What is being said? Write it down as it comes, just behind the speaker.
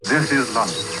This is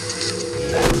London.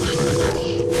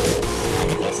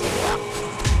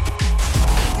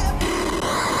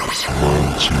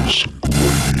 Mantis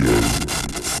Radio.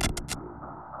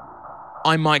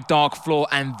 I'm Mike Darkfloor,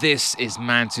 and this is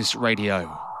Mantis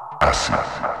Radio.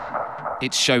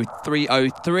 It's show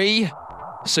 303.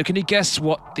 So can you guess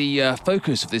what the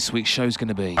focus of this week's show is going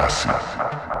to be?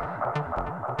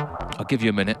 I'll give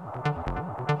you a minute.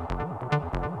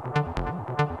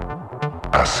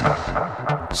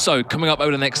 So, coming up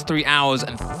over the next 3 hours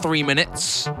and 3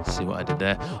 minutes, see what I did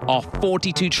there, are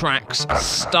 42 tracks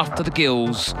stuffed to the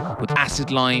gills with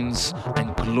acid lines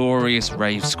and glorious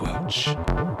rave squelch.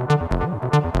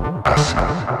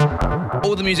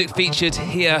 All the music featured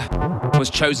here was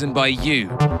chosen by you,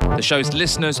 the show's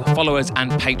listeners, followers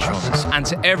and patrons. And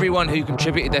to everyone who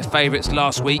contributed their favourites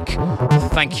last week,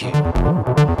 thank you.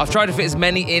 I've tried to fit as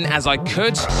many in as I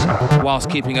could whilst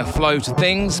keeping a flow to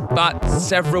things, but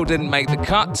several didn't make the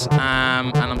cut,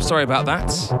 and I'm sorry about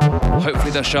that.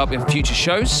 Hopefully they'll show up in future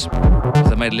shows,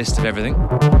 because I made a list of everything.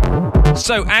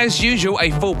 So, as usual, a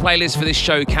full playlist for this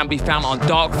show can be found on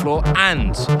Darkfloor,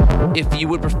 and if you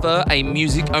would prefer a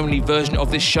music-only version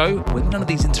of this show with none of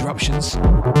these interruptions,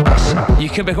 you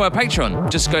can become a patron.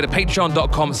 Just go to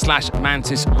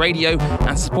patreon.com/mantisradio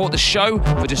and support the show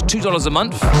for just $2 a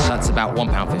month. That's about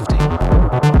 £1.50.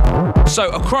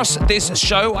 So across this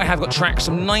show, I have got tracks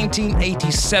from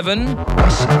 1987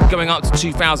 going up to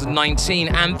 2019,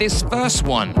 and this first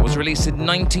one was released in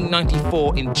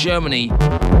 1994 in Germany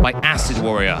by Acid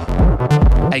Warrior,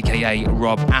 aka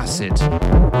Rob Acid.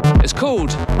 It's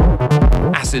called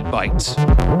Acid Bite.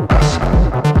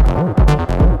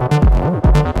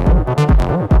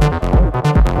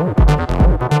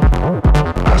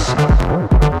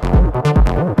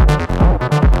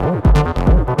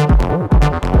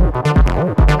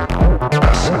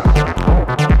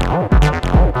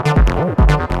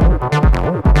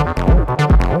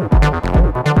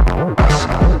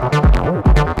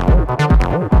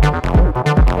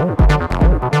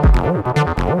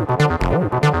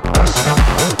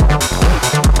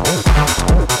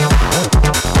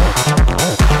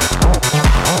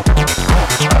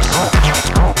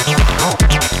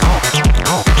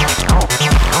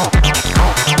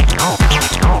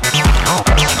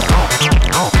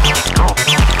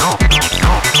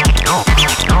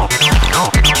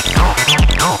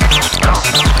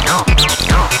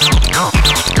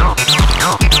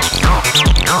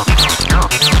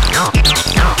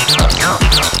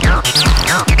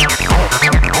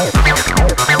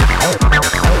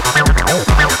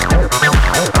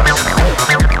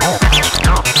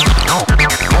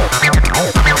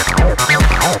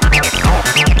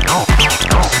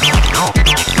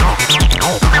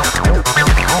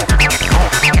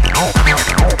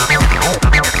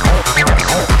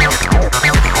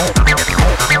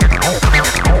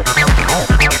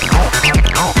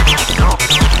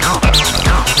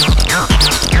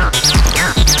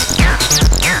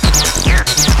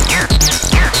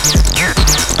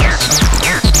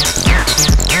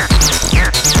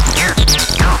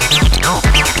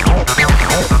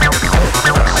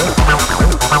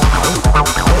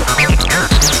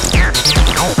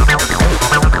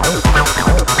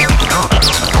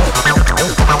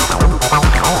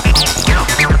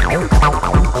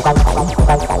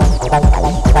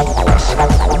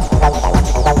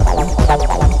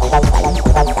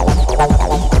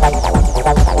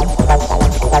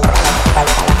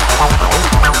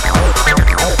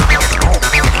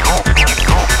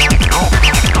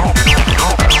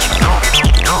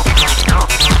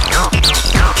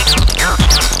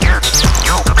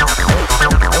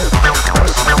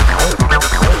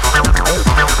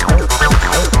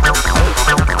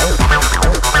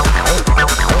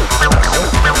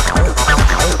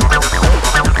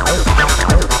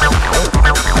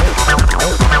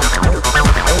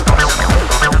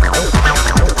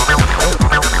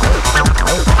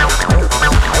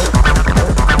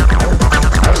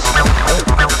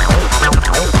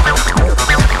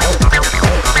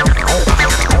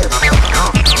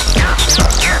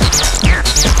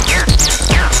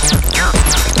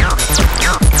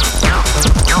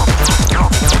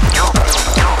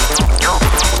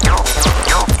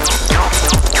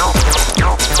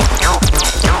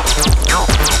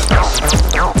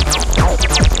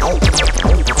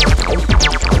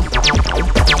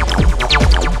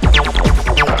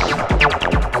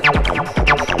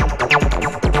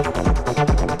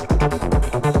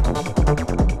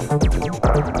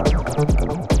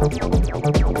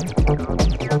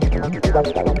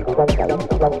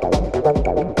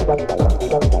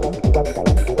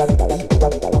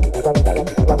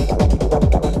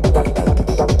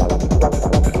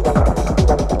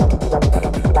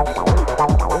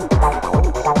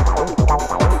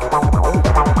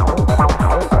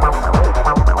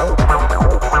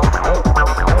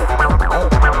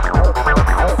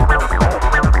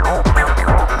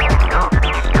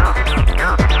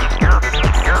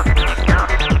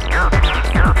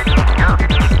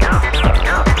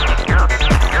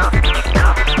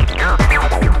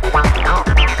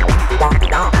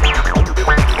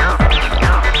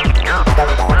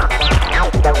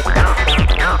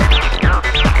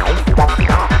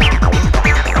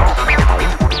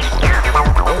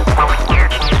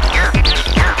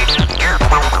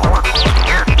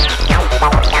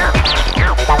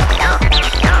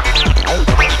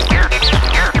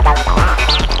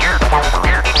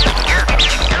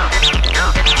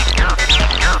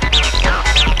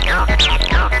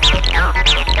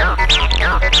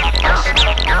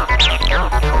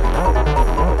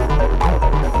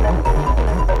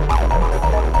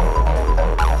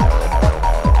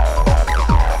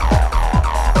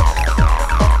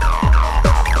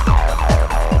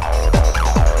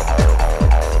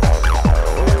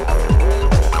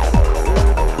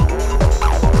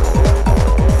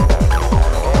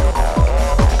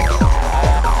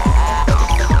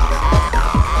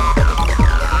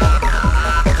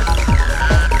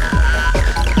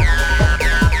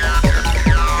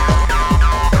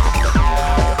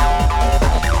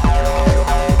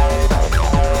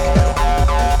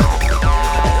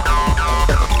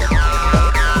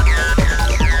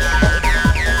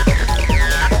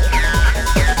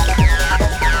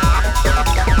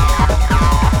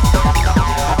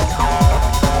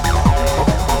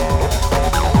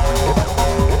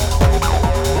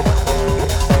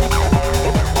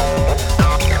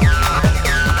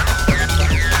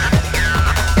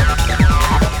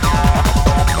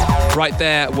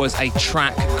 there was a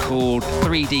track called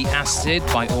 3D Acid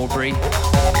by Aubrey,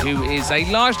 who is a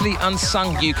largely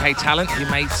unsung UK talent who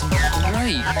made some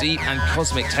great deep and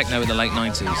cosmic techno in the late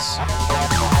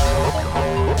 90s.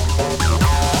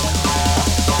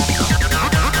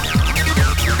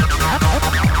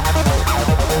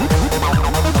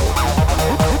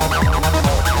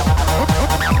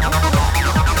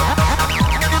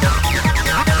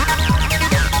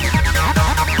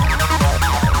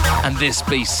 And this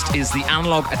beast is the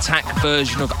analog attack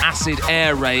version of Acid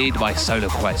Air Raid by Solar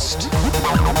Quest.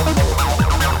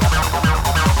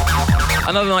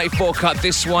 Another 94 cut,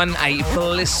 this one a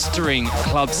blistering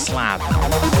club slab.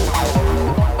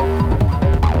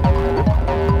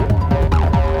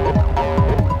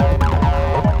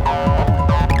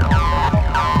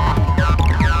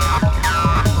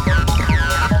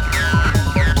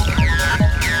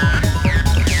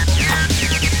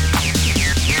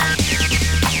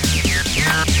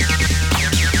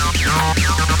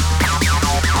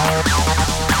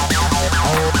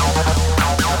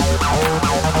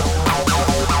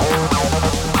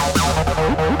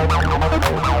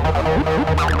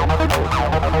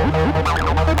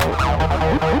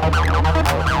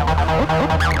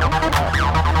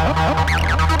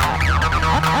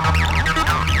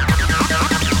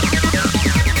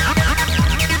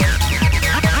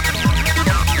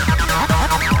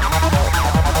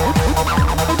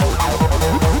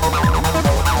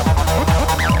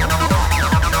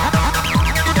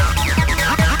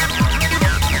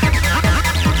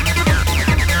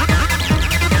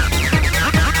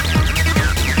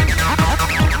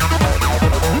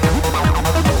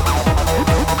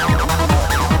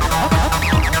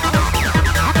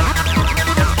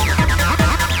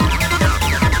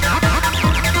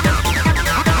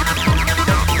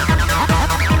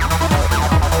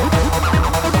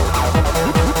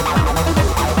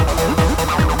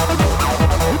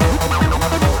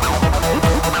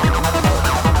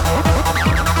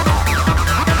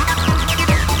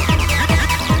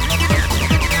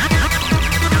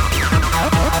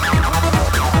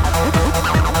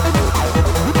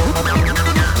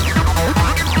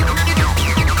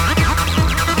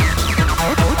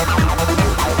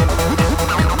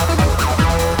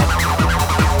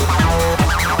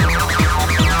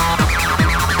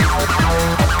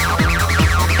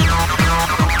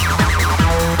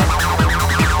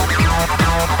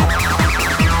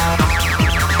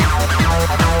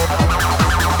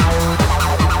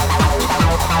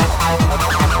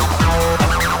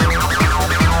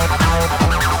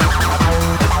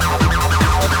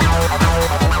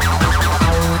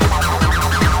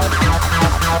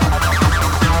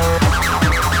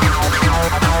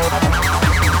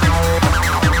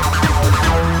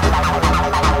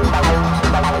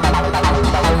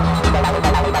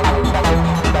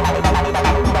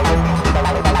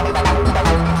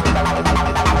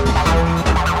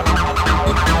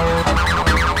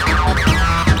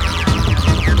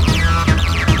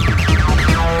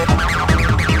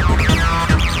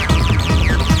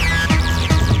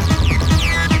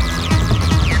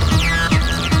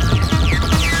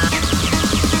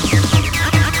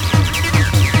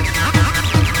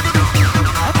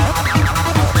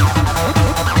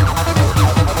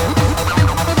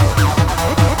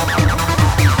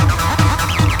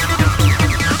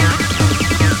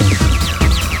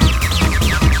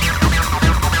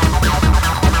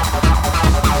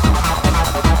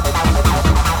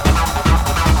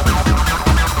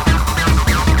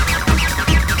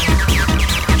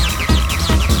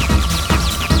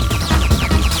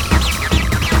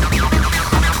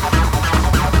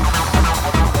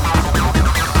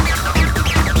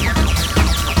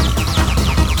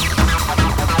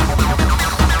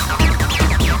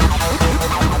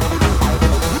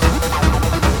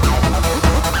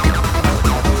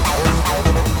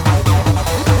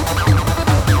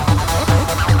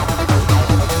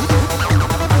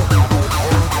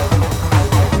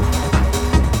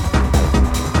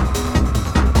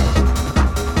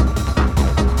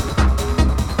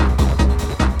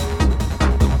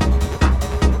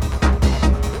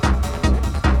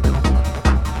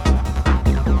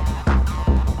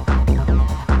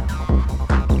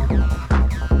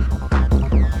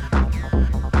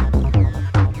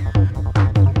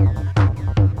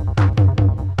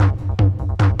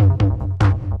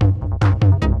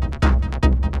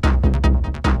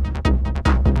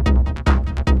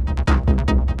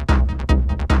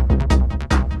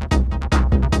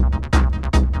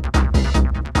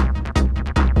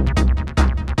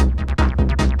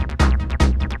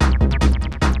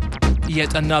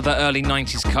 Yet another early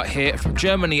 90s cut here from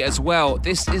Germany as well.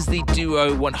 This is the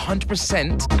duo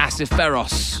 100% Acid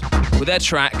Feroz with their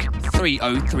track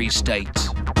 303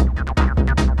 state.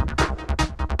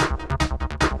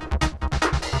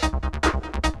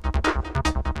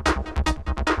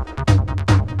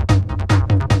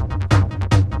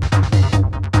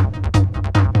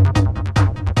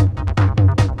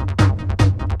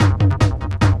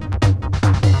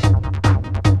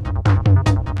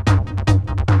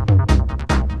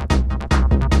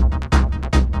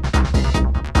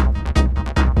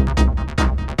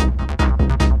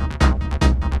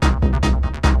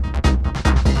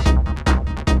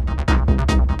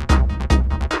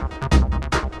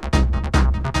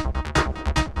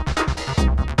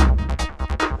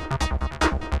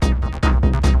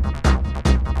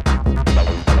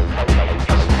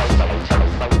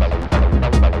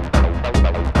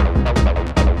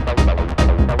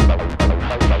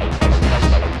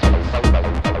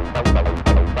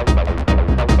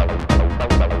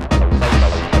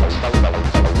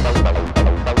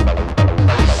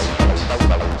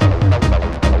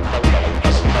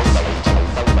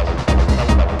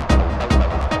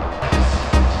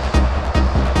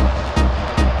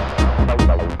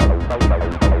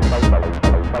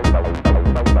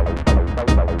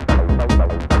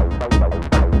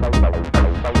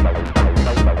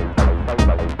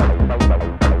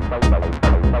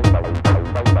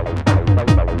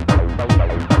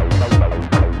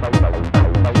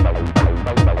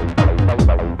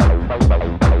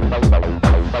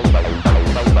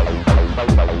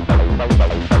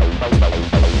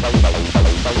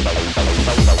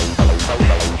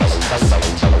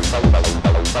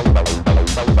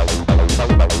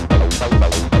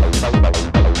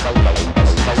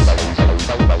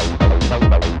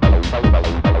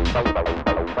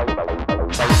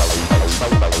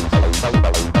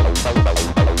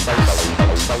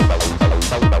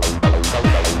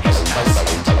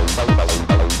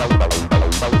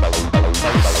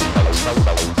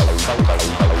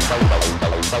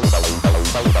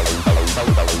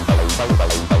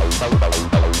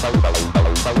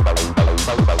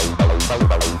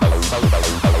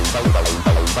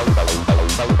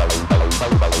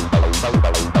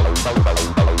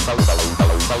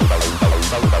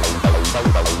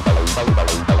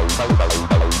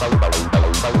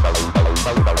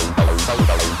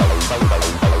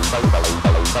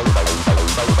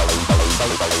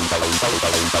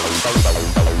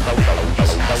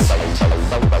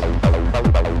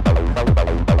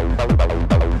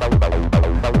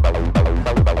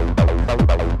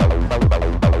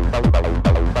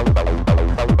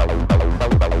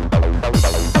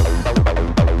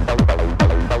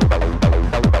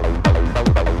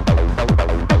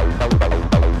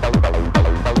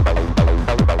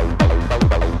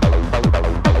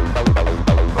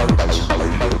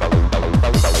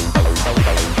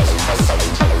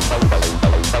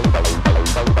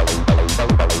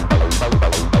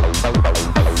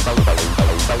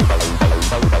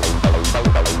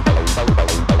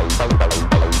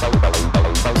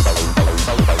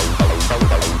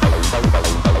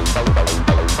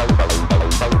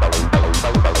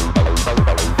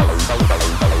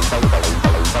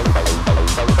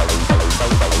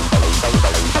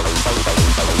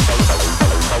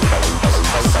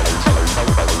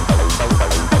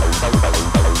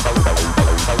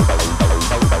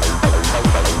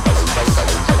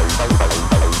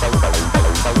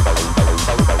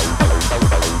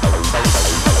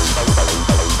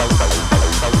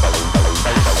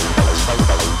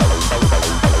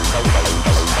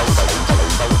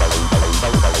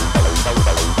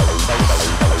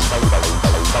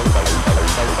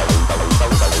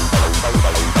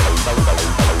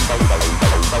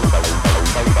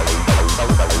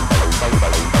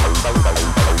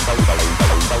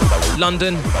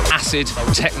 London acid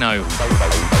techno.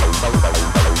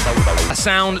 A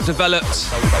sound developed,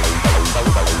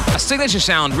 a signature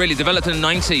sound really developed in the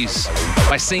 90s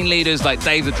by scene leaders like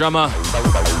Dave the Drummer,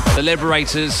 The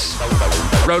Liberators,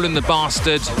 Roland the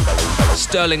Bastard,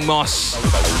 Sterling Moss,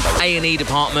 A&E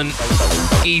Department,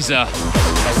 Geezer,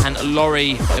 and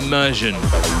Laurie Immersion.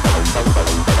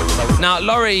 Now,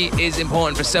 Laurie is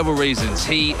important for several reasons.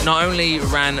 He not only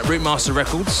ran Rootmaster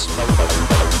Records,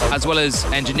 as well as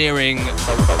engineering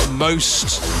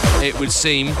most, it would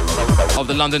seem, of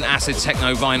the London acid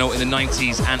techno vinyl in the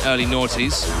 90s and early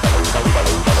noughties.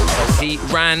 He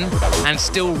ran and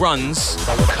still runs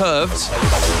Curved,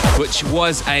 which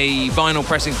was a vinyl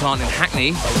pressing plant in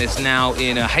Hackney, and is now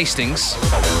in Hastings,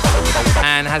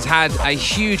 and has had a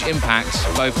huge impact,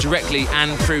 both directly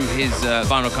and through his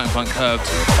vinyl cutting plant Curved,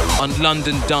 on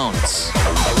London dance.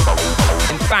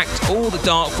 In fact, all the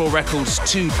Dark Floor records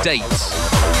to date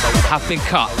have been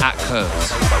cut at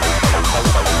Curved.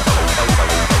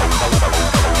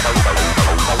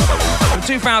 From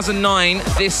 2009,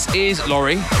 this is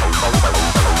Laurie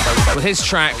with his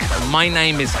track, My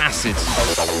Name is Acid.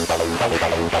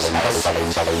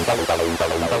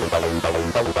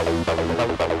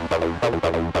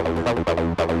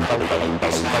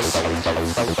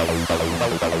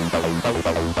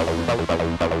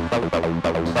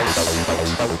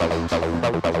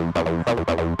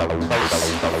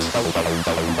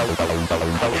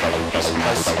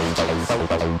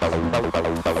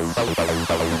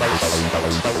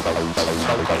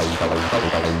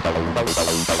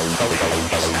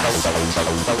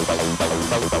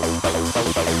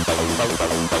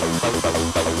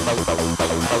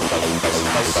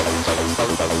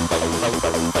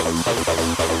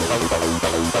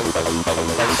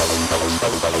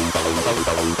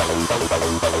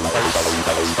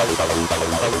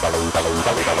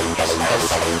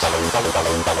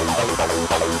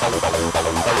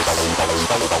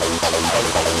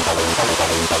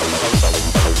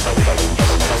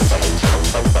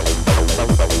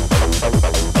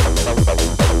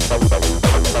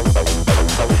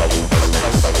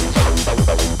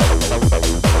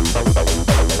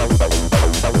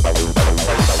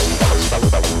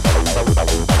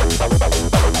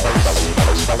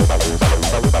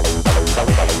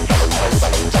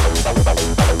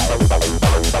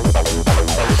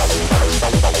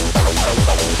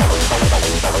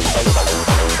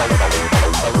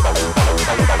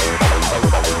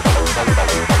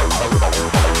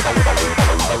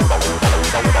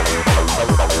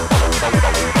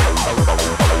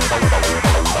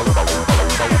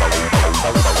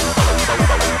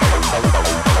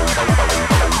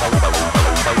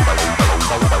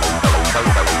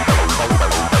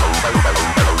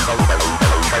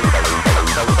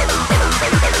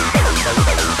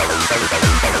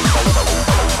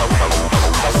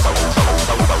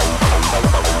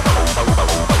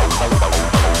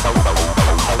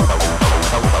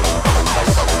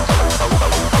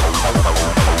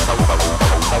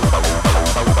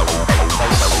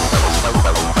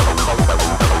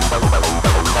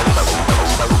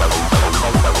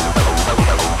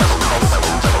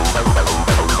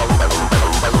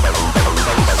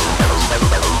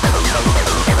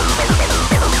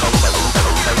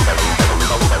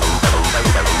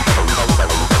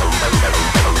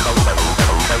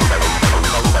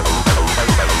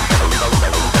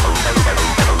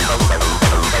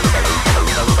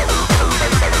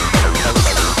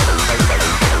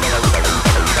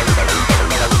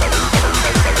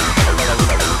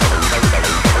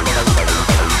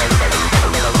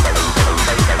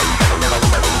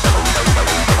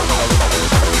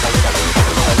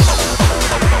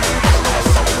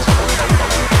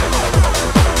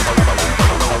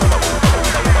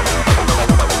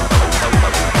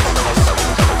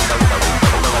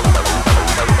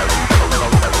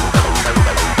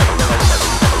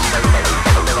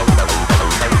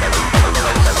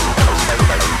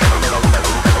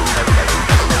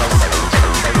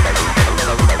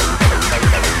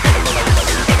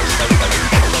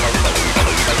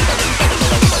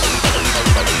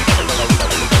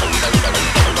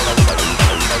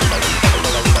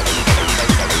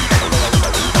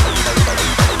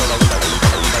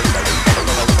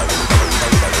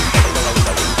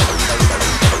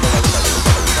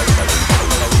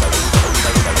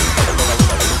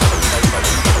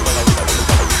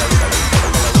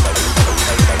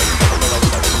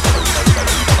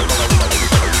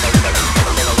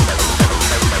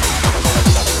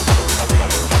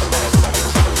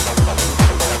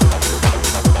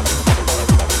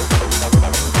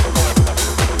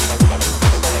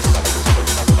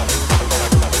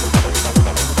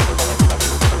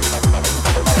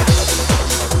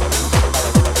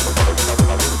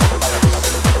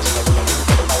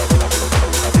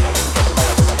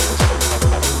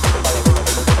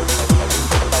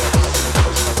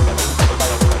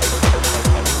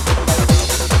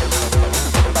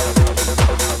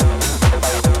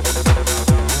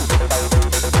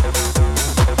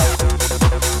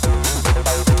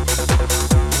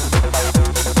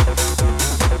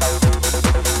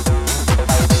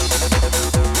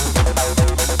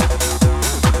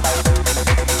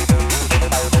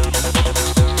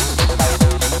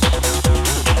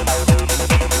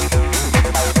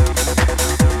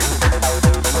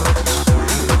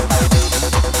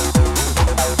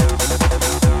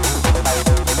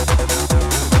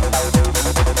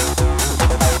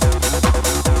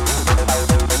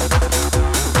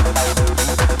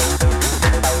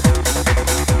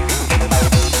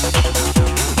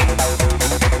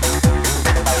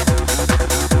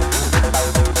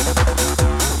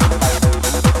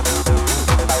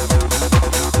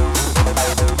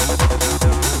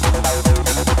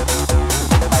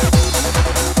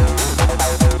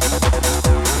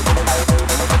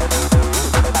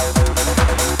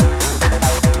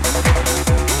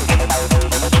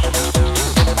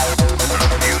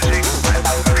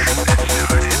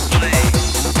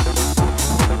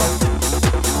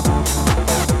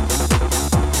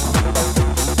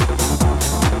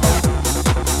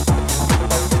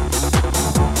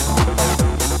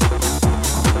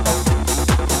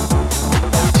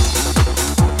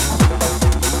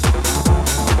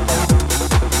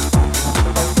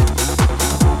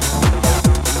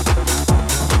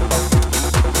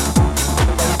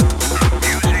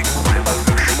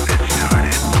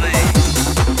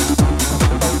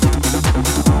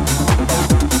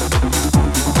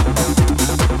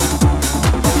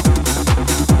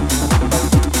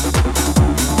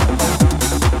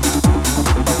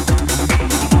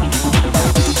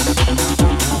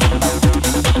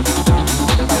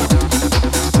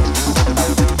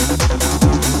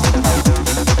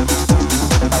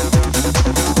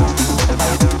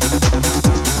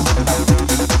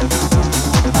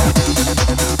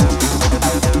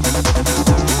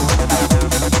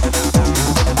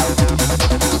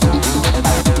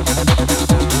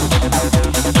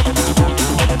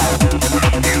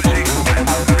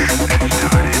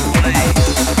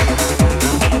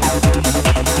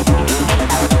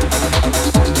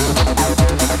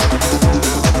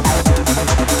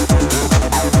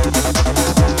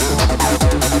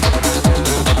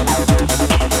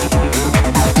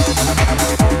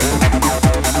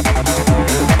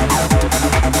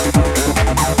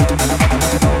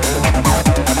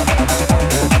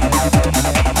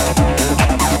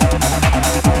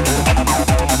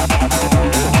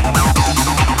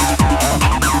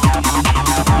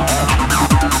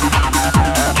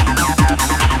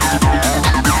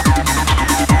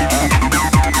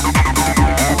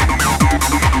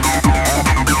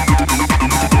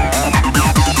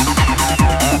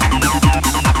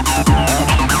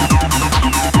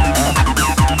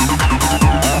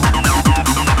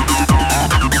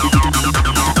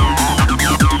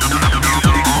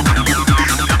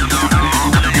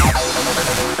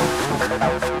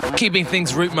 Keeping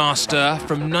things Rootmaster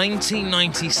from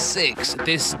 1996,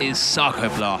 this is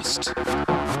Sarcoblast,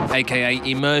 aka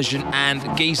Immersion and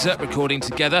Geezer recording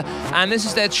together, and this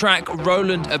is their track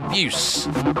Roland Abuse.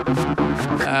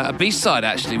 A B-side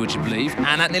actually, would you believe?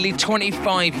 And at nearly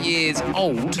 25 years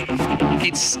old,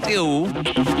 it still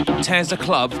tears the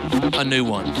club a new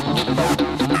one.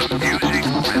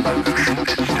 Music revolution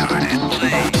started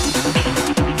playing.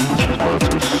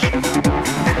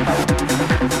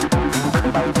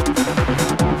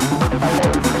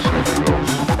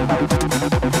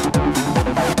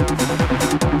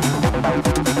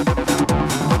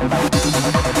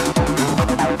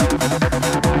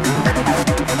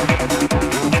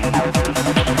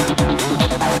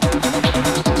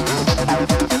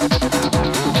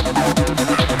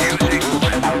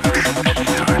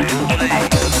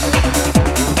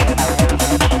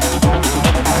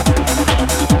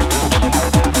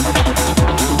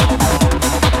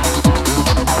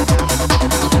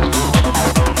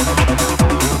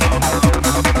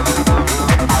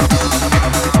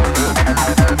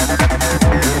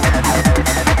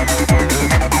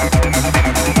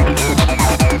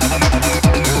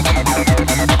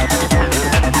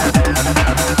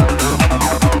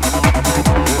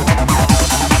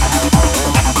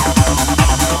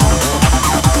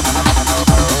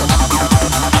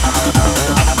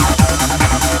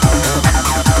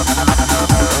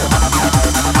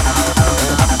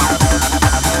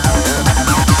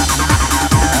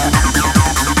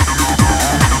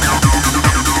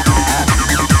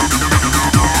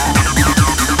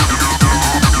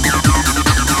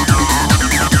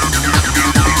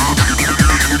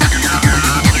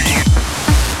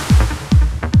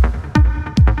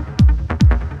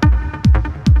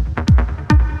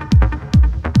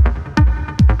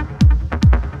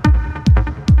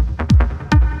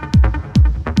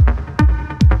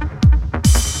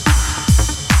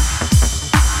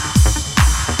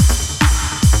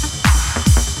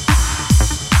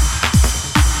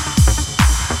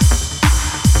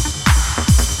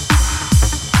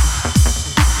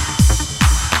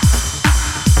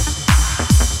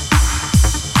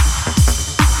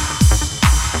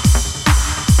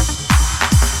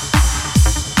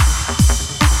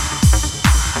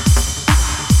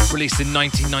 Released in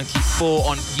 1994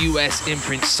 on US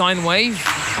imprint Sinewave,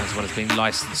 as well as being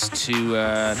licensed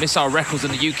to Missile Records in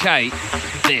the UK.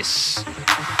 This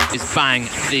is Bang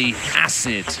the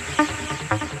Acid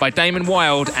by Damon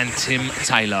Wild and Tim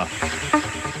Taylor.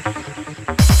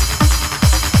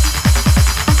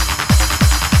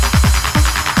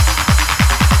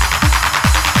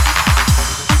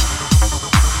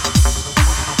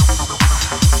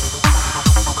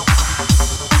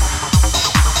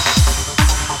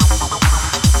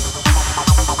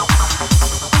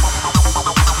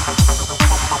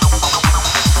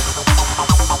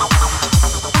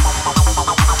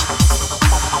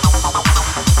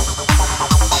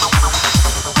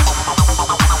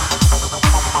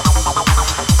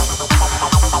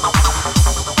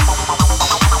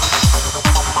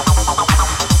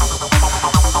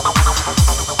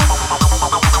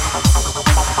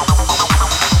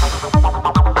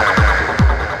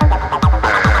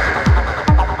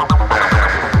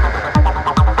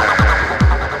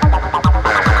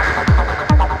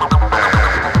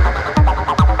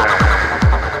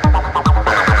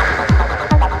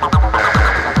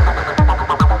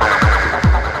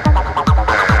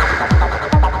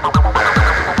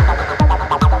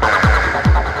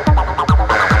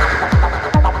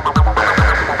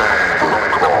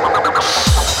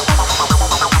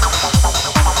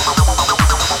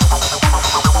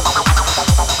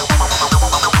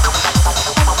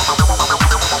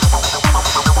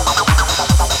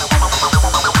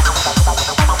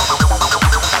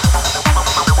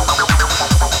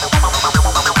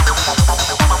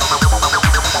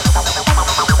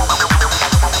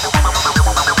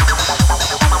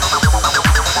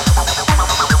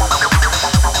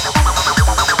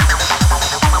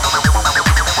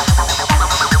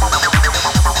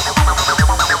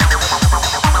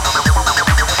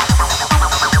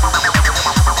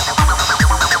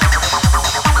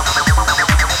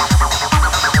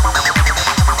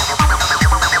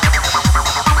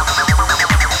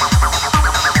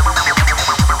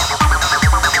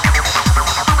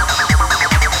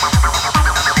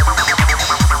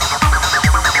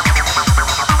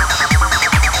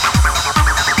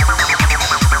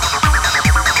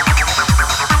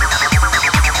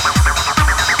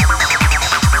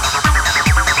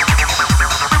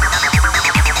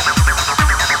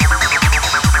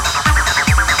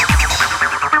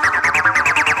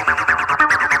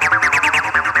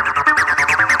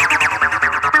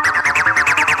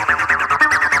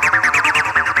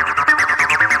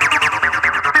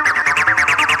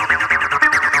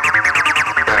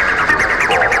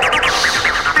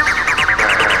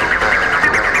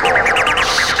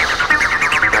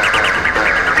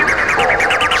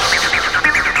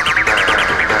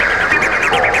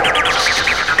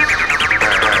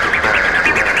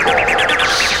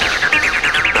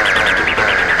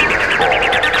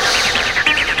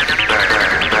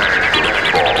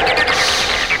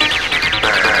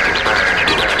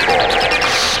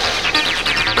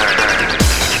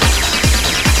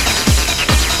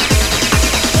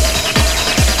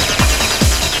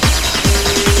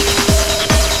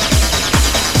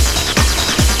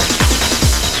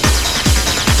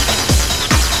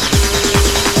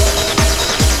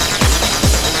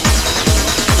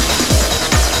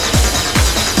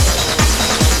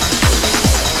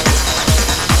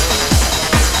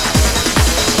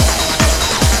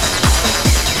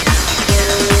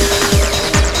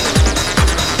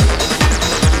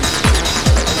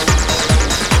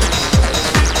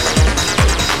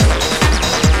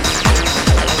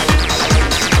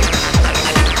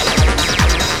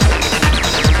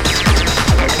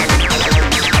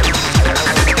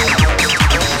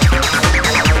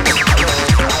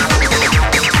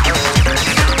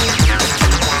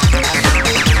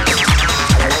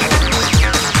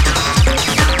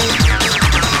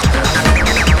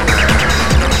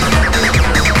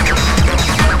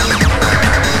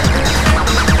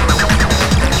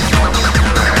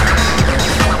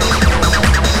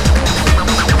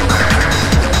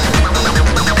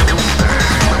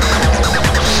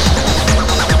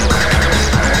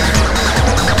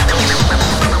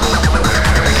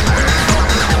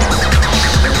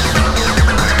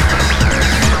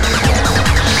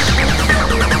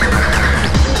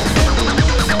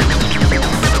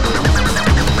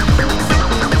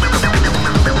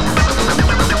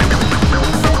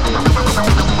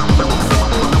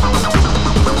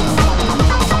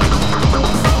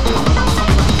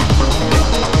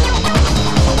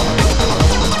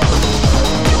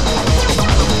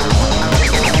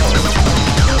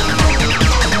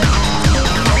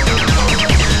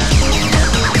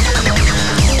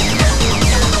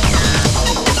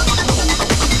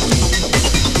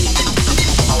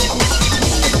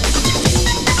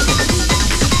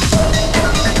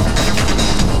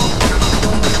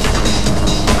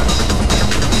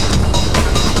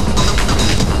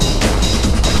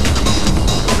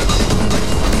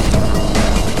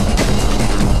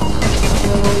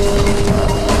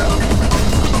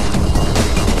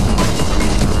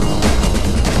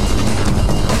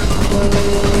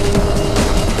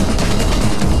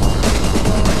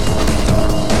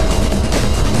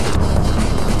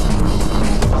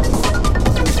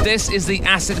 this is the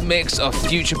acid mix of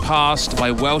Future Past by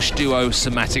Welsh duo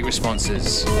Somatic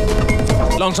Responses.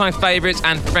 Longtime favourites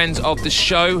and friends of the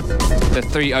show, the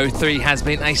 303 has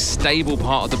been a stable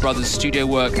part of the brothers' studio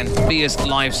work and fierce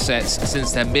live sets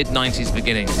since their mid-90s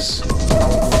beginnings.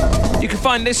 You can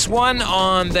find this one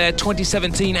on their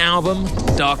 2017 album,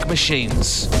 Dark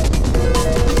Machines.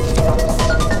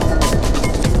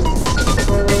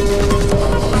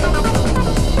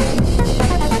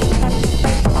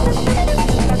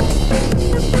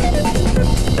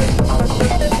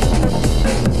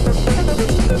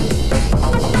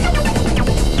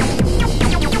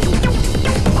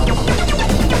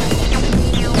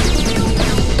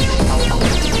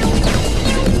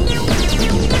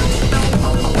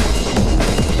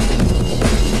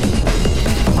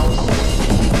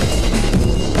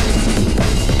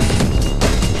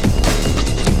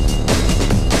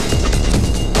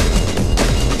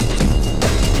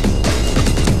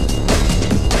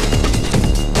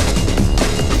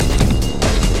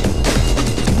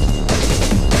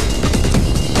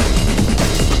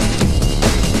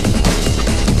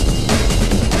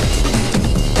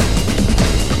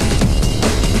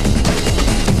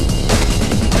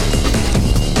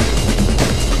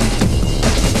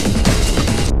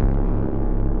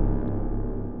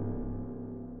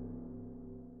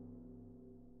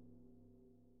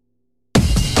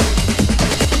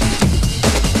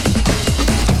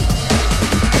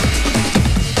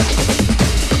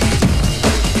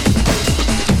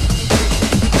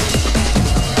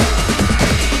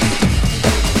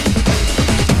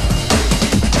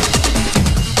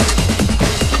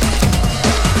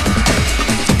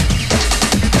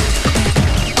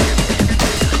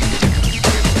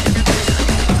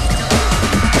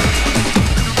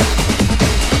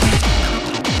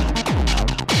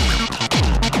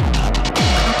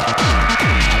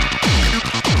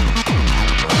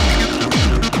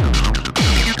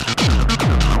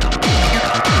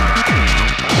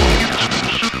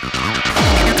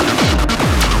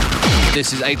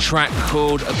 This is a track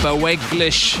called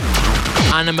Beweglich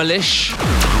Animalisch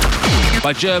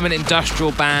by German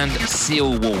industrial band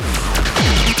Seelwolf.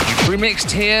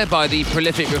 Remixed here by the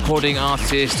prolific recording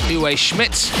artist Uwe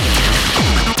Schmidt.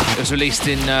 It was released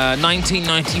in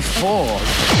 1994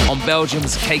 on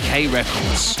Belgium's KK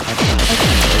Records.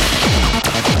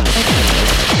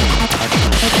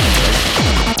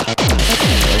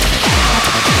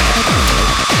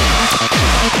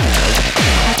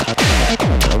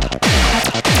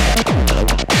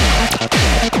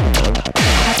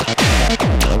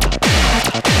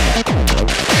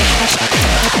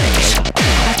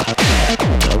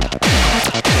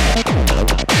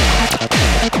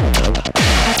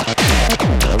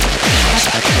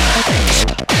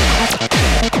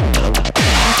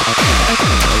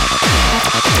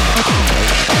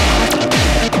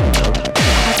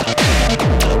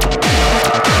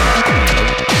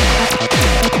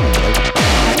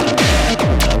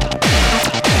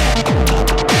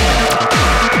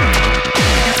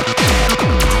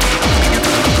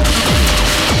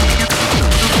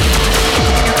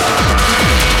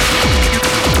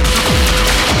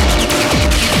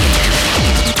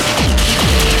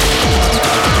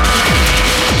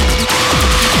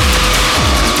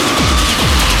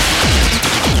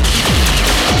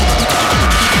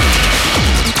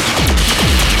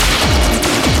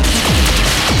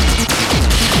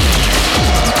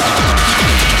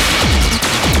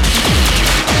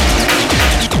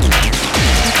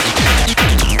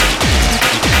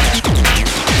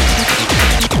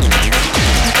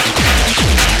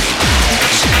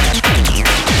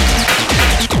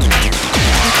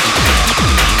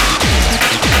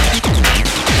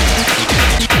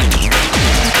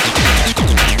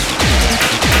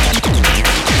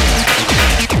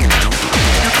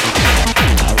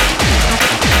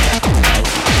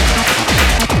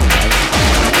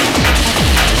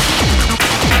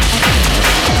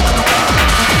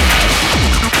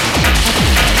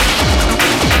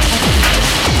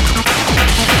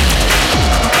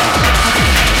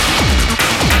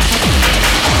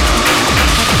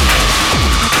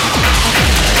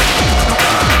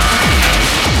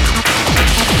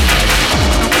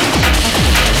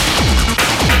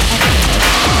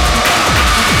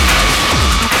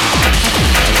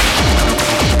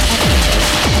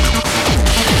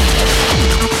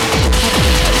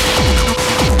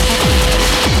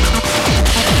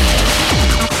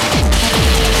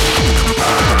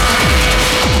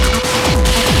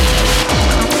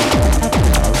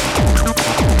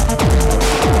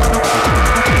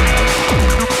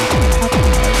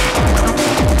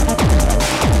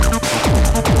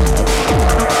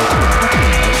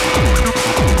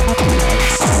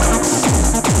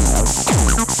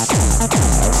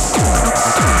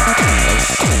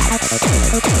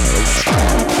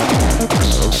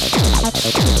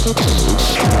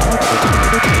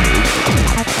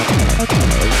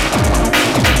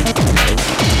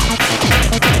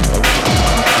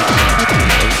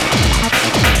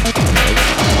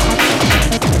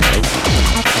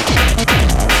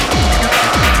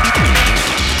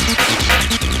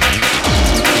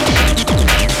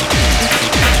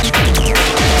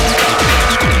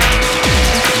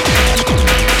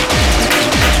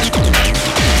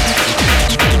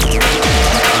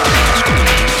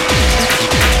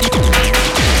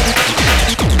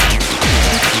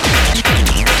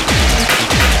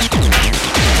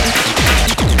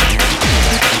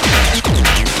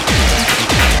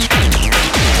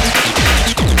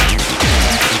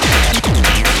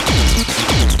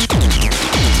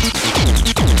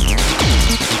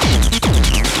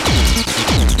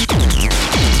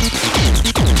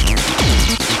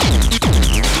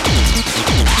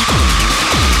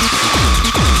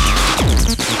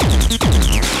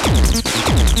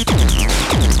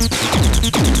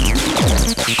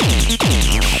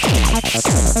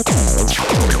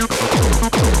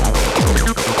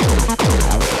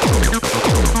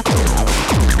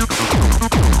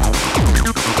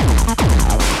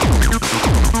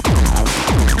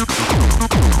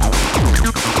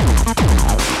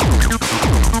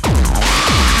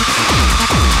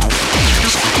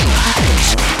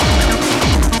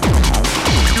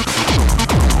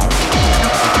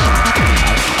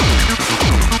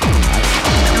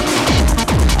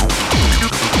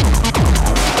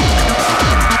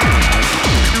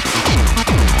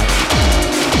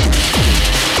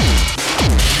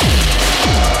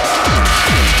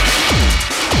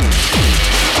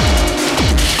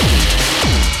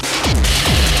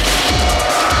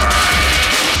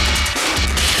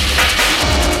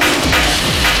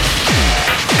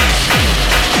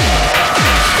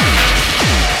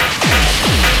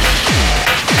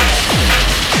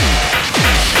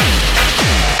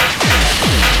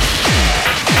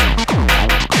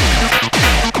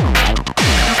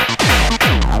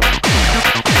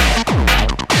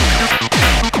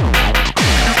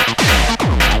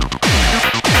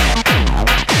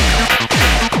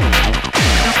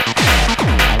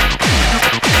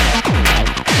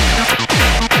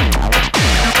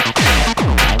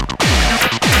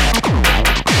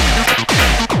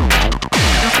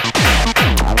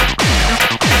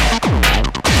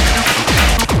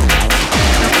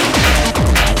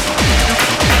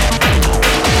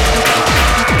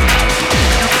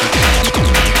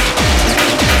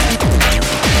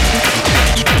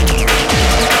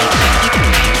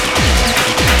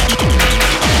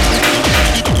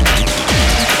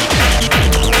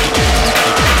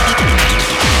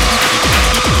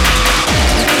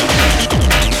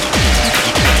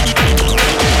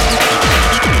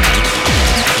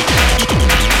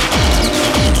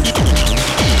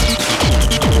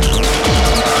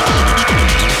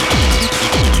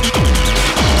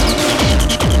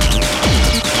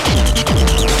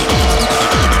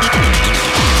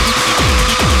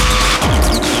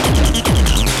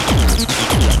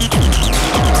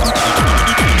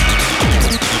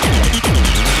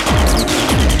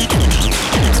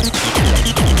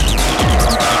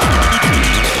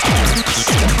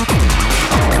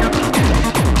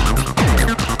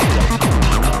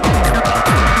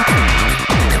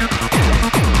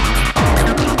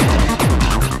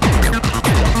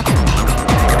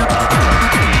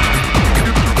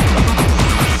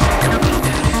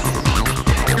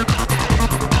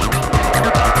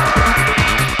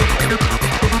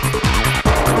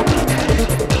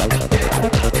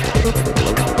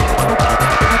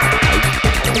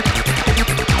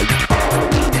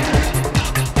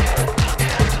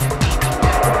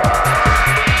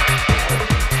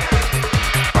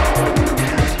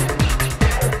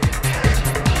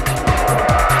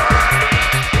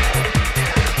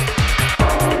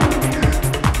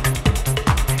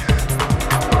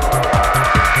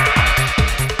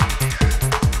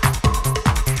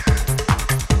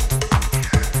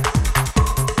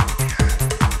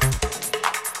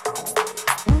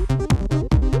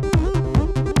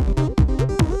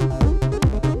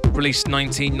 released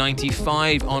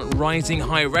 1995 on Rising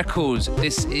High Records.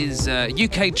 This is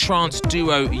UK trance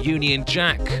duo Union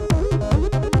Jack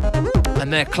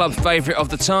and their club favourite of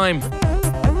the time,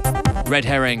 Red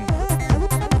Herring.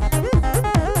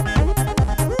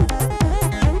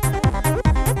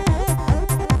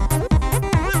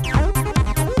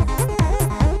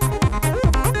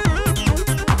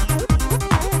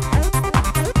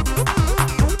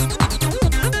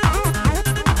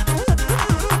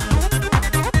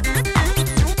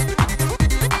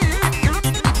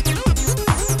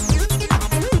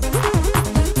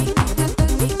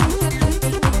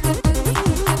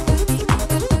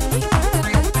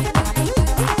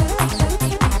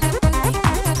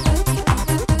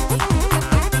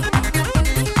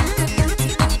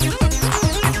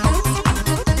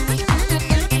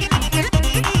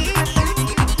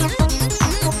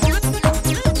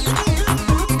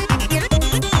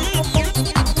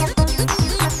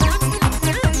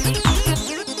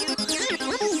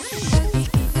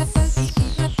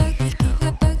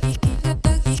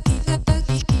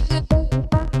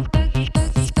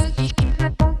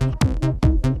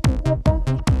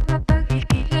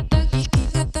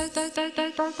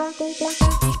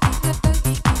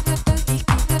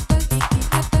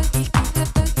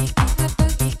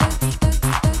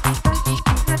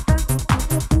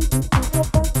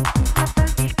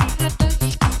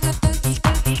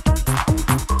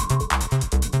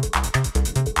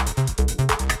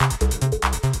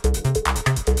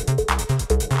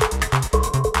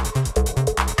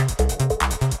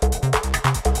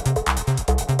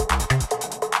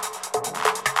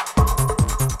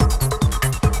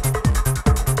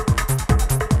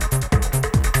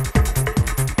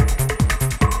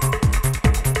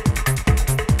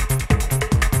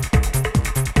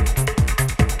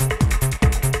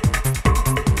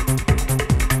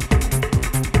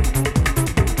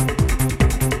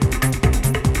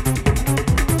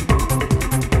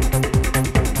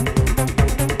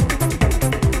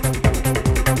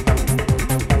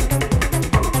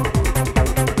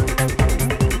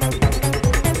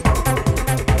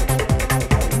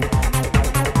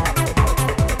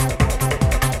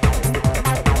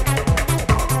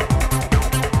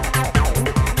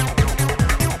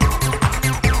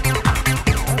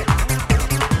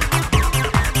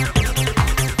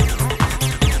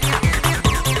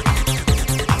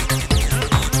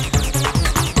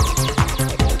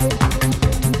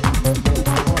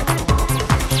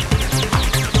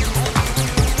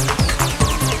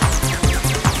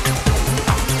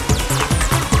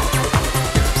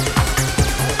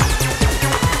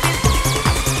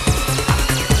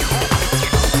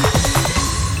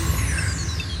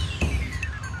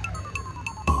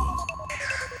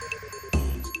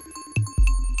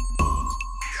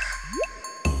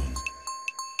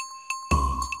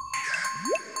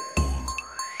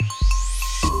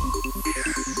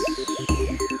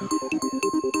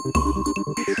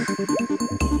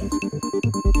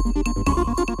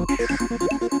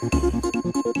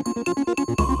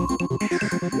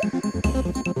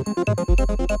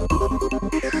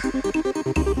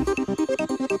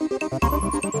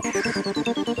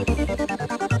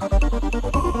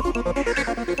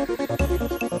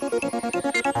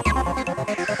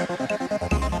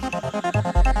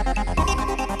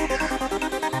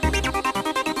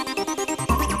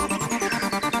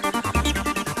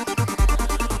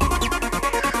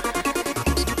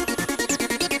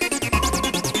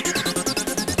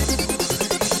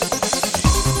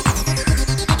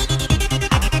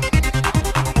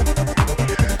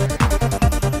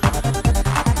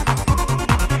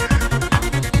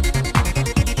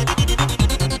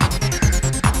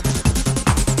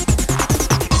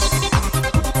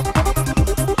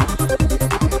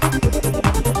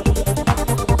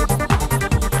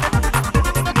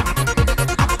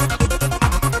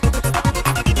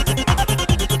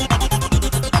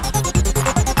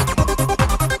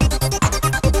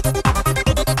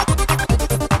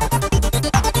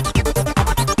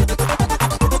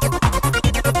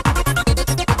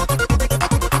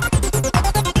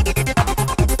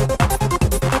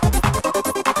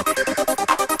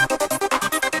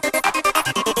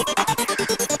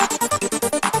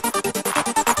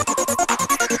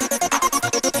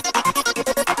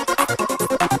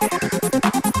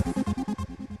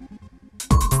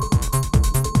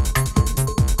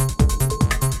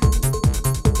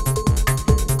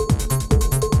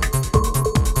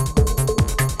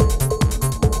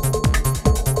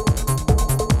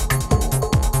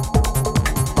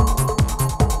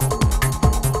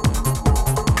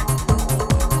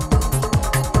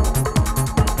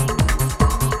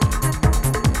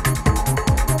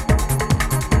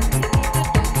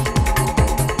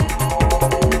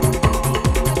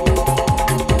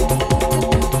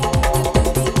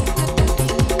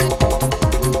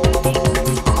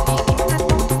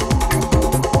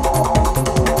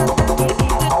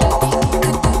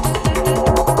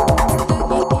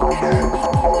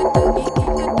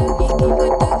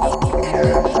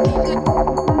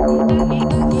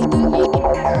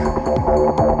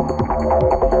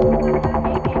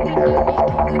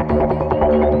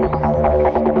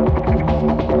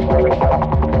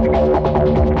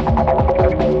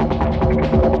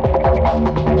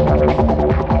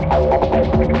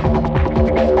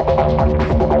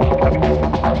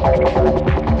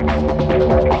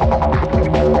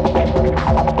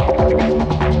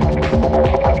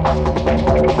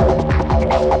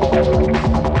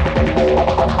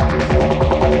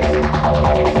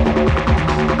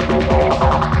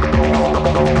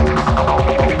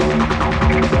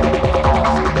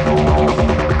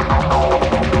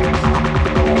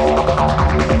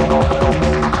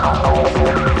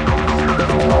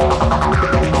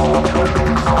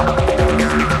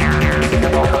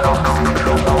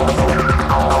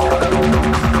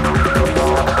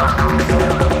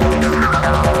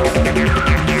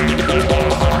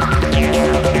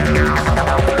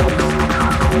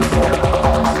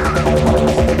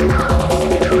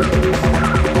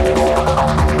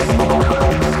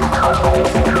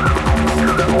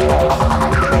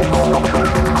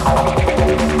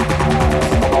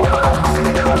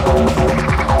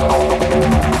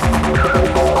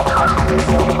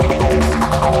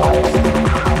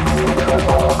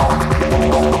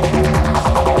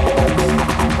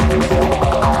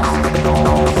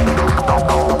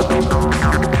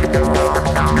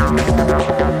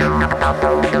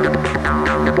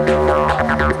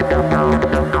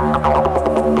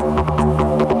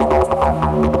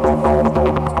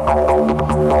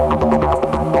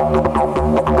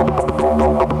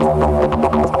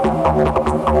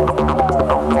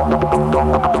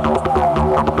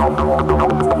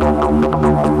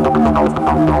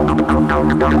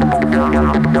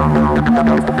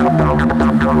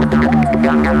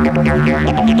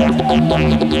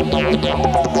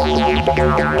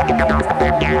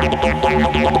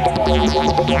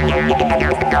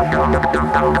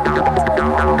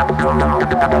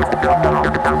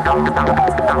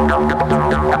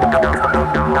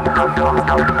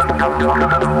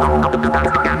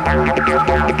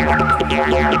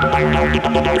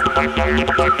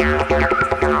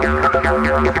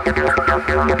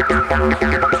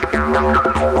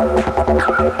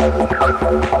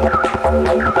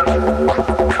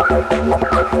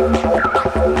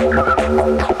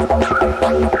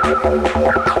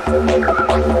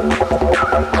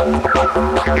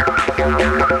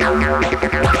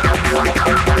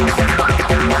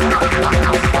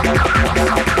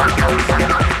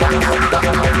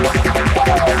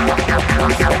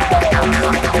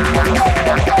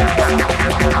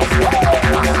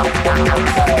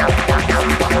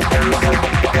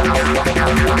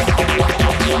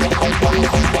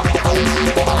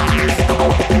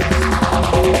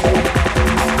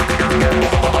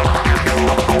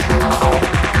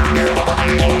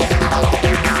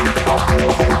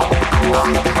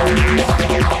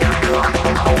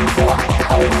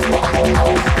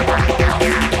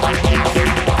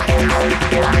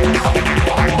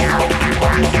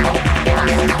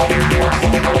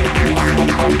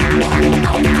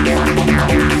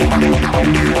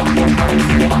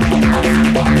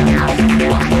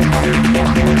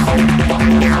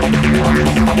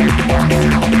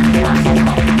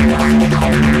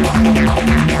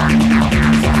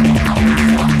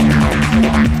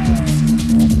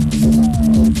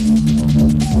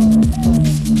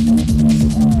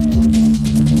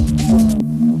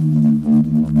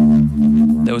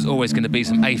 Always going to be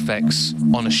some Aphex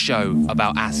on a show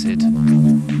about acid.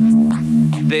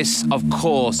 This, of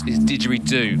course, is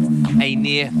Didgeridoo, a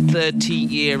near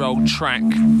 30-year-old track,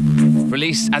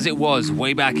 released as it was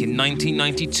way back in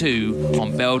 1992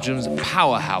 on Belgium's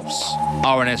powerhouse,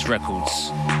 RNS Records.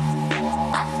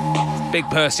 Big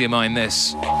Percy of mine,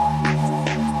 this.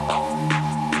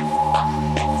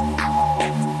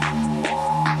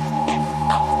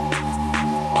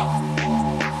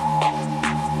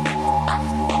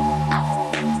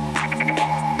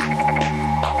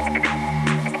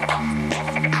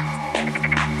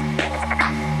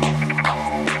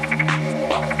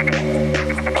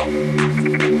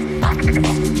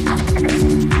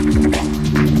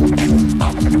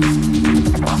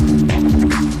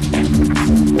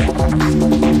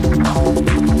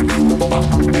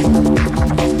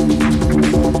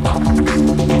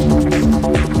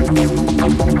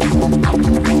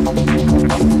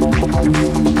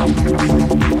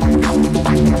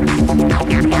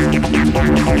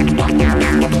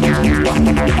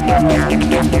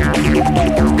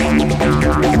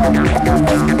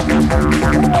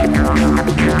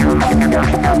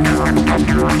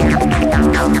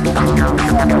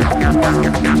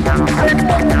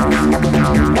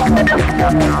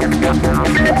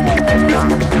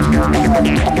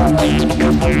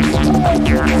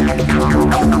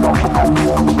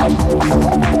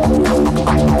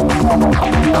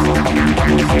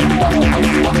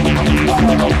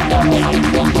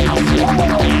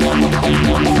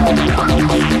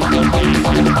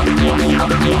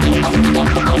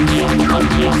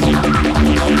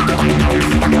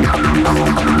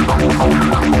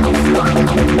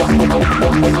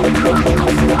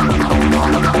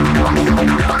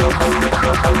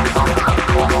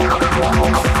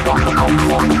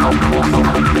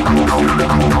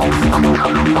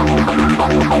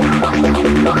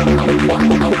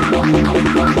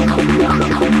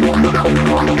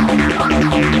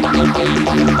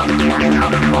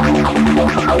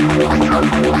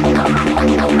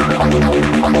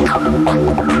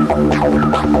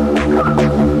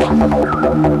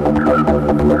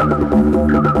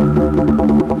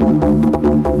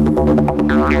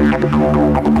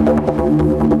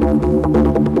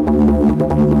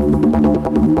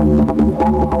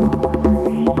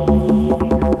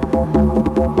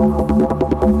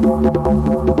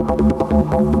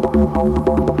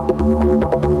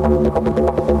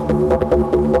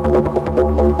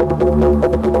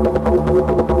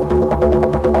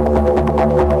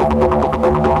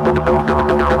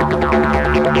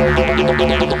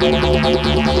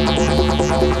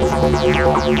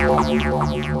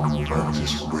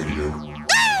 Mantis Radio.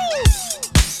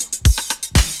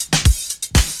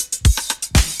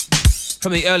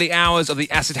 From the early hours of the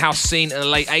acid house scene in the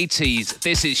late 80s,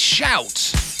 this is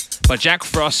Shout by Jack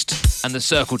Frost and the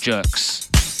Circle Jerks,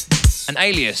 an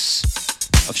alias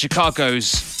of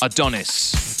Chicago's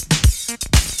Adonis.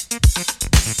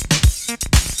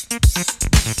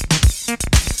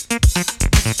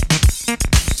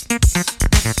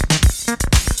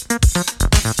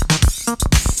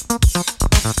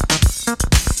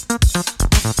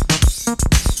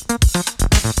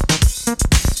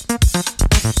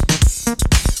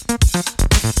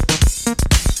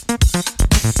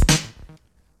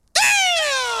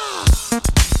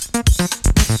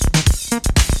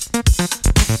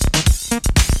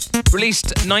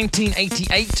 released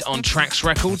 1988 on Trax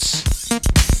Records,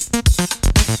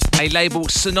 a label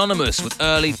synonymous with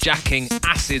early jacking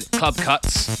acid club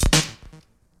cuts,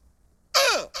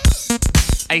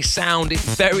 a sound it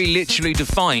very literally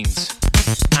defines,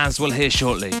 as we'll hear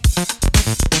shortly.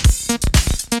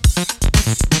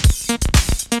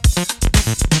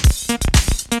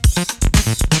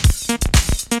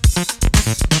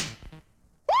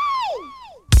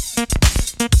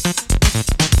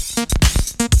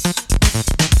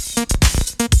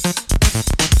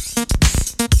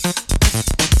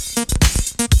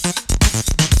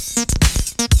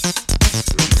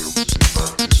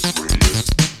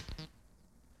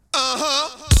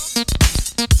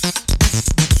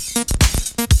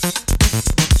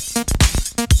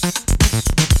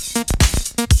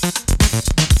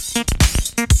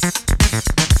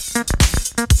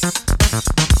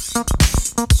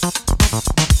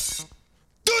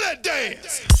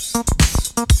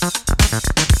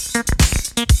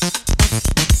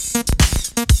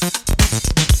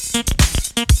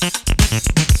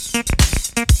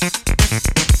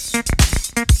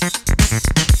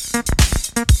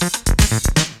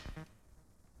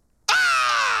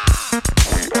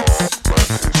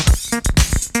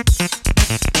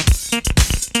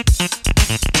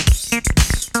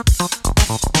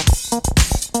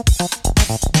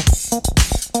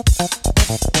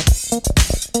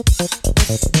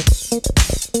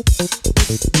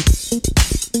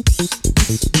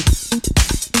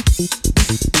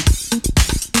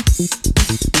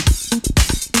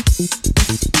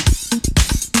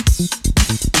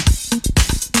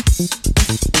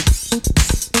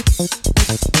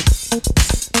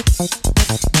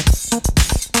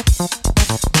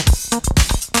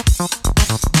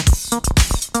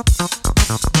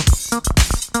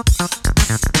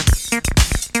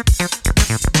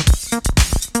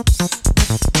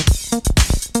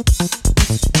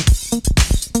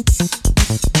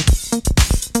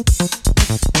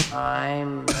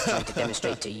 I'm going to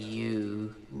demonstrate to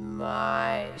you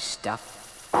my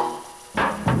stuff.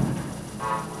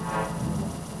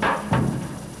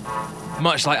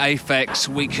 Much like Aphex,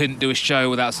 we couldn't do a show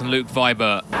without some Luke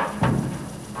Vibert.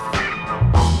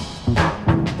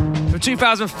 From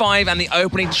 2005 and the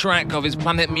opening track of his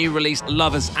Planet Mu release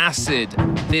Lover's Acid,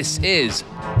 this is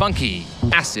Funky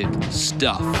Acid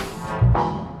Stuff.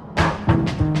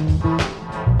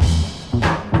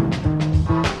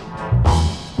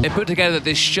 It put together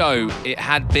this show, it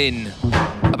had been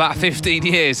about 15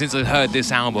 years since I'd heard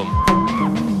this album.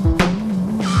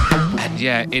 And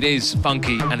yeah, it is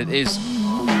funky and it is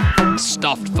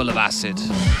stuffed full of acid.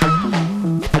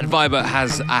 And Vibert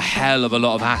has a hell of a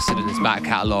lot of acid in his back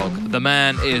catalogue. The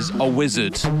man is a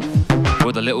wizard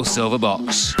with a little silver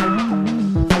box.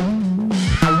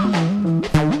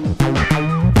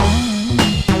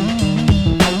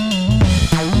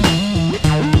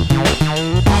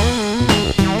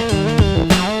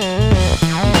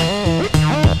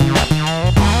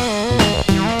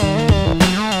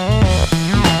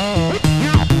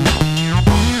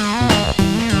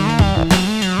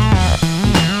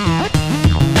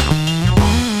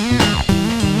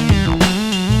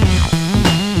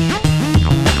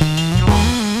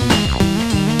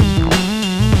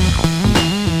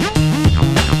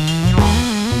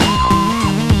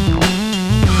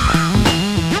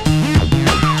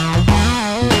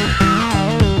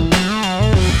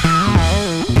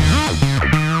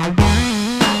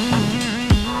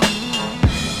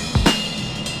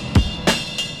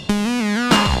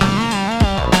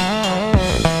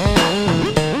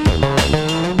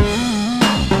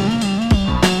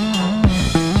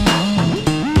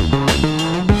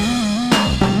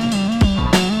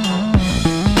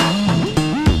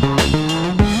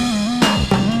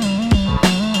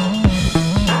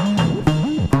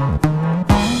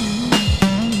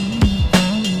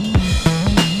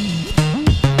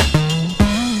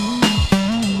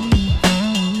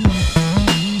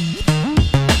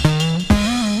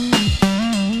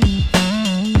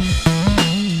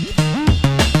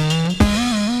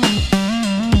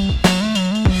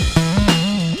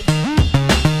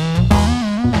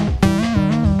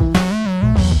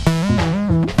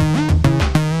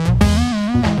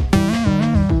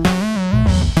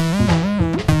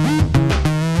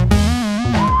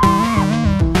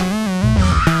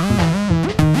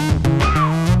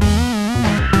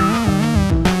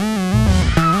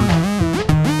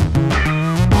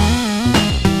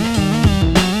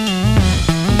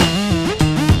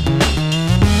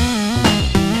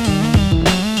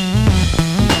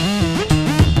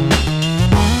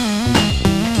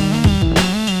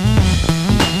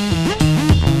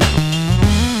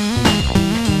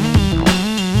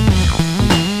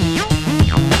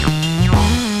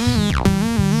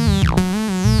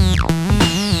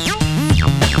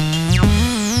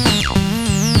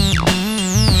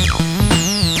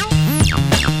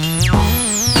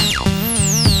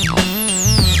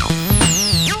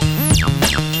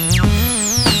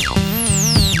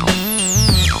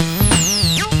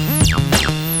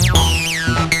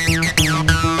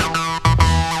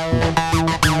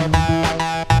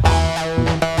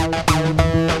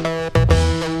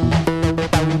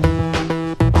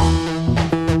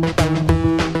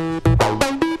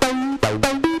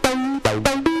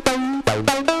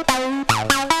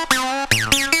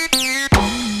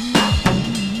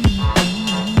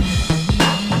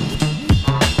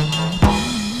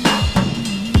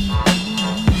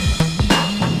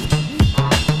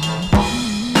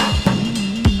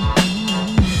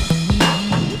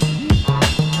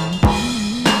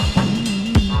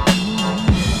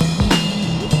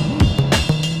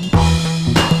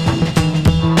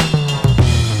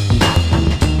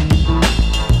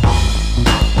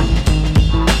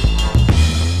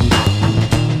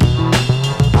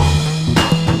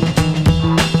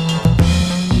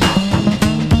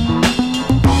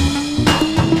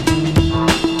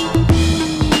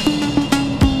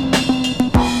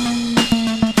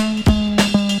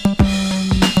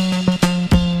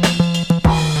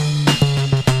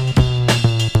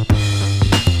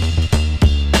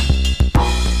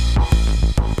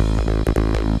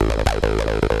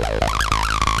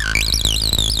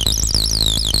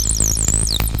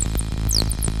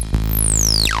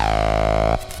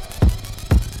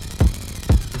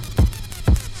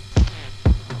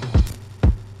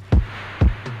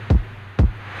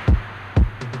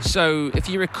 So, if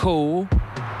you recall,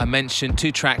 I mentioned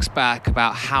 2 tracks back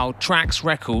about how Trax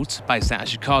Records, based out of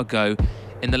Chicago,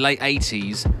 in the late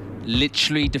 80s,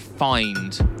 literally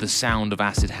defined the sound of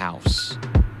acid house.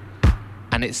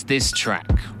 And it's this track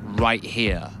right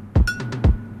here.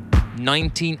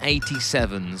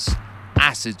 1987's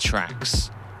Acid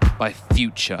Tracks by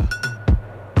Future.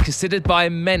 Considered by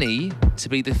many to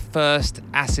be the first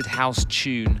acid house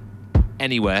tune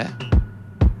anywhere,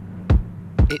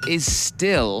 it is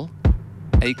still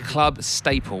a club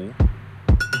staple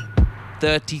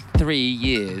 33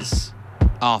 years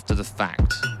after the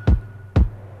fact.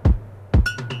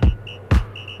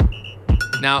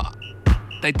 Now,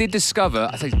 they did discover,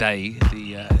 I think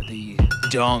the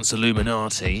dance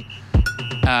Illuminati,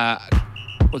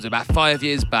 was about 5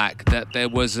 years back, that there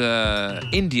was an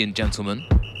Indian gentleman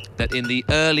that in the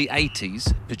early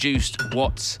 80s produced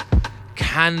what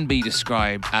can be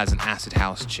described as an acid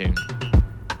house tune.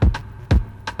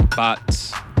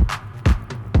 But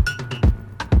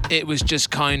it was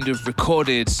just kind of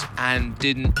recorded and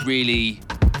didn't really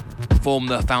form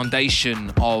the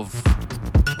foundation of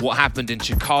what happened in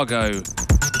Chicago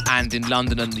and in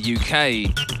London and the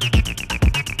UK,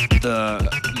 the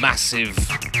massive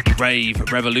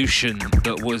rave revolution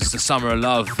that was the Summer of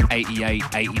Love 88,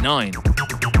 89.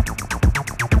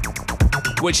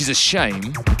 Which is a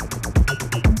shame,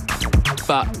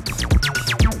 but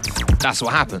that's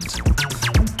what happened.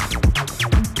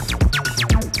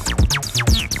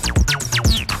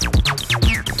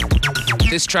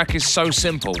 This track is so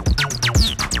simple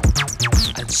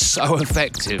and so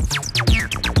effective,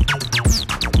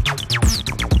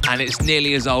 and it's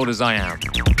nearly as old as I am.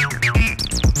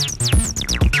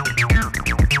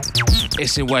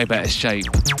 It's in way better shape,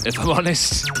 if I'm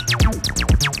honest.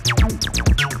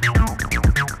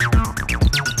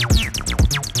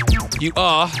 You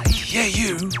are,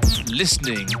 you,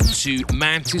 listening to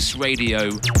Mantis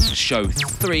Radio Show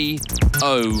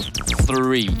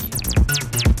 303.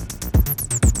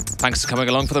 Thanks for coming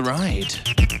along for the ride.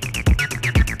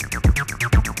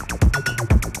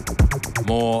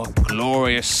 More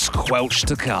glorious squelch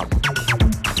to come.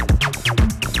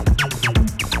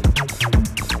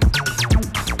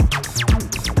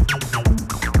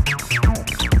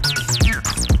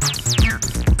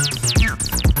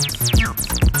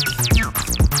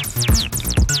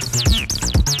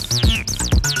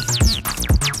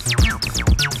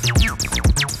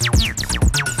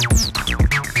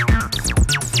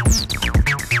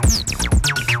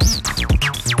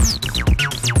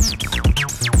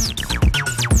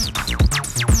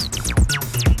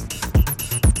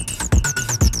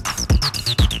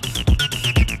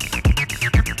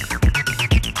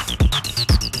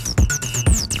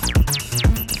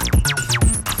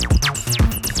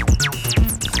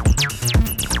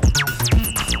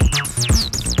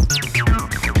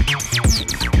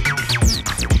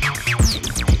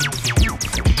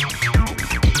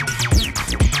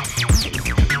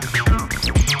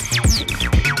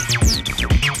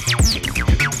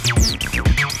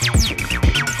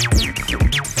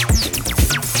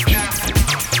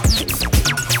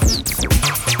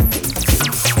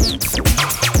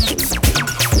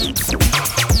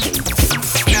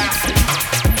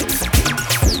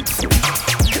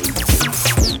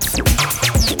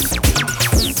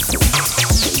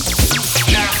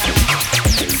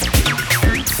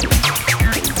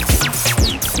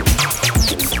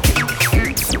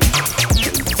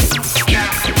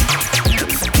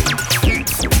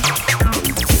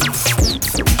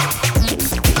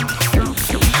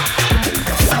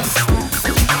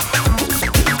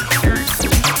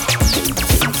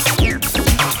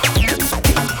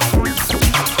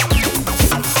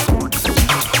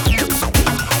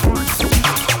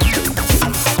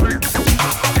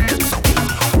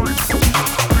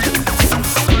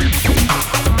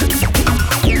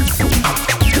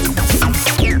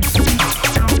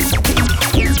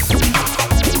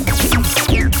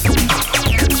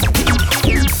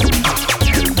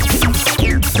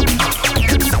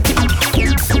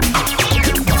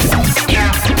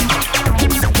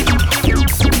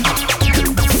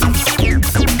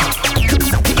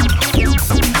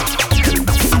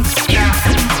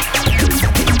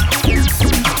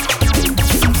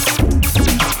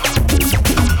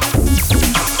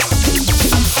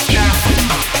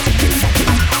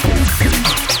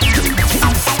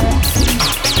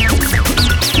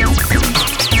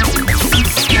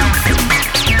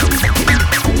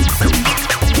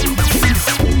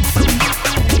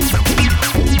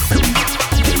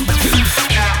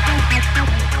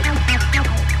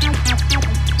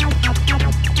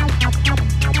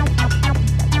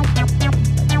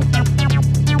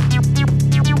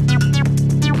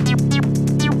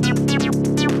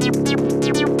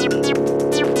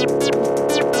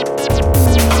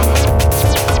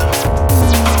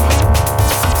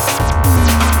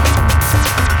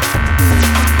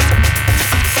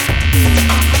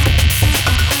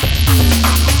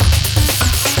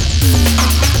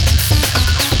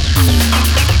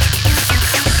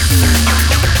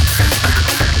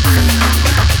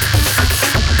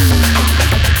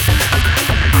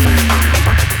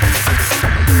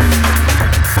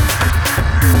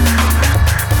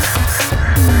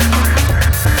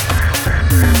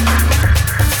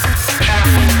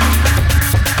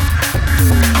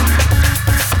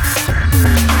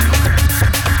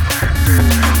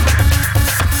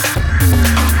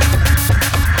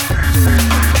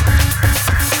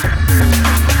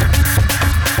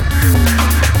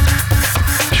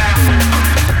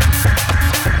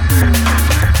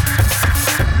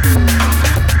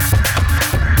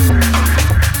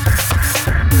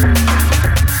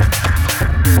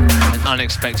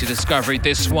 unexpected discovery,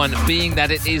 this one being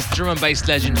that it is drum and bass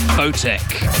legend Photek.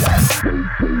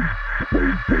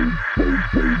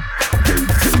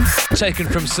 Taken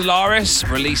from Solaris,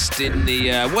 released in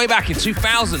the way back in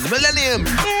 2000, the millennium.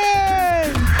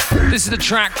 Yay! This is a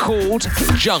track called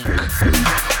Junk.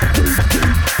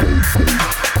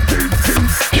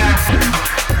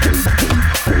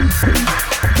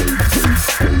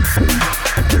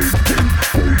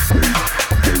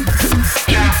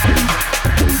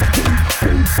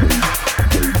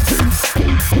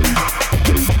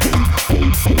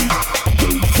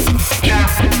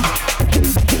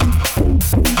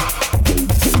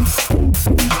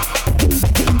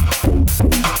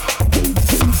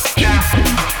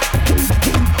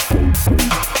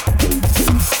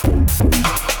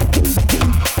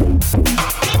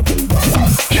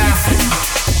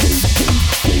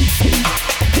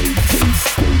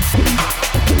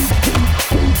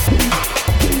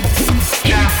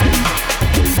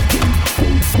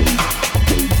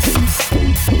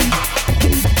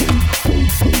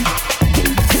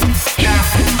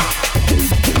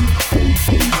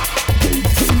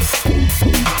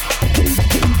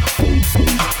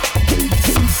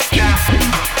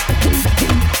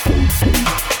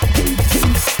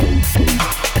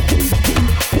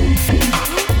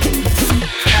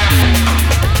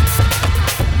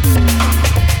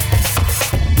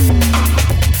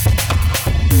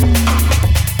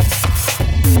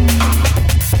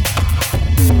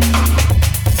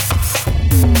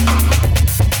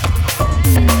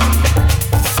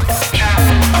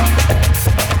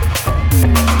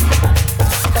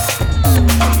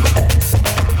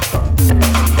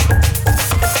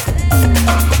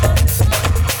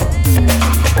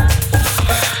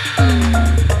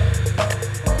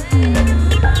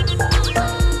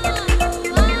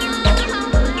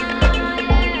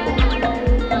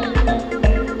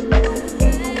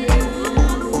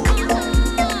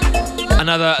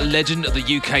 Another legend of the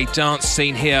UK dance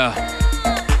scene here.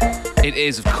 It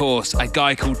is, of course, a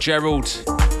guy called Gerald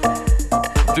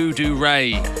Voodoo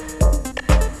Ray.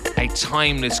 A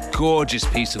timeless, gorgeous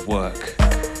piece of work.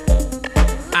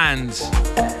 And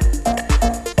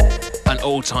an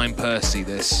all-time Percy,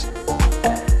 this.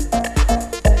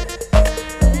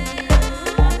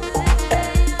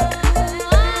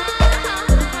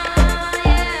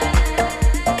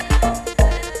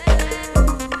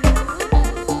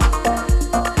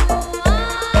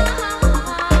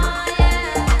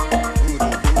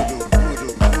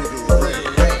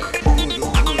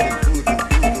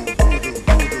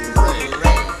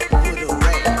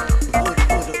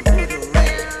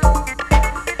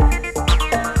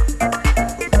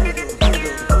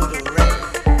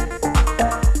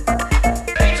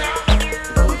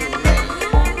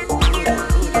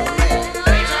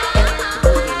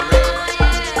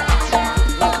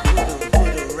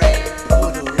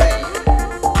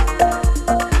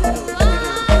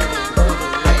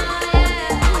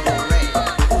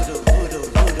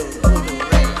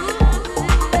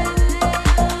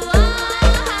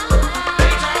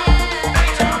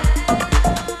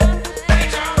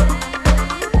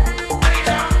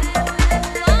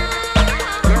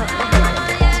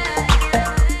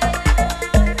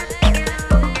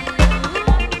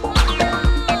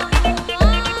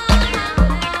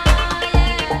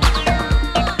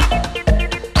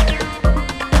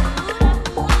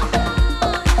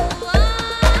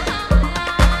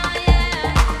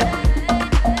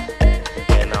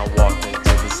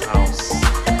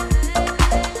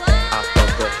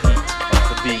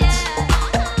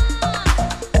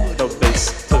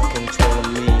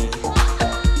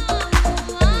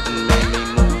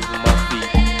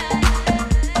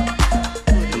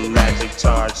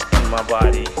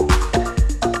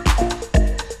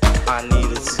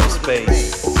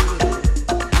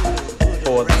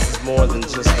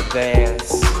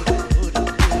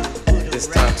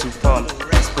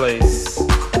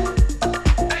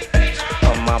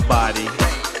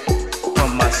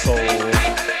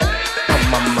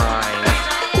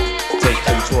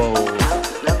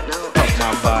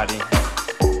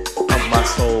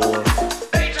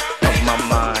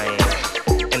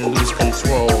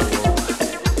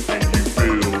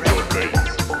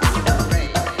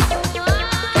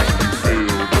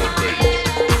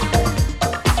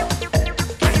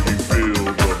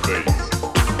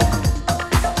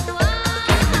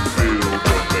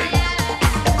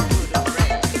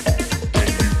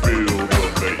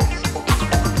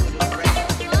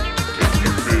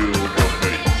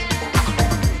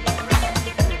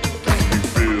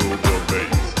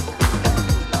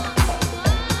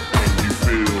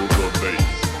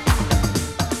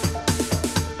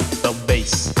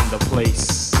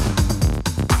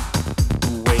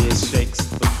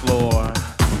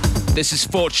 This is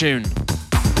Fortune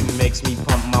It makes me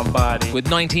pump my body. with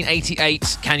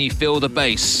 1988, Can You Feel the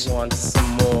Bass? Want some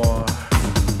more.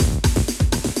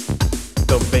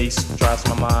 The bass drives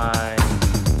my mind.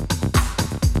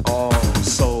 Oh,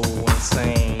 so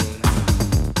insane.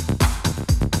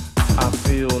 I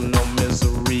feel no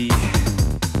misery.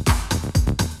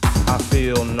 I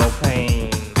feel no pain.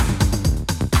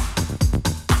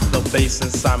 The bass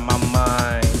inside my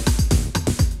mind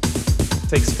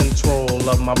takes control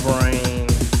of my brain.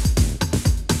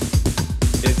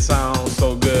 It sounds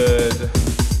so good,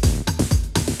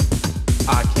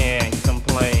 I can't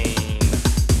complain.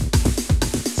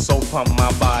 So pump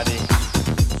my body,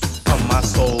 pump my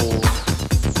soul,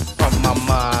 pump my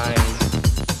mind,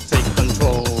 take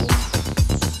control.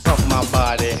 Pump my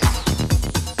body,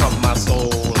 pump my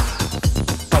soul,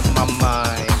 pump my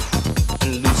mind,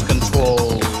 and lose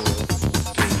control.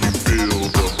 Can you feel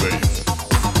the bass?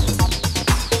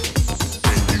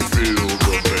 Can you feel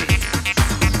the bass?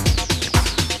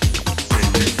 Can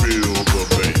you feel the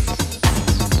bass?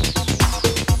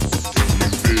 Can you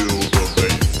feel the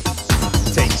bass?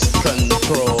 Takes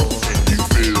control. Can you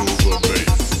feel the bass?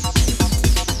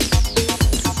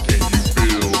 Can you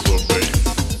feel the bass?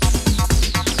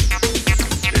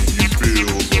 Can you feel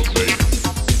the bass?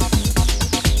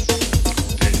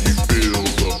 Can you feel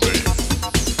the bass?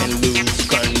 And lose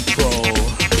control.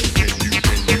 Can you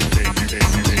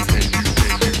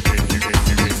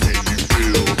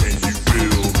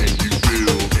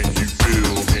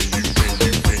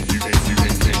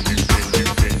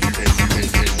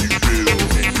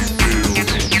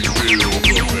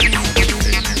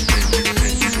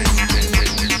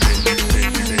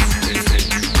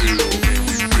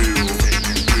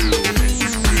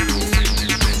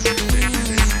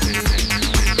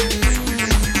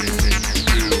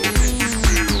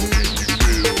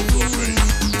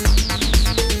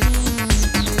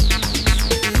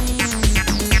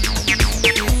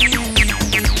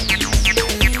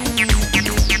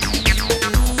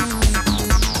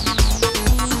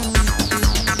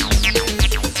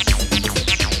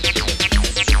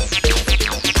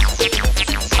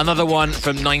Another one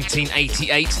from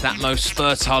 1988, that most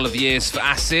fertile of years for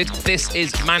acid. This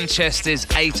is Manchester's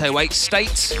 808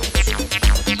 State.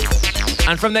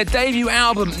 And from their debut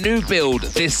album, New Build,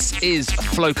 this is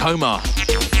Flowcoma.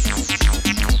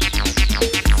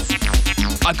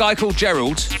 A guy called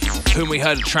Gerald, whom we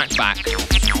heard a track back,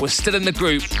 was still in the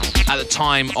group at the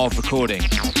time of recording,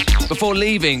 before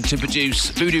leaving to produce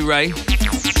Voodoo Ray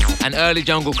and early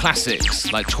jungle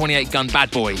classics like 28 Gun Bad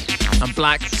Boy and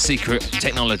Black Secret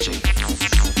Technology.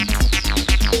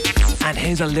 And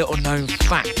here's a little known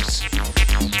fact.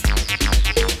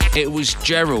 It was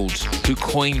Gerald who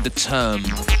coined the term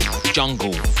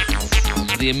jungle,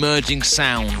 the emerging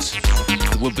sound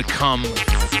that would become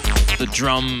the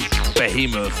drum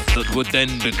behemoth that would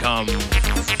then become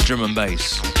drum and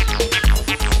bass.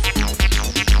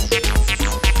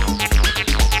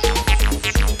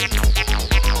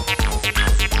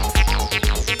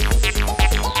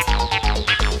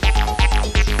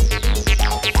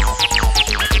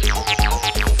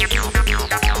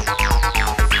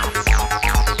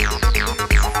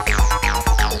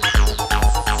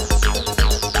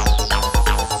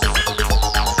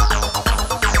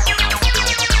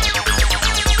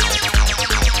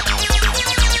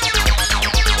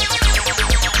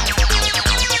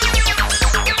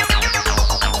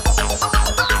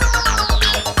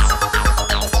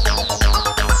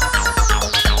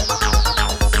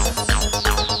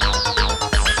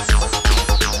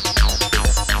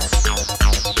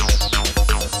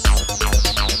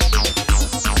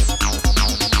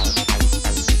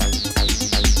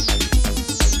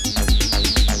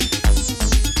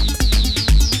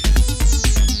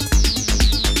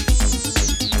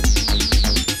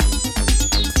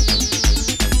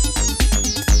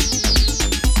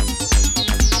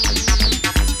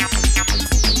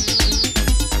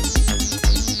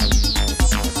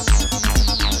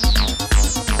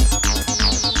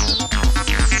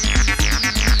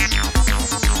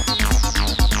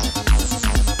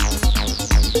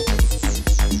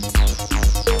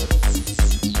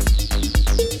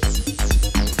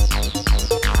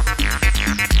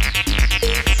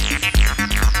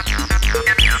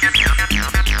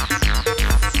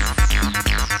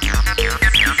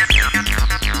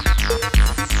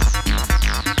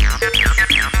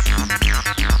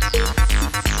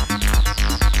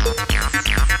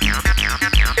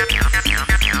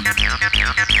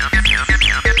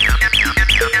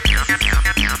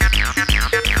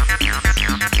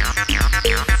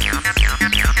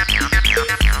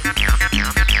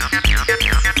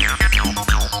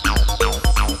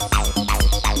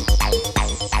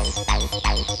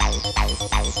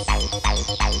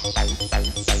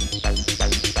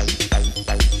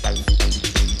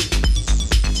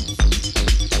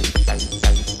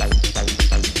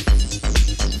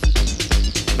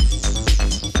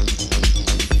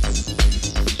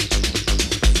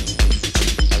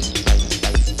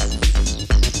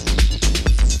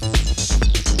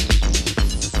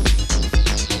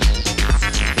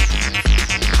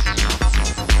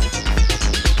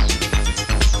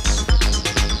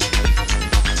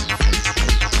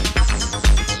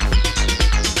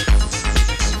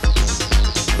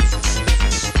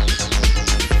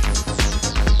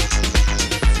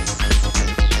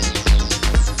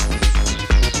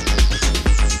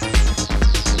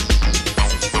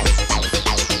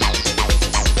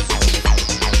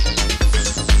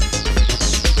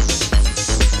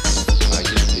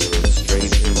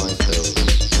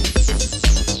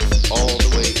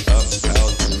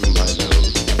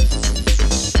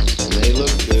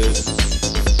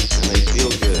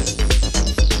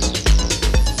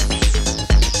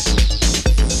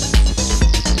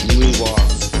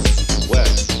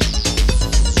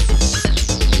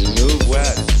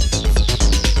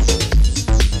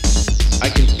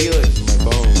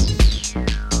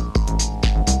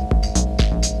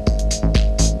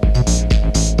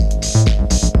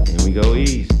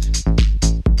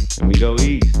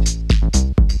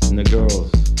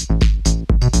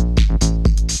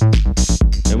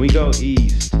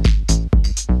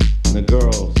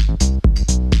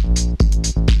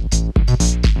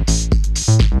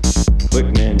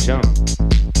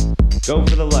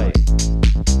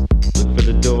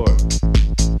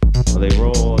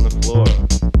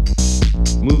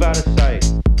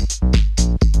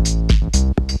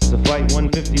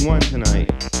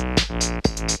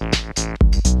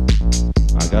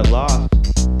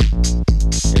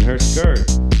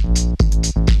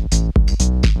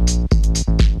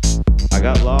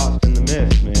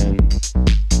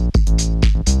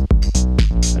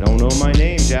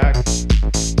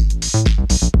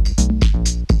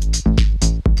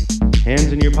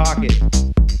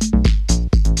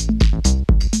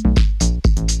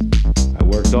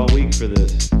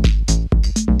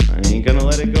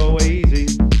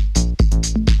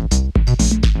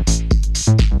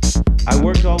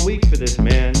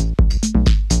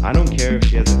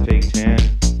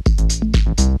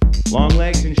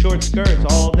 in short skirts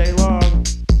all day long.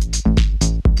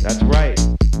 That's right.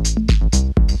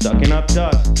 Sucking up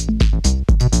dust.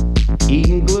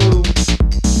 Eating glue.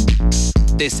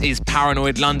 This is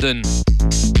Paranoid London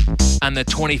and the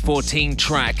 2014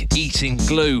 track Eating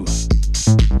Glue.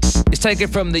 It's taken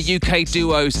from the UK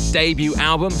duo's debut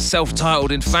album,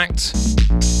 self-titled in fact.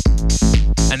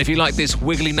 And if you like this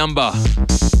wiggly number,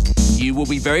 you will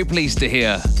be very pleased to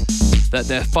hear that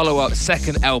their follow-up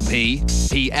second LP,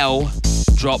 PL,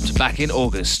 dropped back in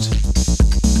August.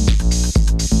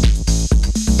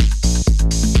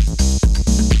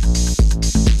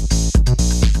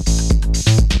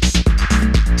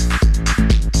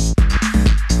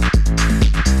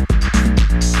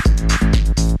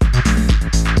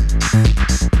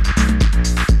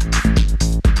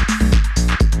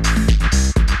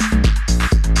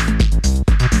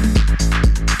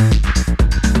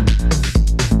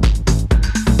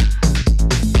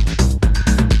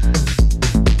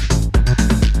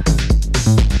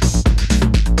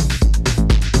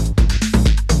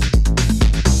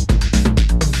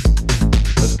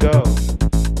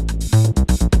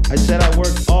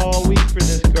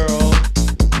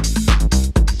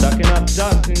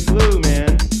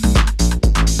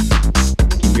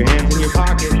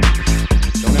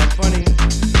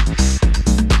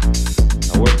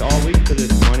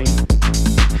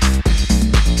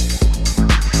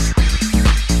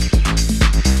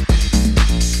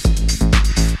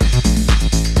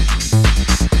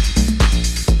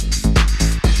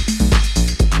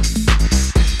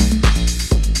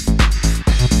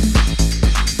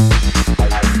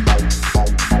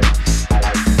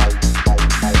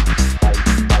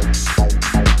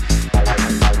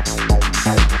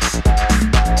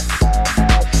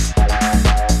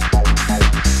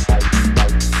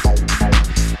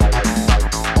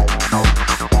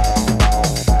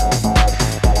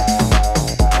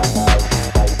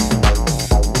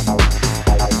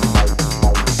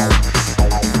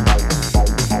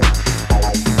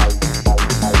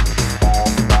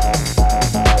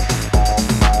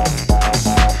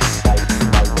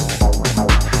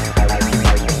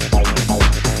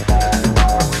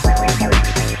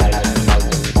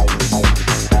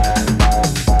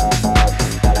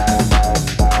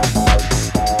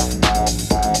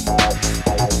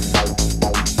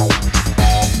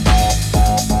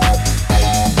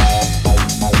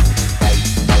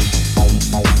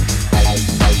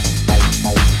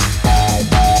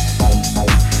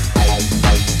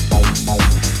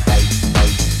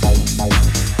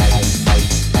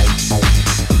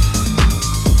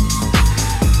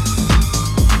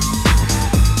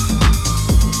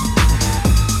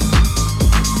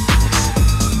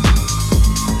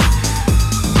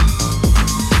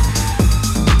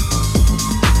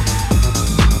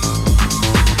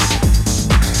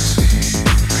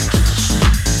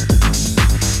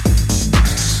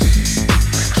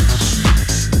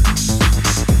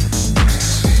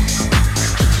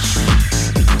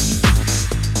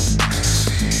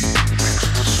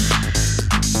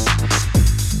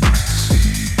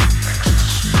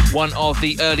 One of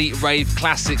the early rave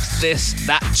classics,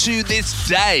 that to this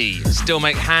day still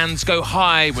make hands go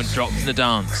high when dropped in the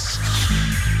dance.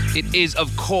 It is,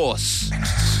 of course,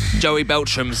 Joey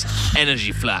Beltram's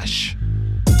Energy Flash.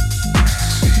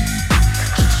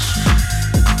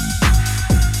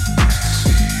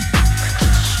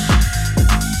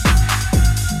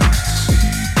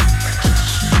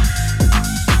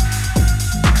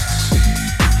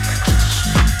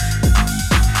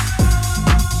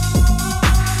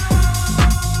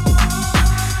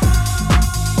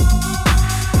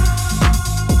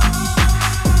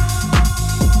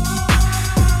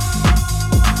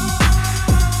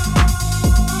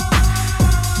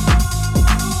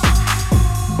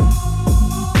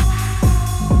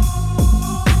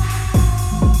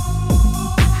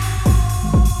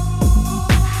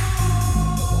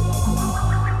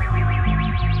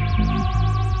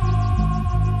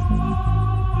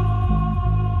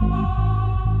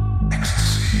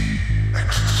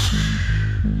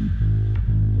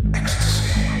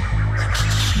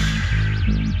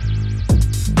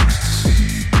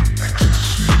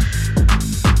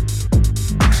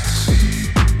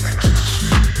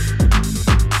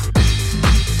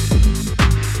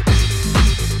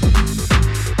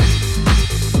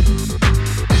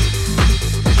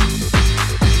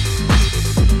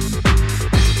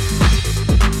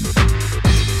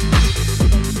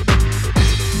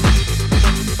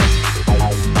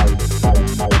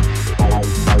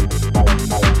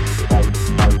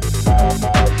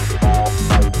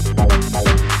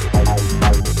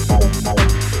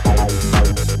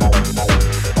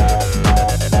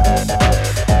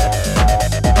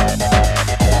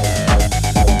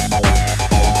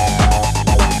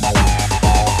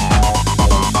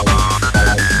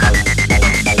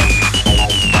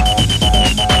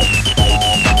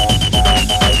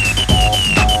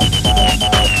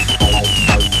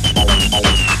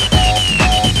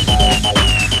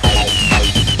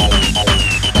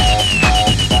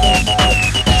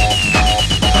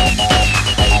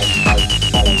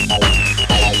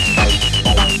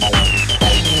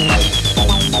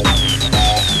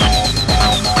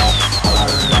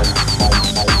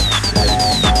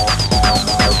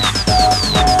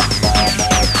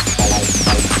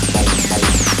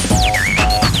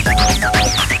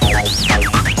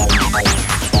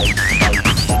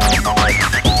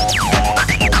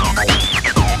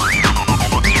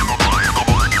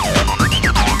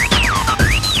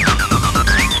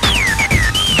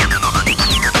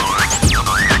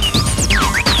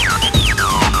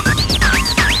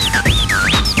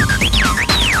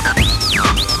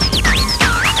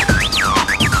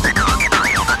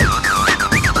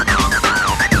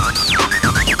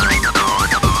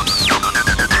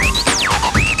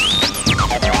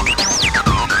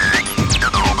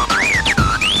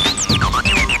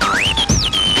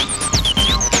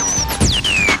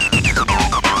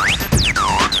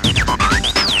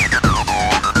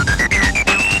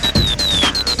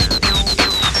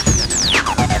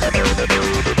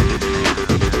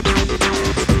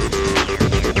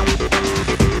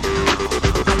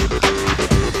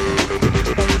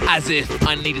 As if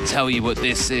I need to tell you what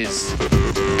this is,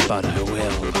 but I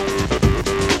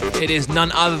will. It is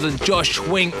none other than Josh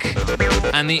Wink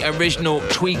and the original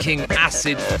tweaking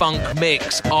acid funk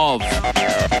mix of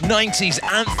 90s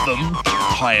anthem,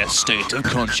 Higher State of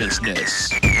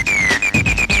Consciousness.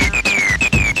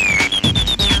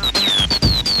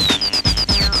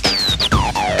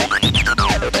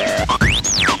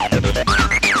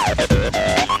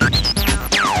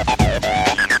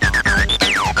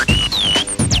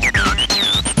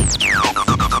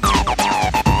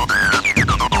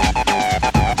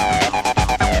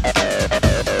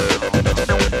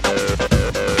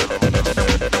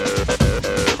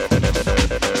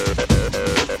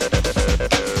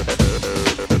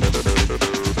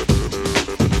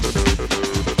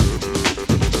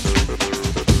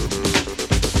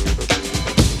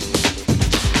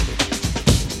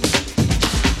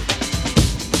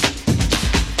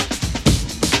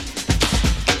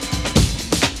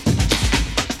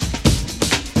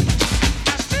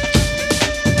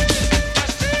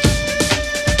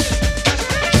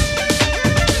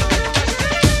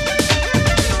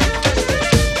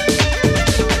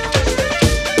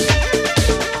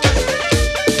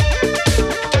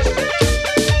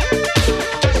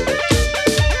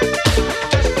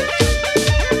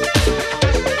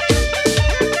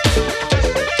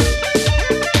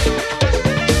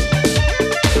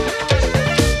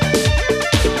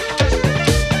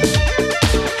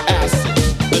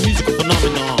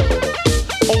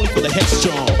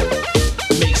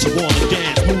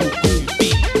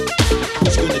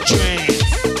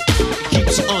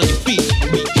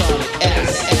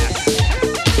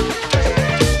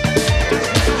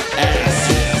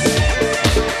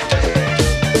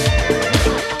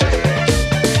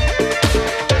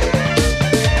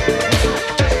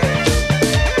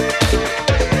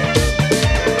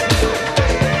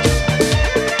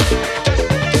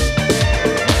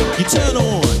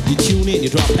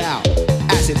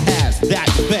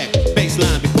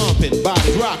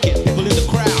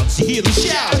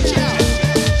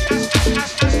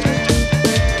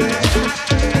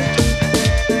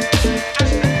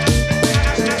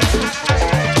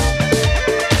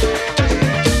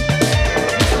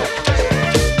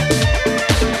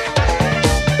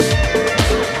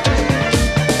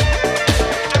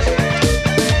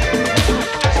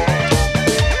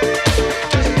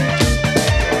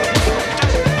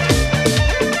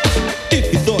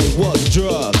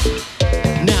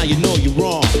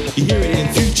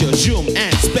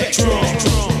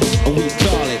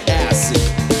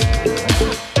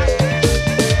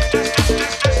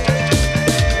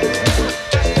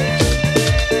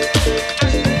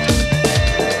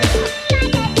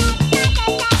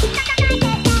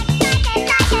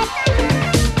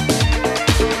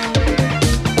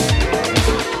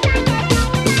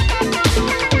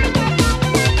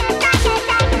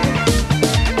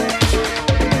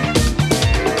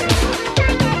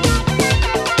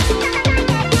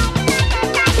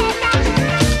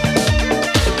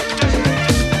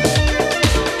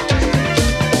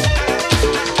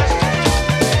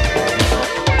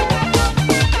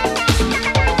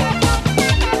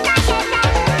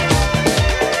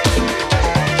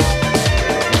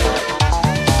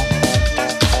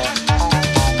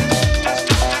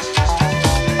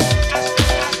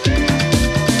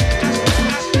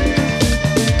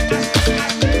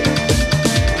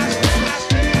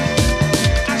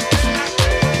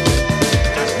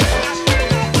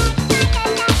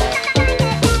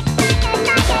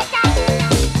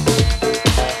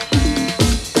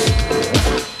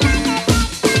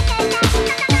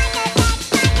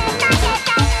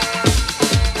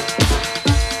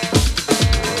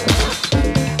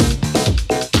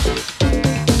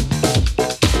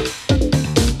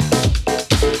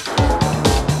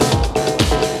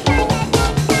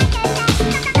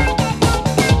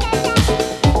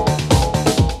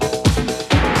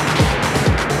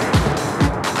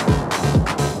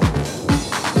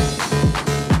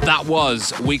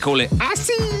 Was We Call It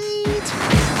Acid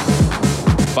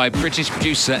by British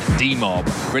producer D-Mob,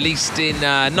 released in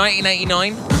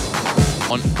 1989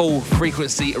 on Full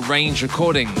Frequency Range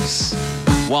Recordings.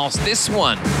 Whilst this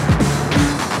one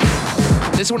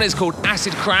is called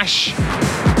Acid Crash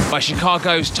by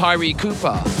Chicago's Tyree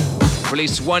Cooper,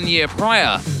 released 1 year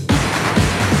prior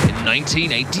in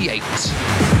 1988.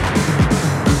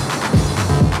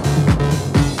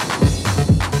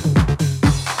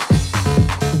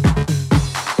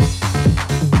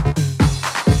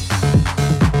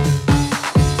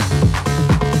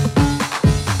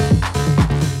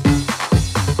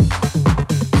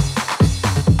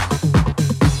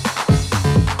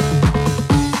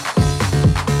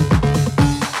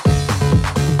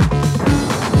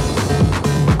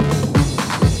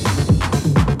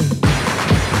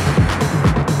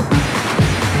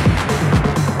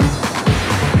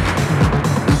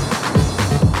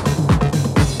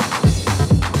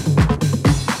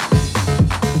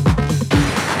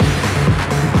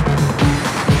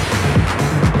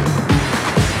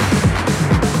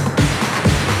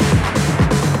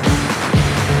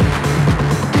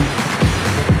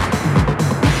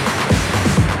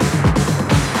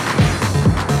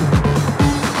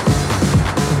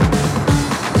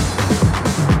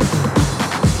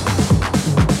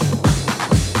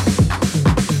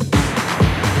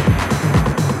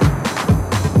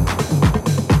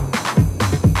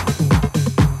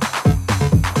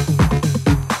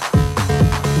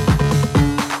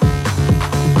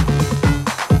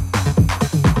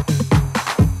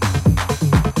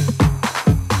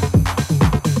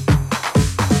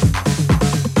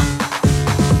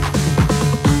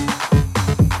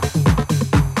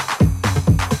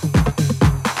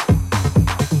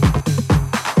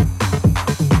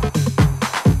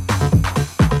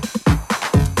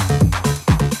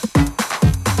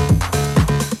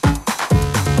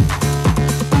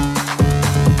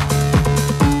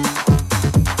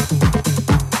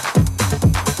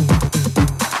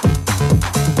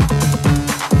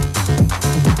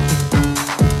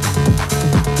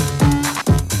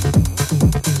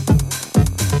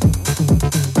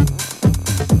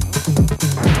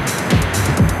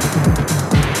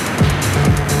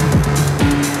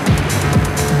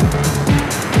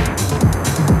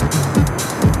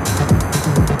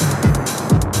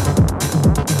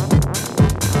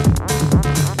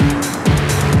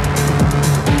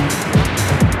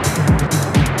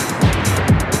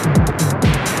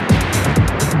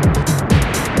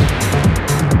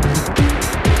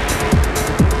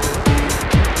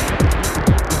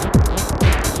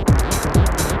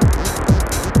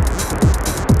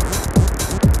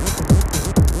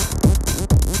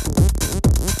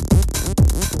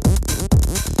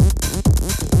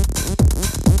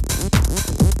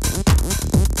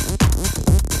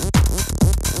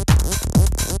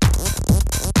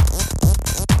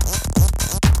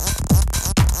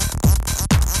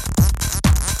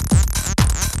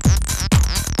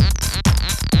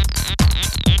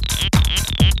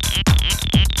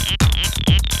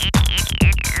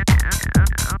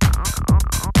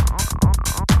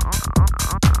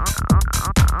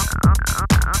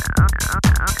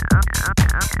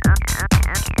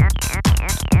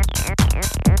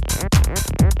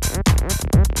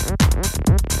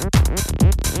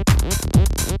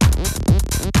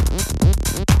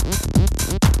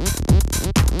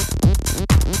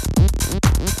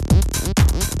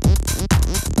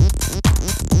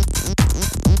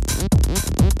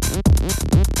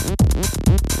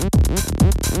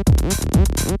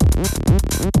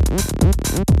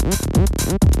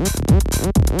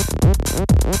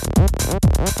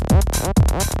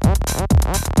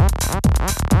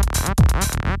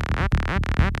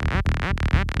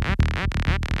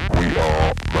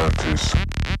 Mantis.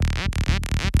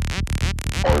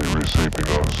 Are you receiving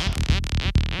us?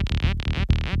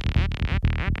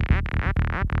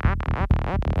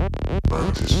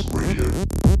 Mantis Radio.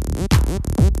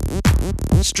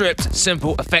 Stripped,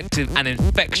 simple, effective, and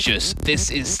infectious. This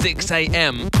is 6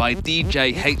 a.m. by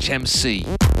DJ HMC,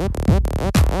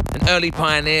 an early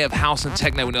pioneer of house and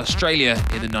techno in Australia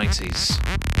in the 90s.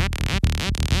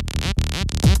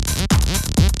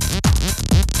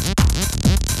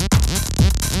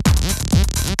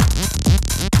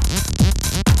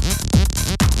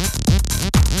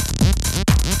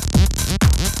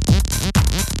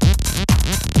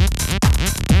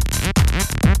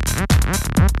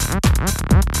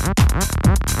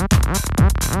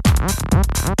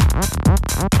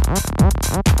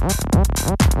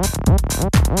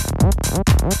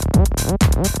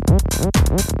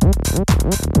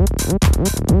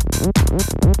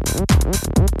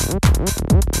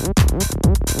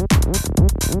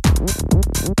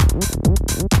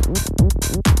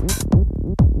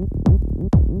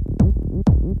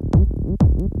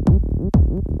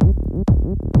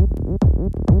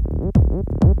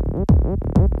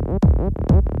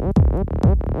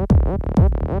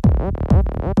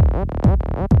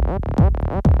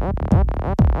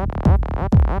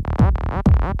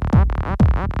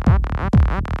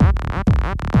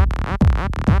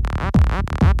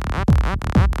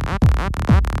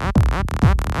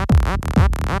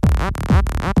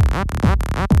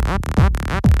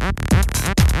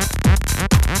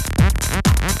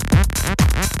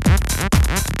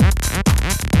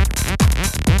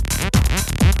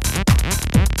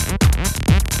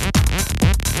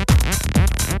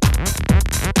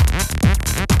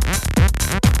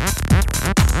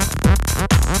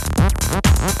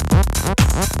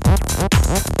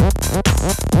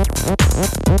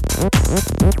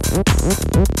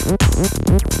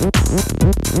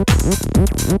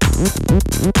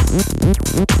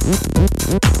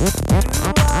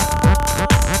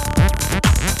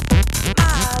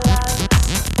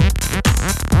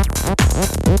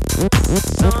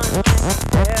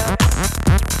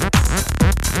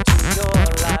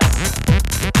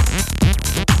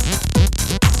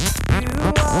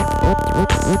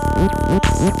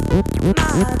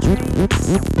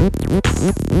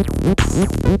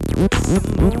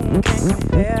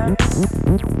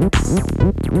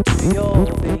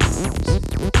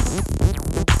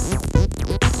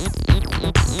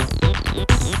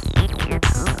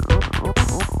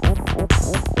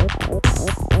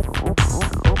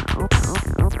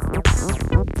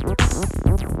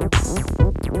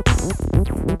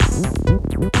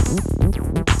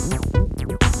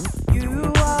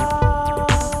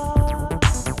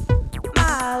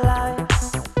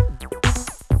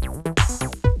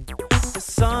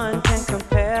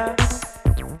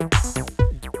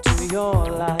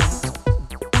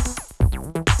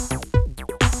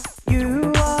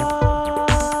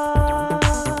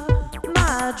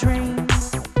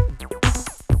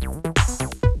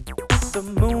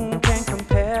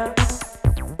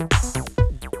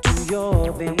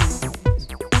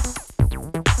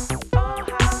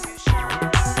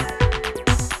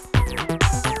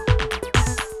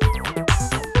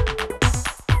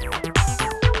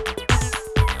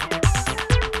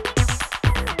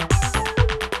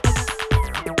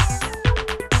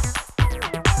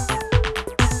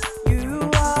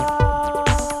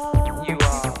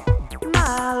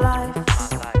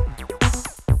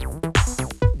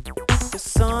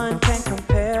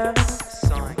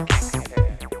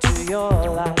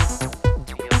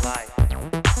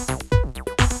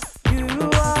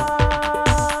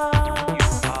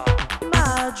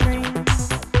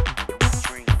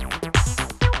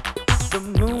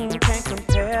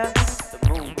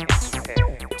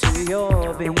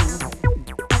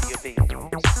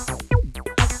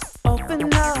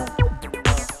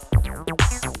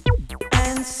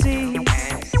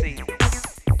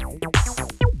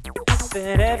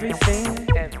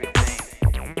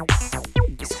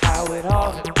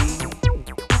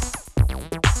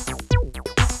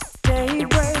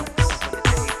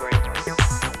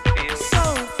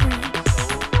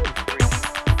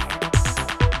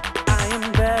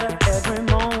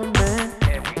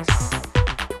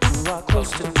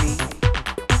 Close to me.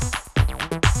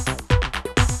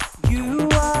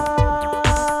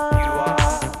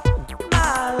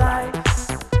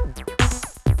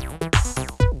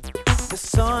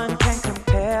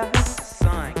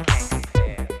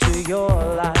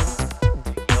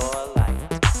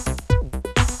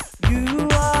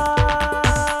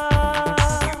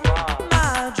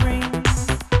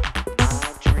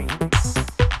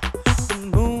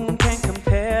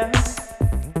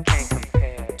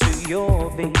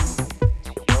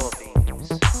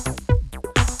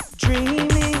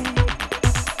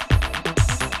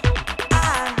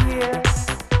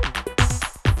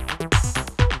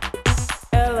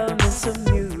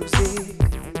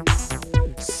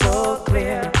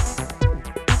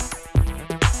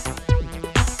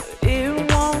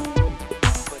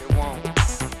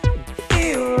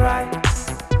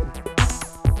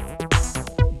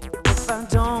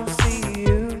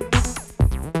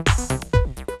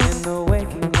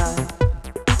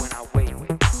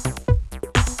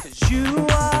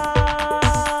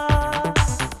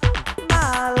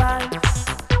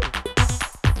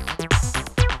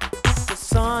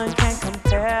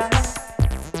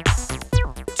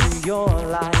 your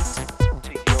light.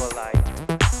 To your light,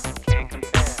 can't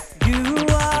compare. You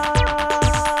are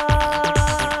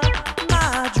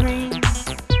my dream.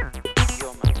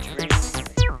 You're my dream.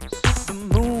 The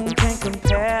moon can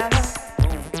compare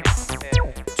Moon can't compare.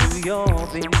 to your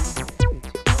beam.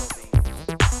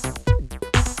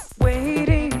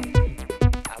 Waiting,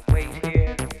 I wait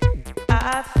here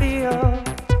I feel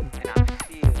and I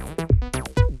feel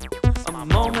a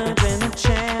moment and a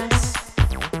chance.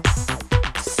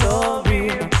 So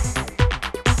real.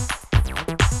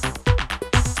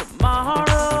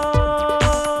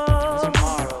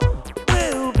 Tomorrow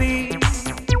will be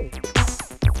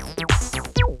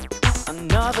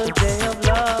another day of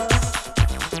love,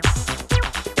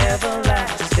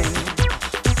 everlasting.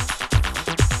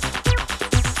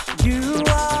 You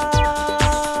are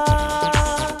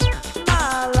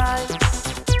my light.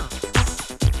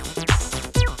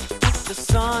 The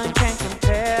sun can't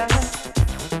compare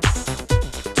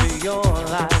to your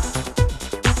light.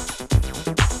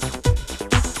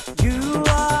 You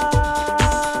are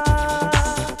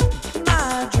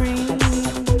my dream.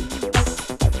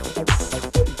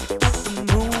 The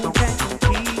moon can't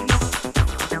compete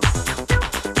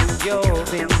with your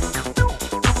beam.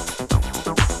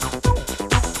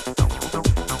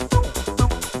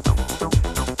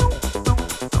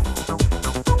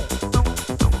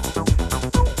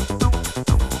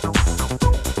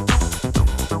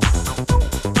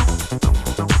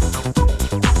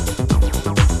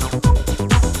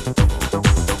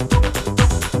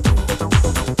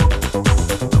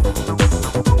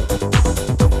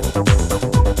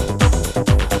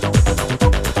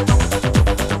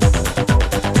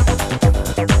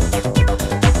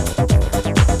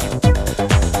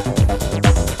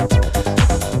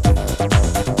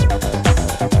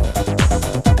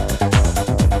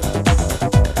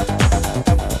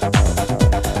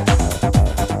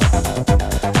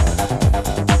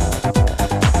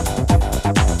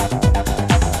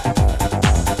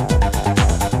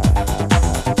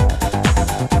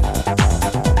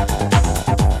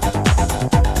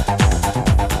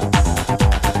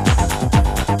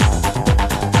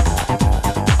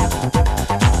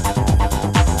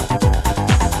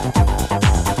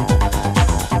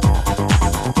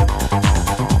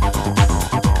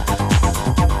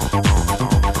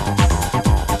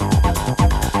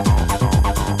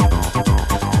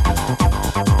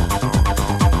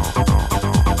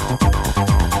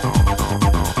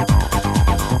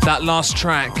 That last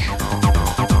track,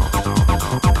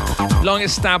 long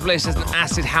established as an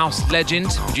acid house legend,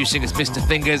 producing as Mr.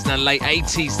 Fingers in the late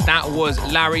 80s, that was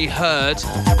Larry Heard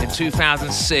in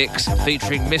 2006,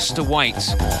 featuring Mr.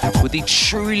 White, with the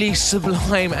truly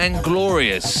sublime and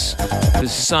glorious The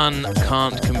Sun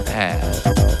Can't Compare.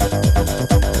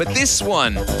 But this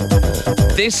one,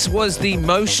 this was the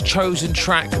most chosen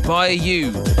track by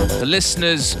you, the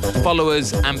listeners,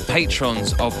 followers, and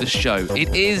patrons of the show.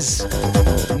 It is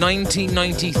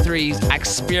 1993's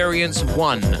Experience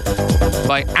 1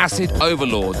 by Acid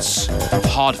Overlords,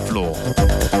 Hard Floor.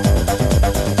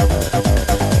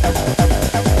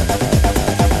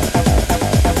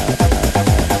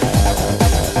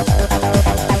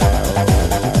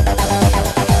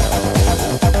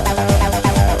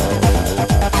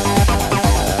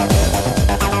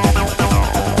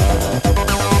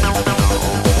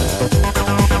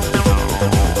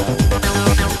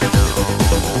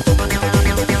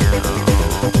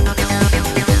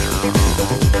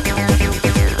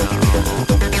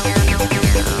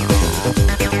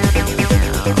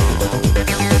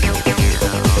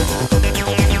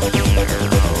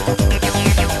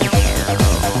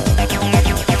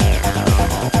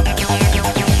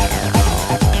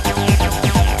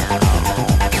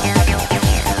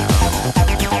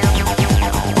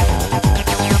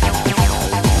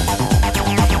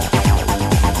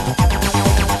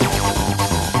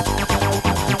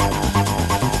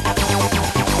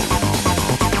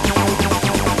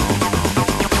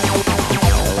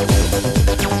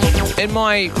 In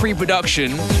my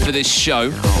pre-production for this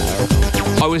show,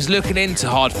 I was looking into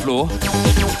Hard Floor,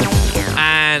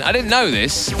 and I didn't know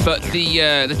this, but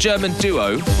the German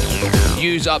duo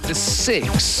use up to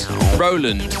 6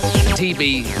 Roland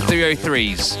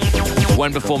TB-303s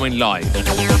when performing live.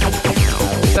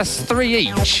 That's 3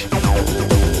 each,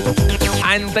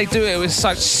 and they do it with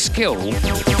such skill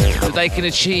that they can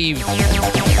achieve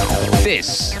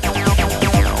this,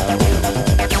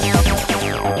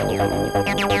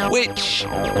 which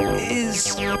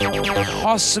is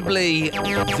possibly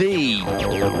the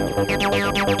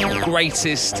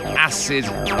greatest acid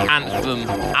anthem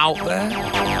out there.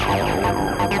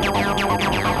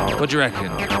 What do you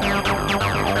reckon?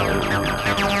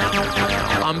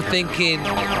 I'm thinking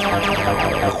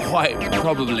quite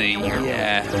probably,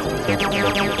 yeah.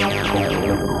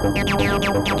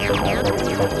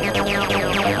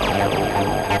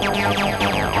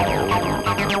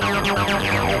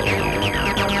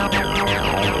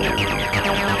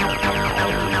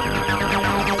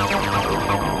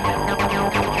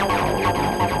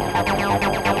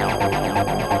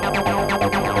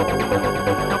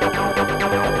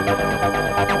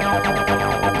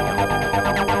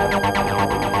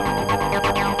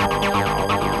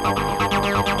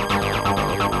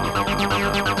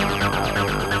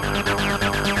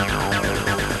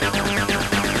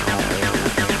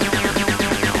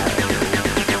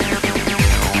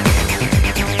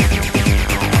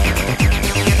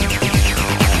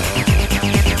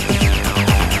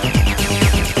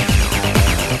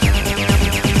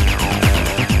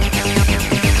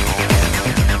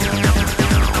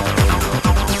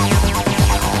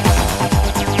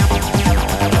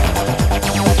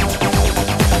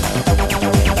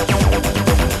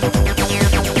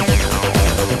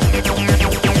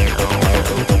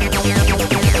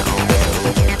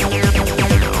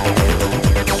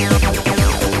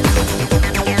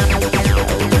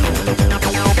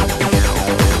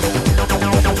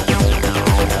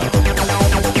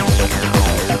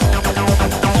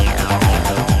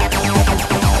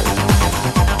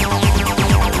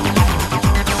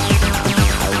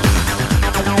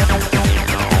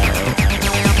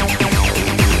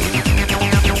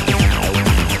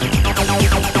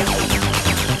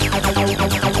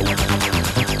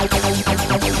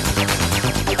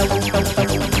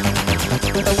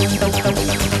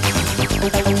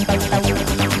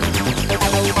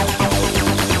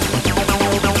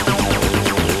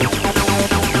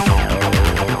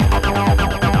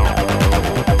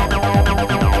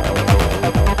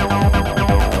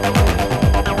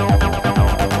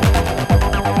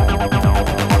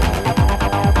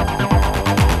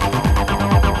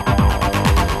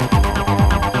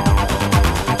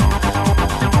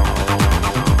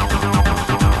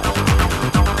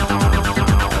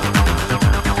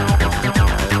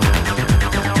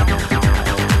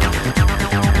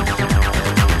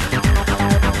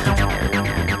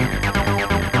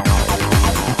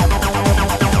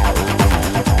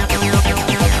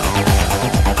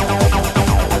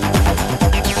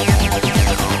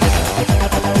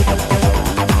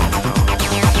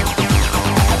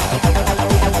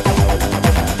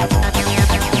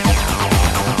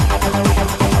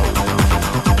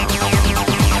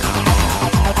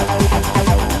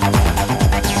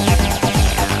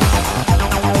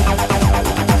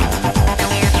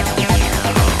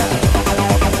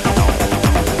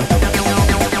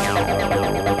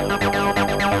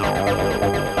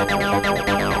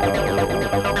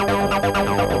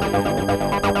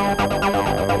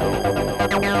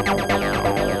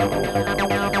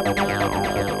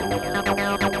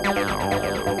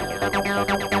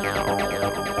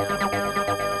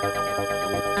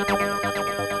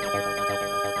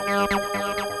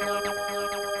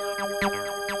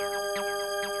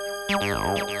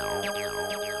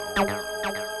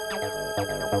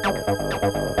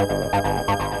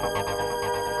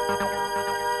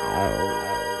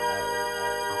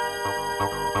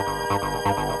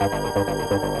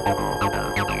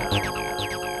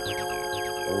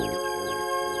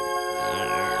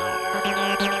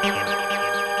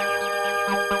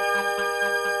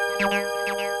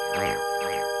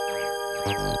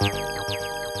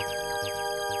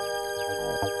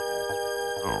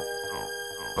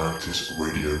 Mantis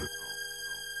Radio.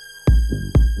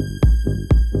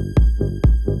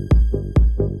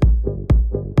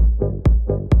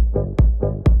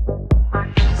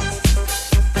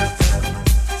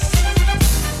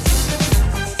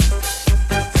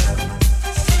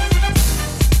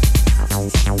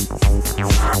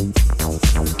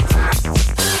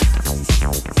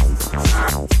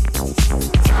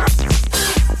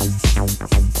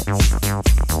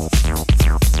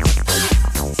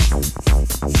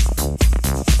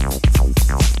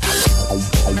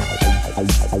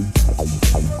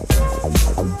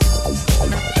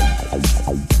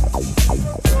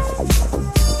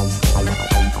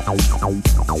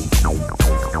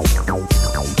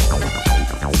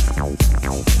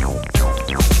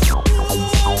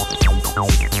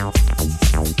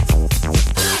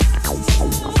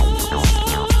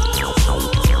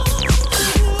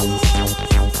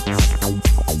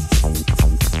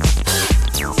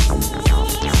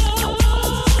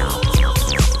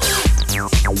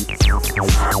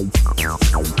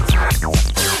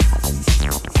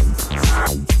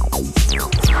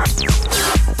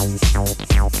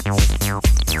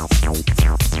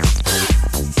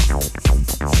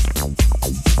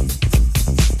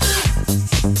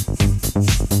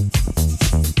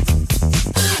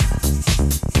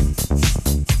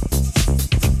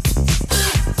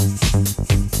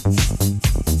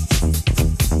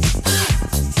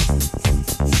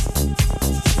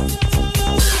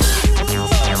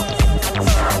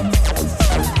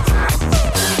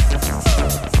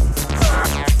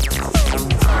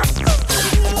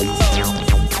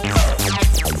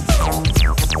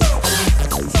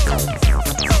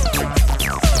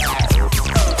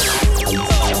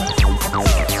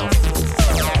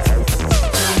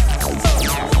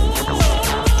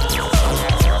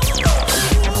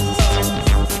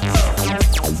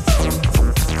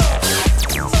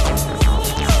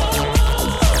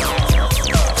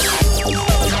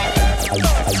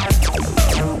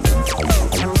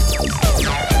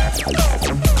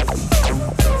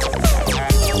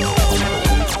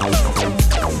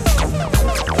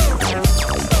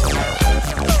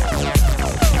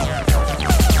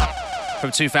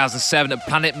 from 2007 at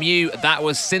Planet Mu. That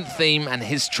was Synth Theme and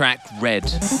his track Red.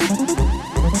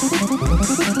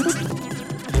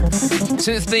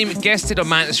 Synth Theme guested on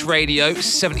Mantis Radio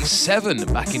 77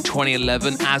 back in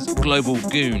 2011 as Global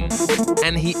Goon,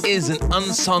 and he is an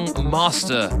unsung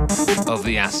master of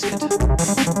the acid.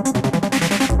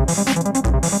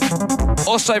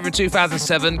 Also from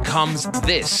 2007 comes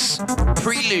this,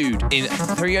 Prelude in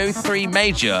 303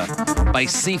 Major by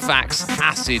CFAX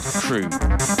Acid Crew.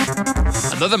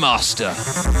 Another master,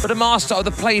 but a master of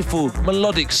the playful,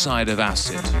 melodic side of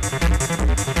acid.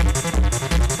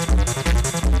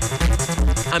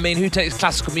 I mean, who takes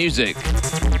classical music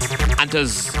and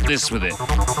does this with it?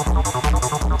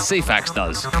 CFAX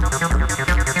does.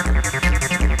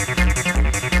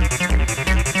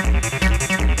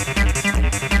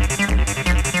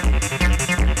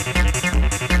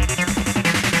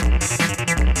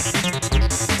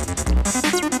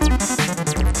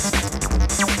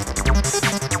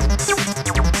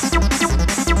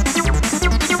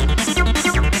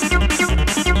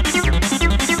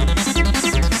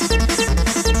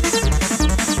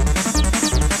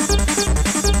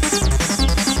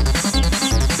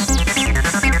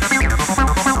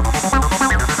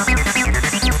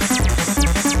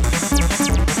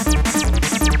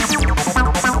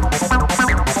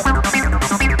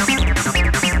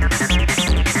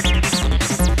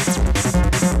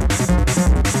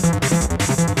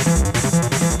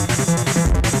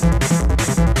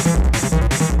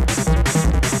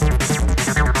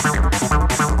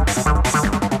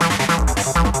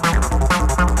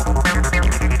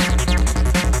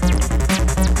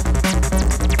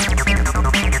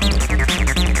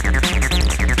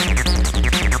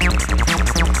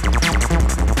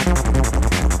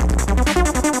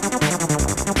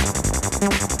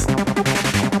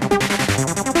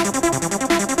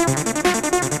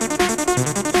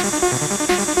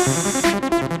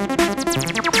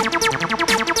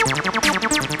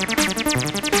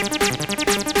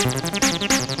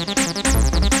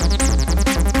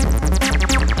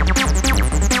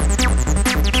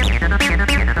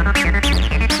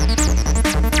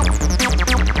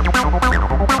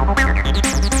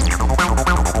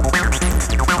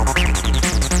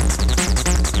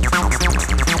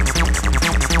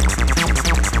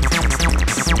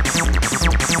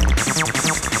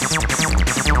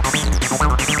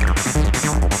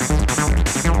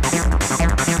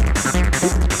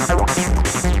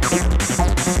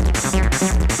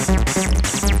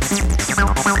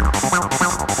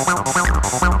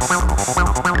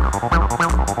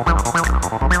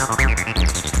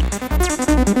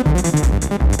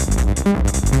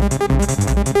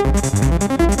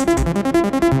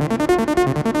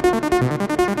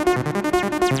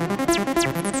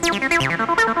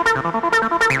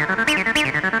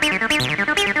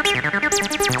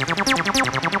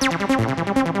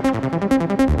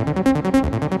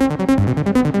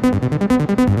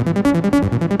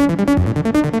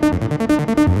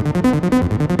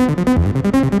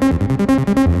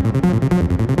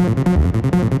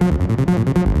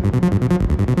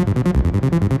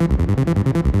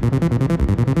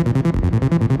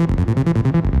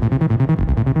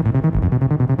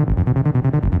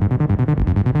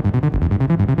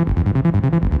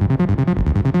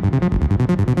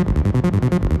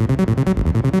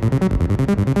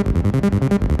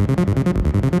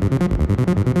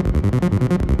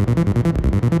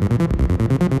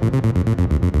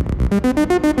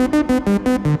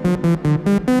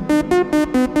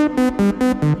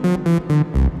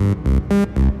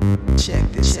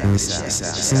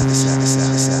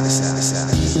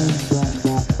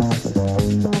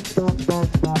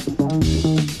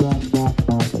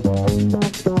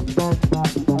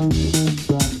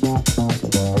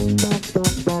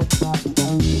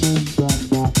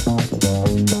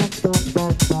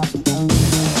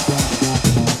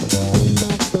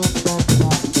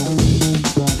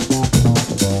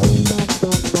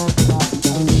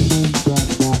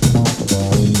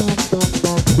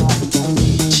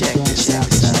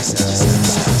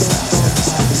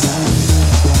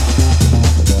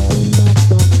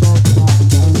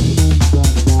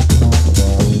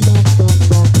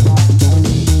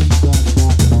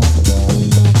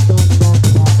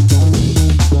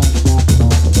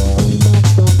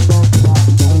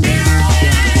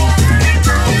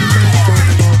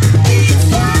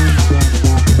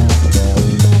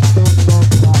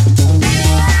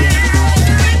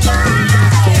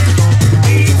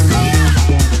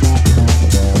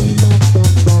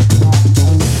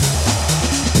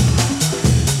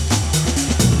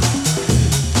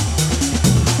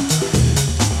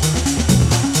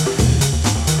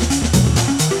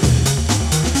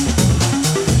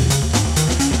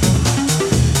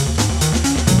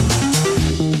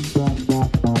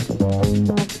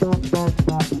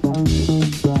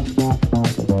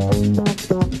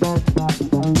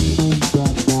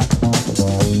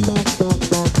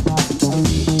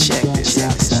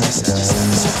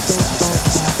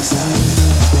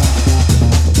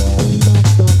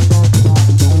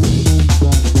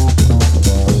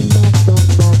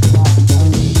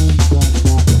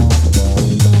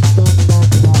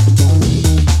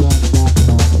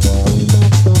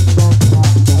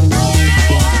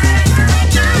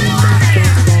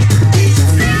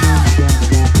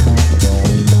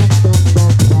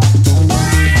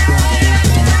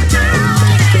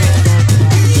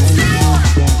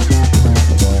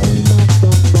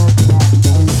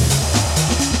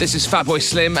 This is Fatboy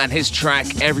Slim and his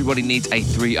track Everybody Needs a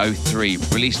 303,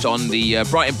 released on the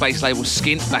Brighton based label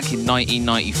Skint back in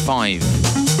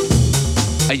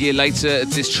 1995. A year later,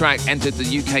 this track entered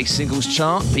the UK singles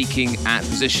chart, peaking at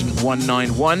position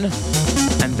 191.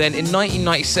 And then in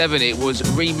 1997, it was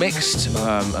remixed,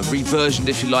 reversioned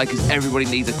if you like, as Everybody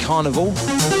Needs a Carnival,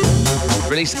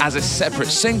 released as a separate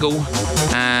single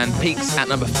and peaks at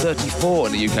number 34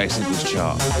 in the UK singles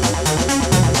chart.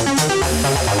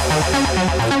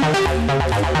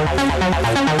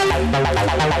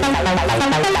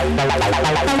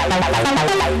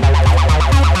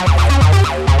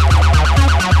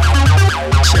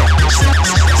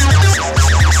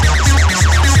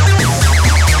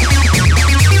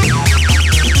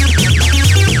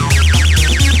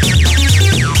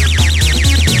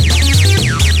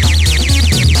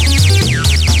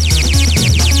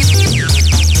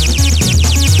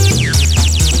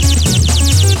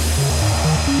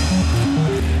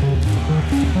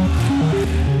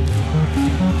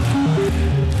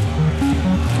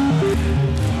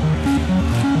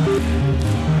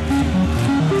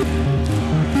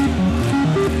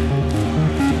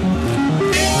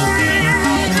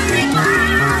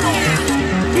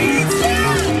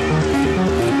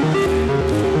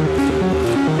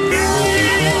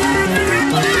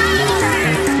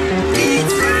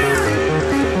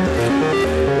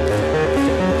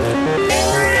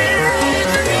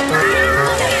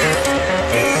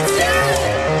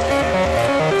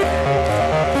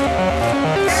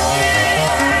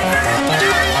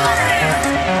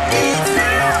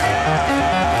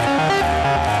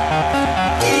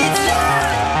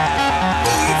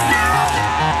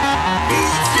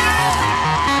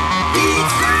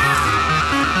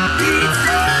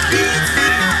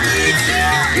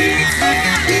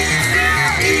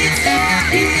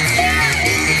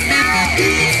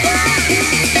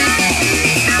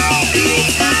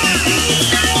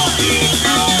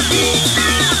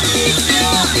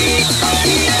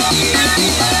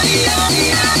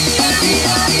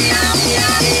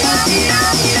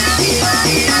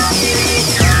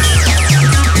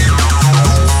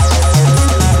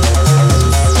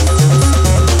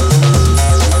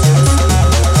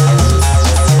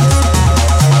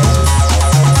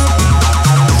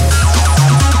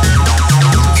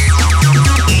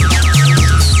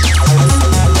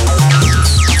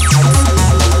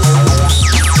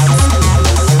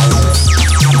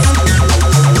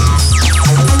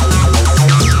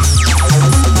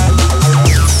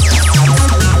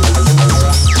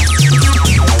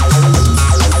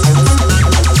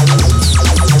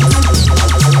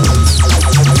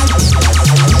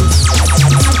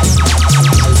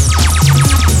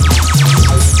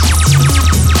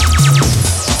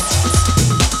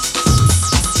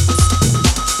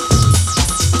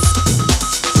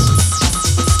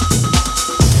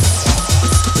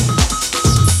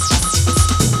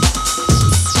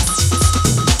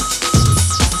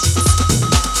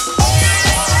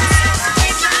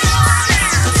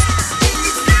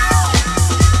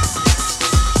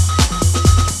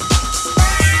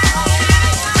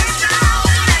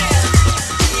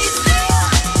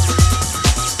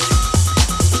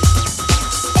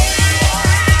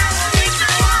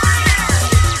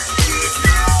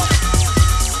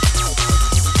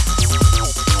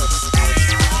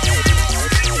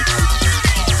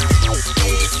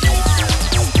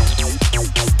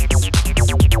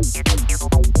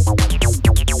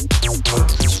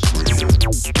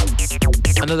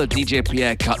 Another DJ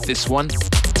Pierre cut this one,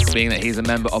 being that he's a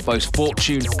member of both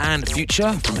Fortune and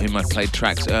Future, from whom I played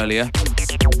tracks earlier.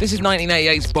 This is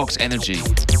 1988's Box Energy,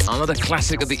 another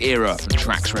classic of the era from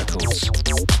Trax Records.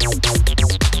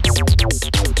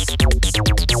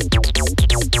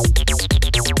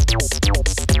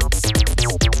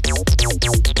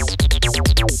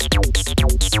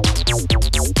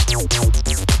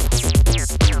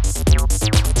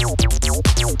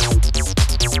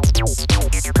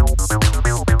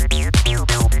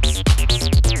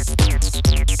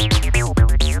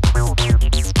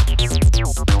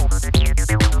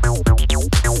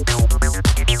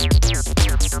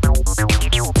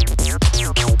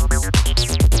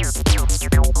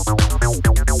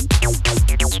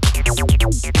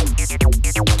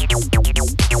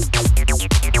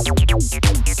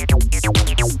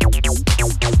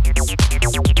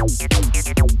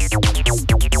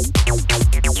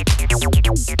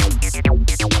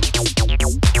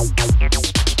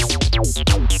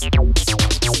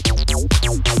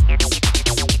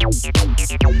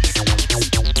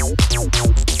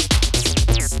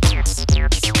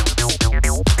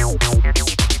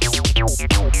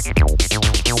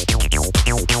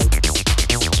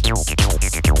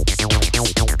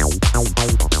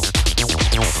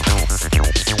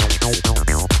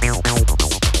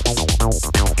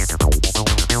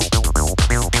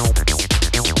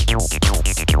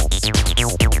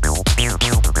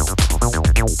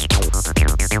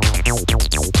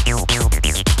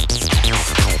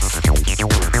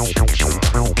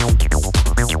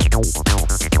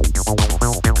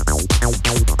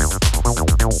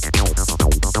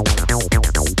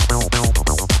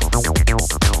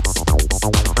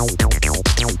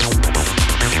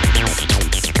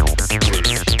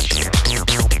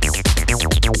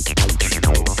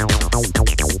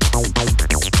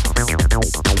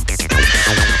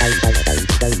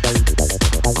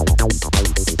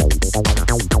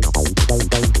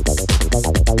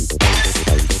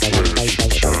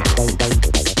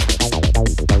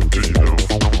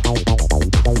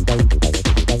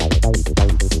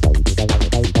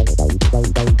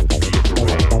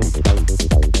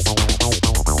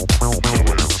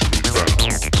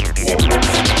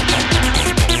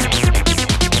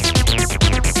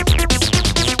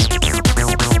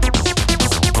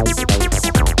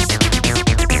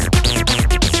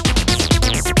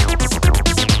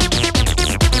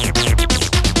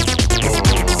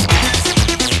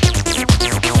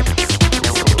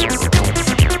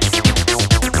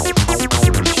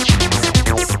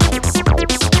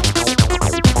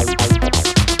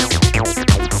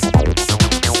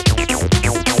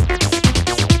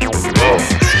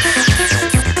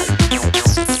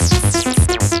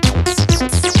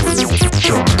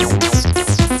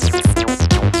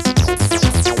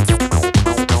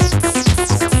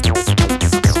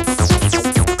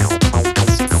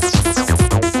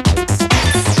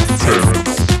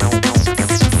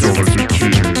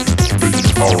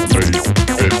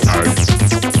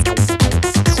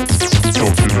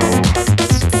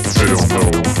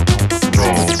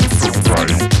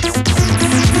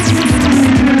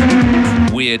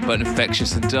 weird but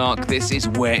infectious and dark. This is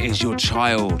Where Is Your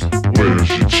Child? Where's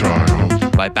your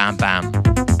child? By Bam Bam.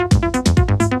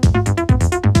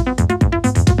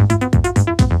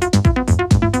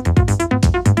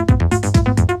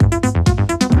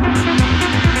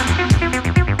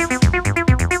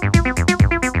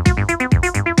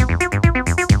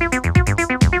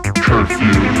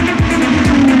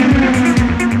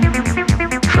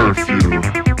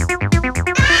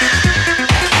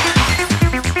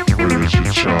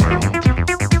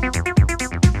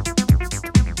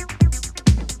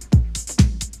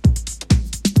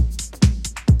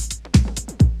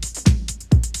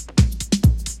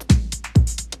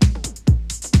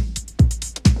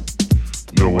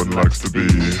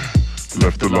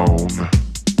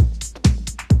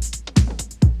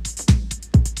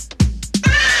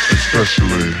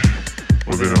 Especially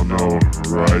when they don't know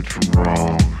right from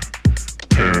wrong.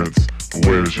 Parents,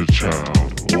 where's your child?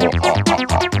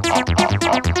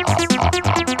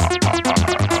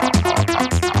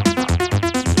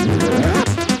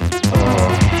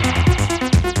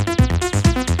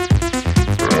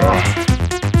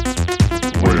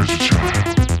 Where's your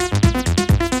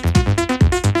child?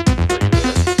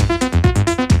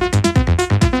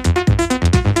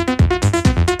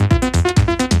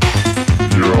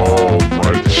 You're all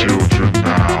my children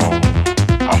now.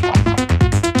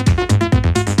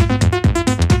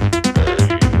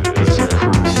 It's a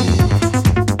cruel,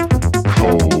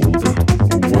 cold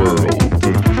world.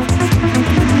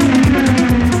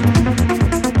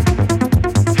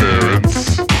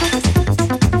 Parents,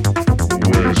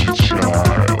 where's your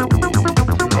child?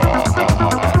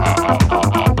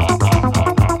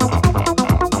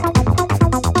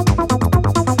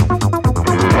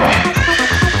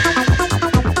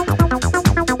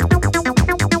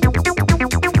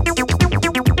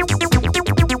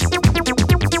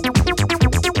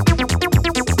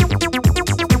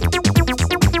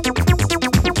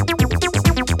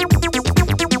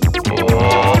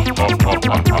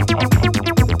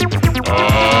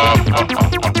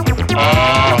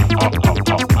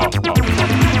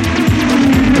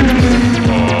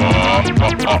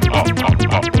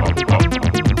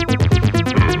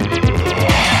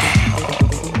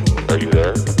 Are you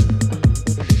there?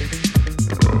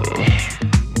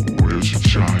 Where's your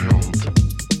child?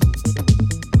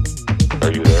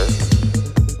 Are you there?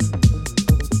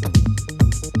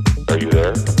 Are you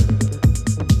there?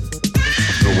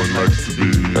 No one likes to be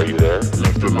Are you there?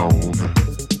 Left alone.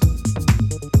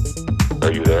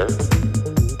 Are you there?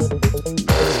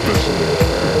 Especially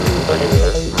Are you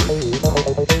there?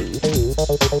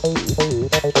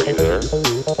 Are you there? Are you there?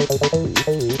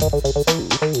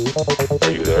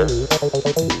 Are you there?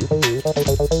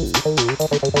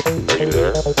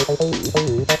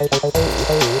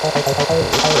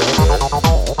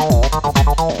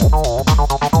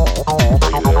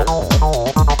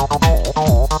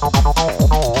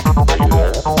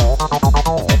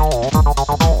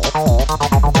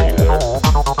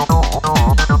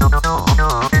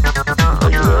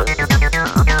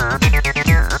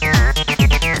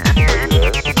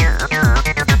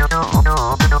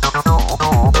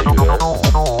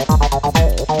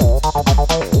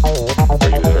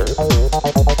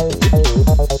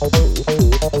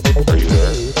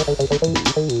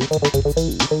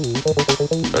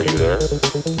 Are you there?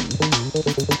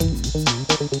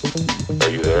 Are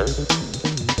you there?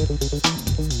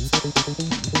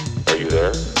 Are you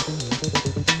there?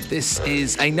 This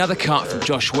is another cut from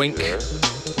Josh Wink.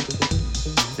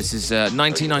 This is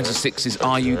 1996's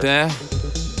Are You There?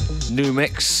 New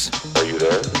mix. Are you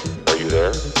there? Are you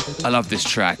there? I love this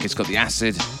track. It's got the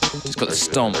acid, it's got the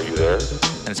stomp, Are you there?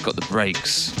 and it's got the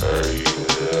breaks. Are you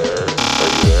there?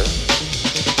 Are you there?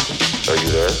 Are you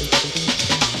there?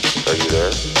 Are you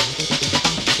there?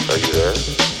 Are you there?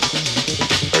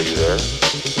 Are you there? Are you there?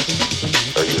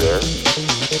 Are you there?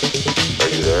 Are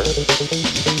you there?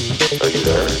 Are you there? Are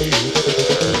you there?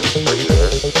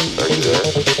 Are you there? Are you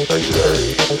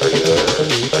there?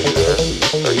 Are you there?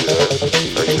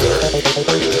 Are you there? Are you there? Are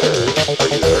you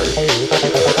there? Are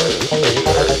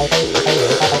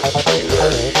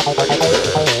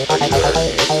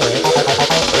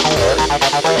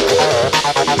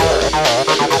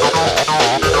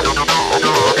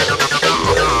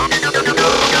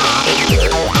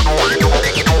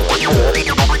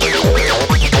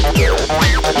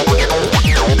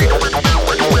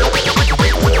you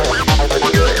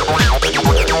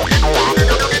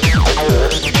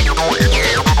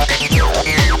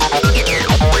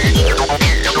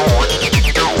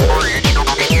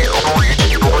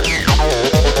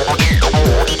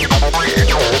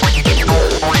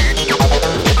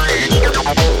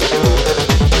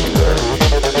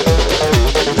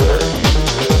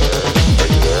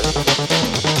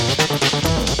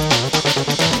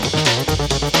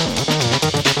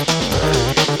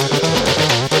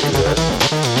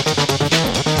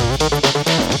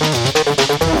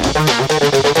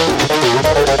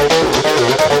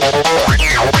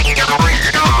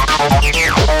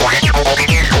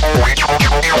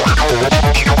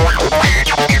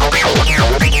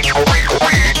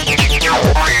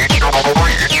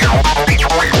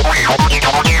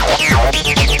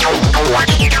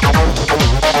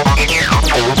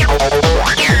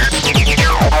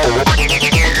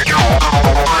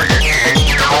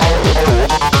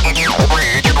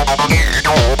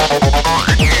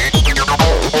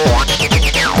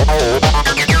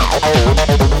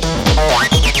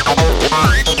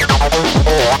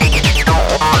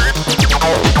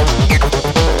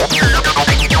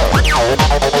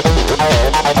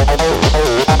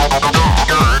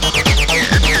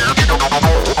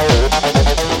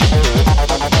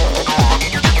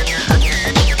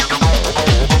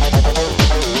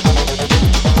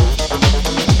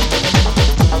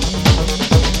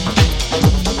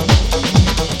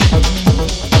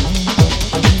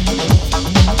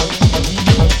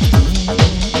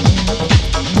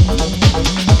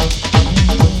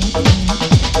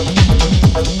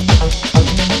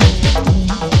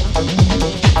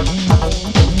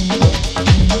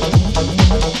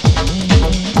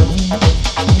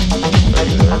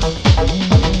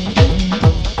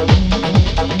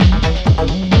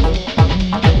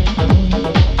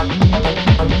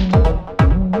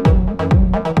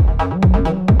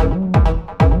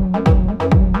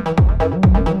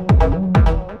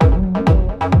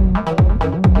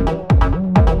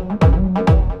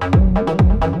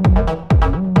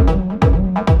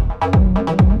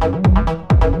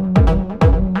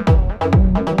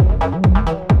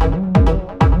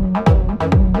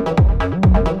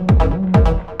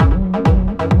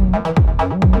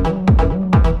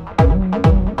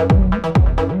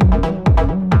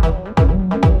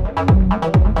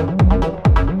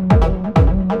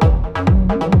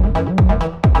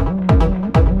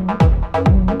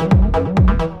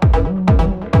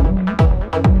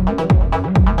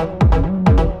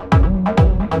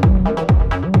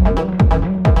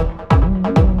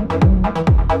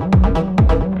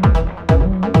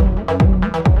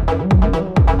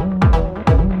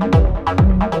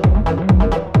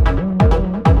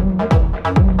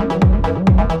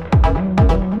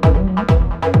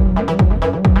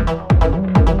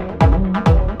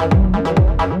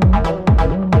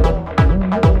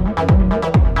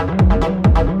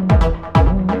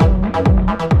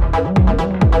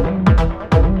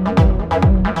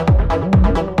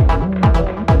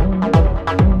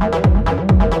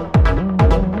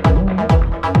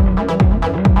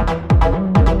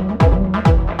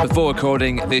before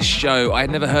recording this show, I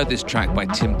had never heard this track by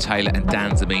Tim Taylor and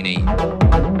Dan Zamini.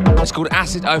 It's called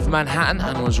Acid Over Manhattan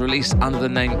and was released under the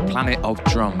name Planet of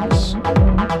Drums.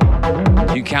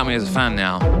 You can count me as a fan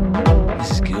now. This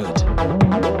is good.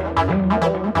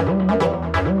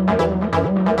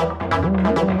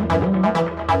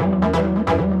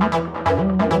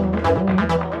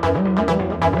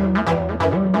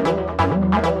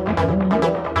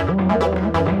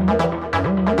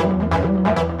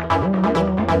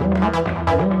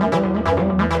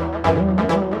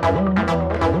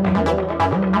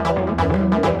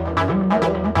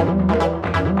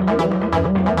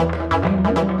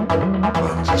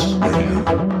 Mantis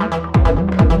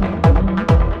Radio.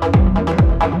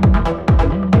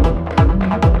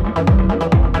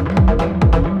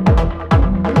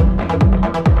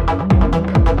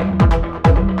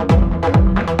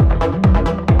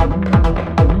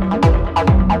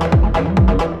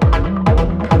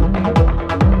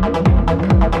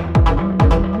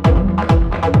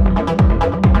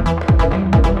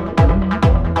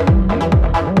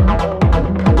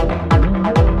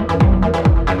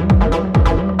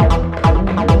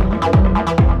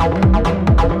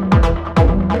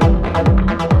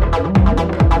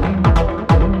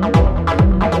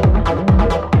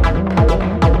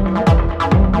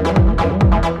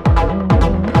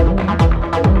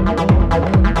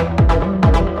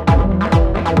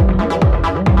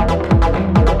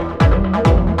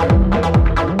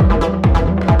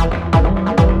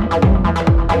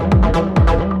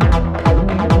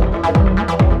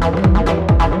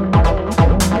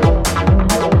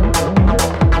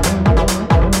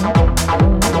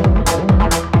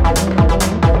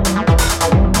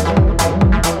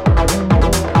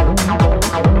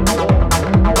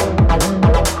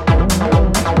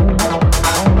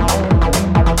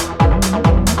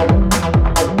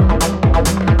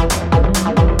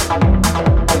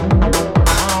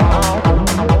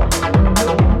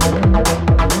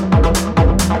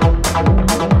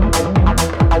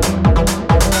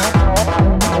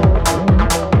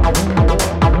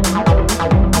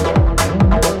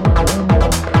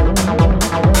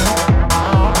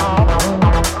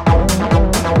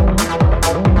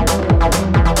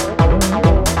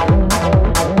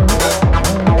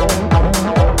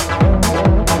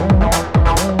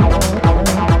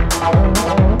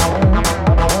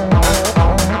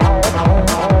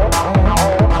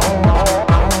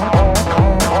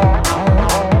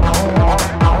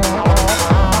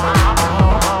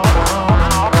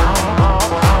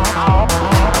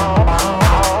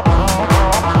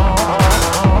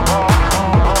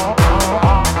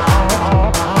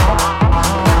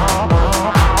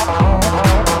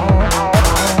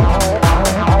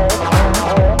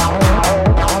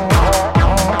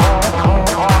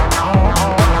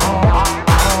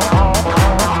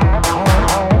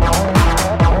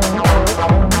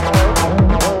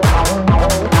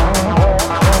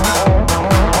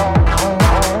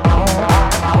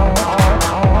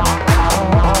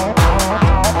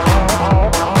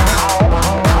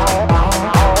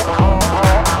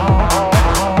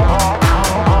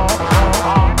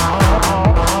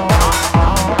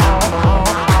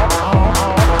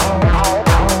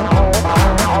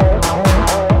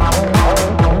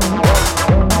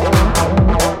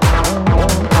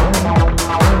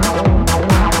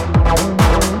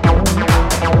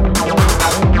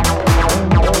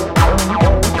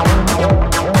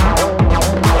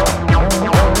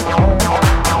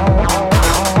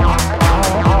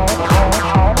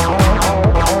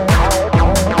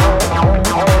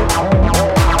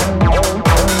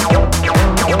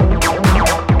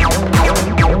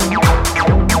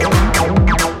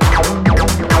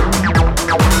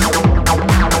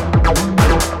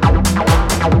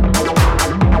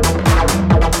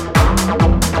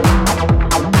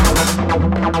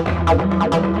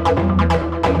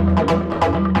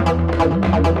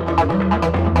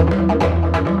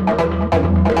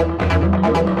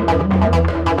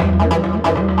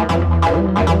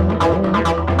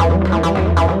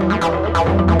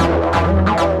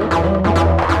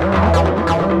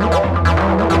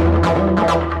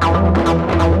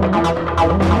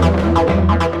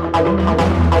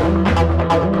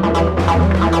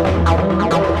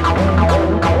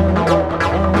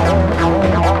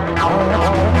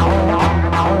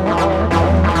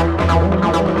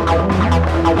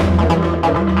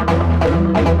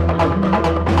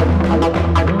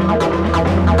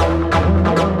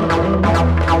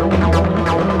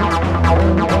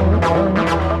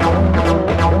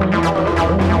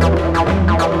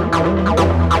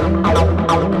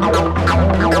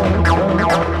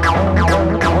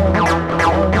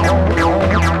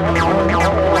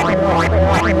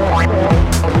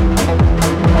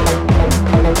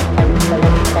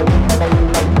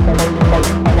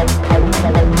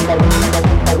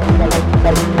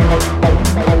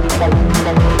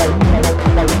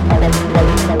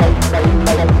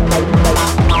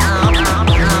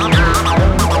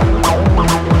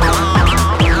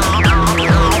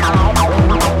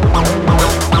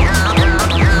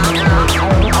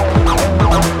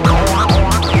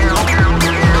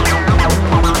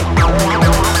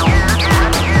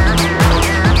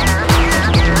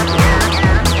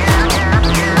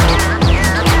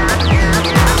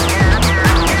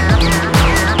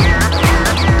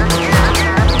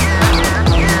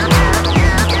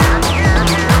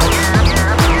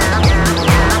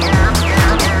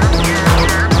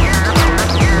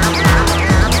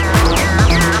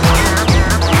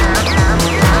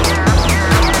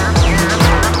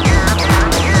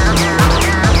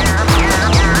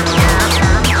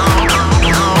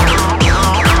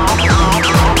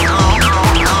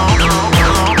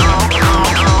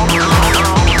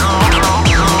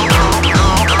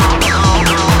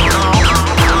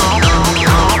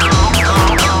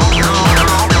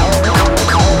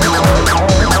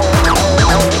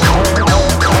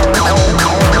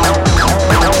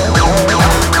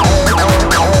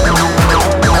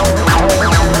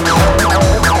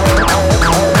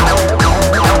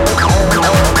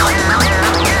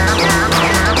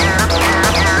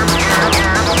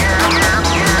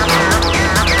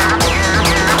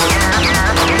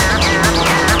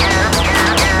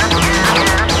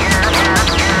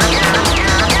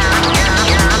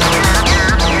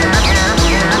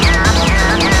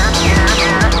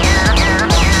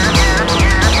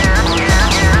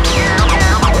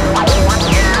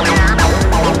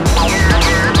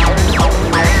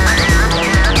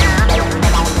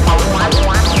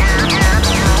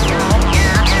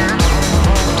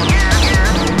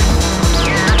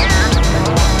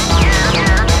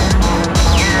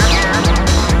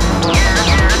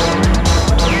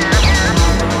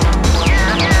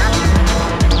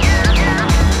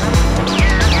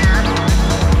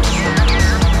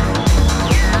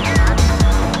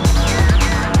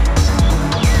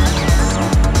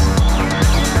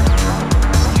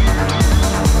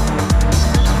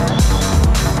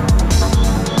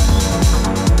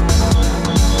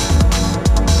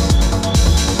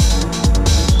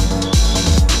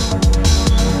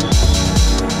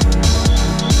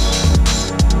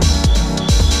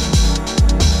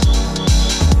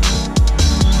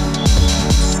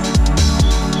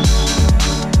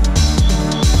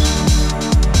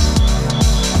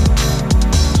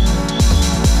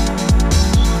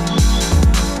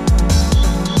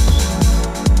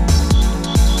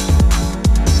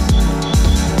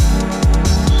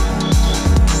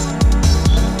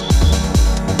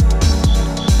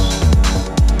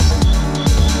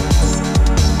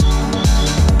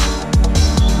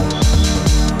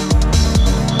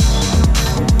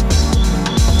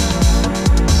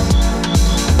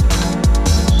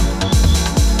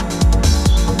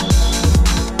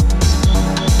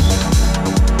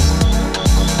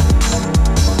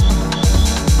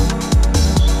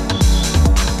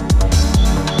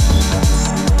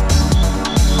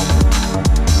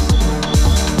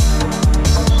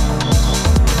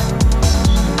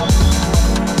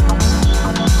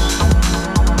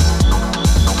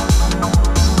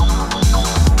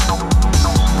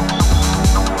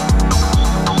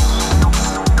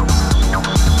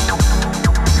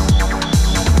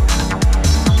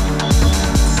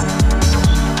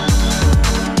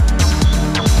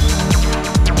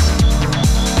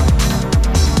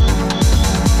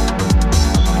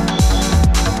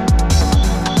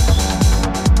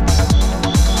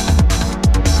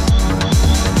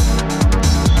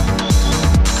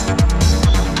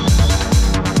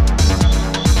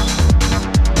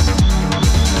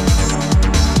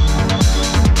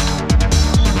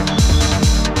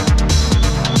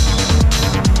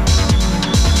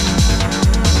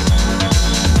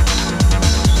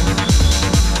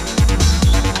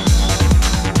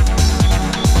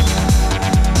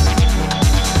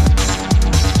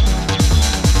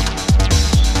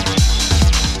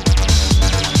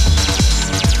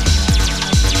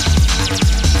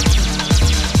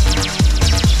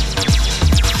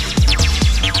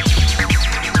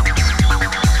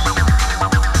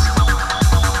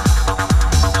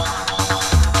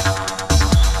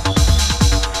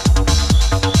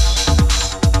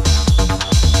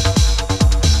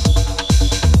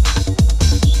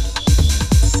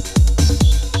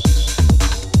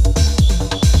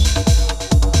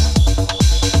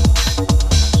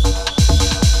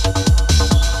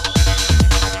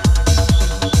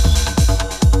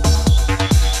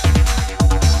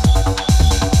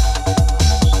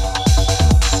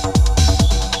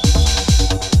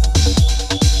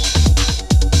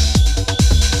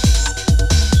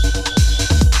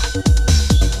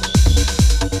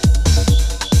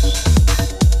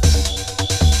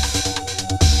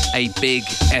 a big,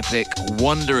 epic,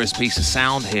 wondrous piece of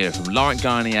sound here from Laurent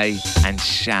Garnier and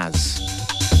Shaz.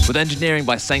 With engineering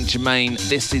by Saint Germain,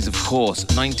 this is, of course,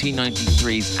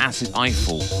 1993's Acid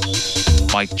Eiffel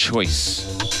by Choice.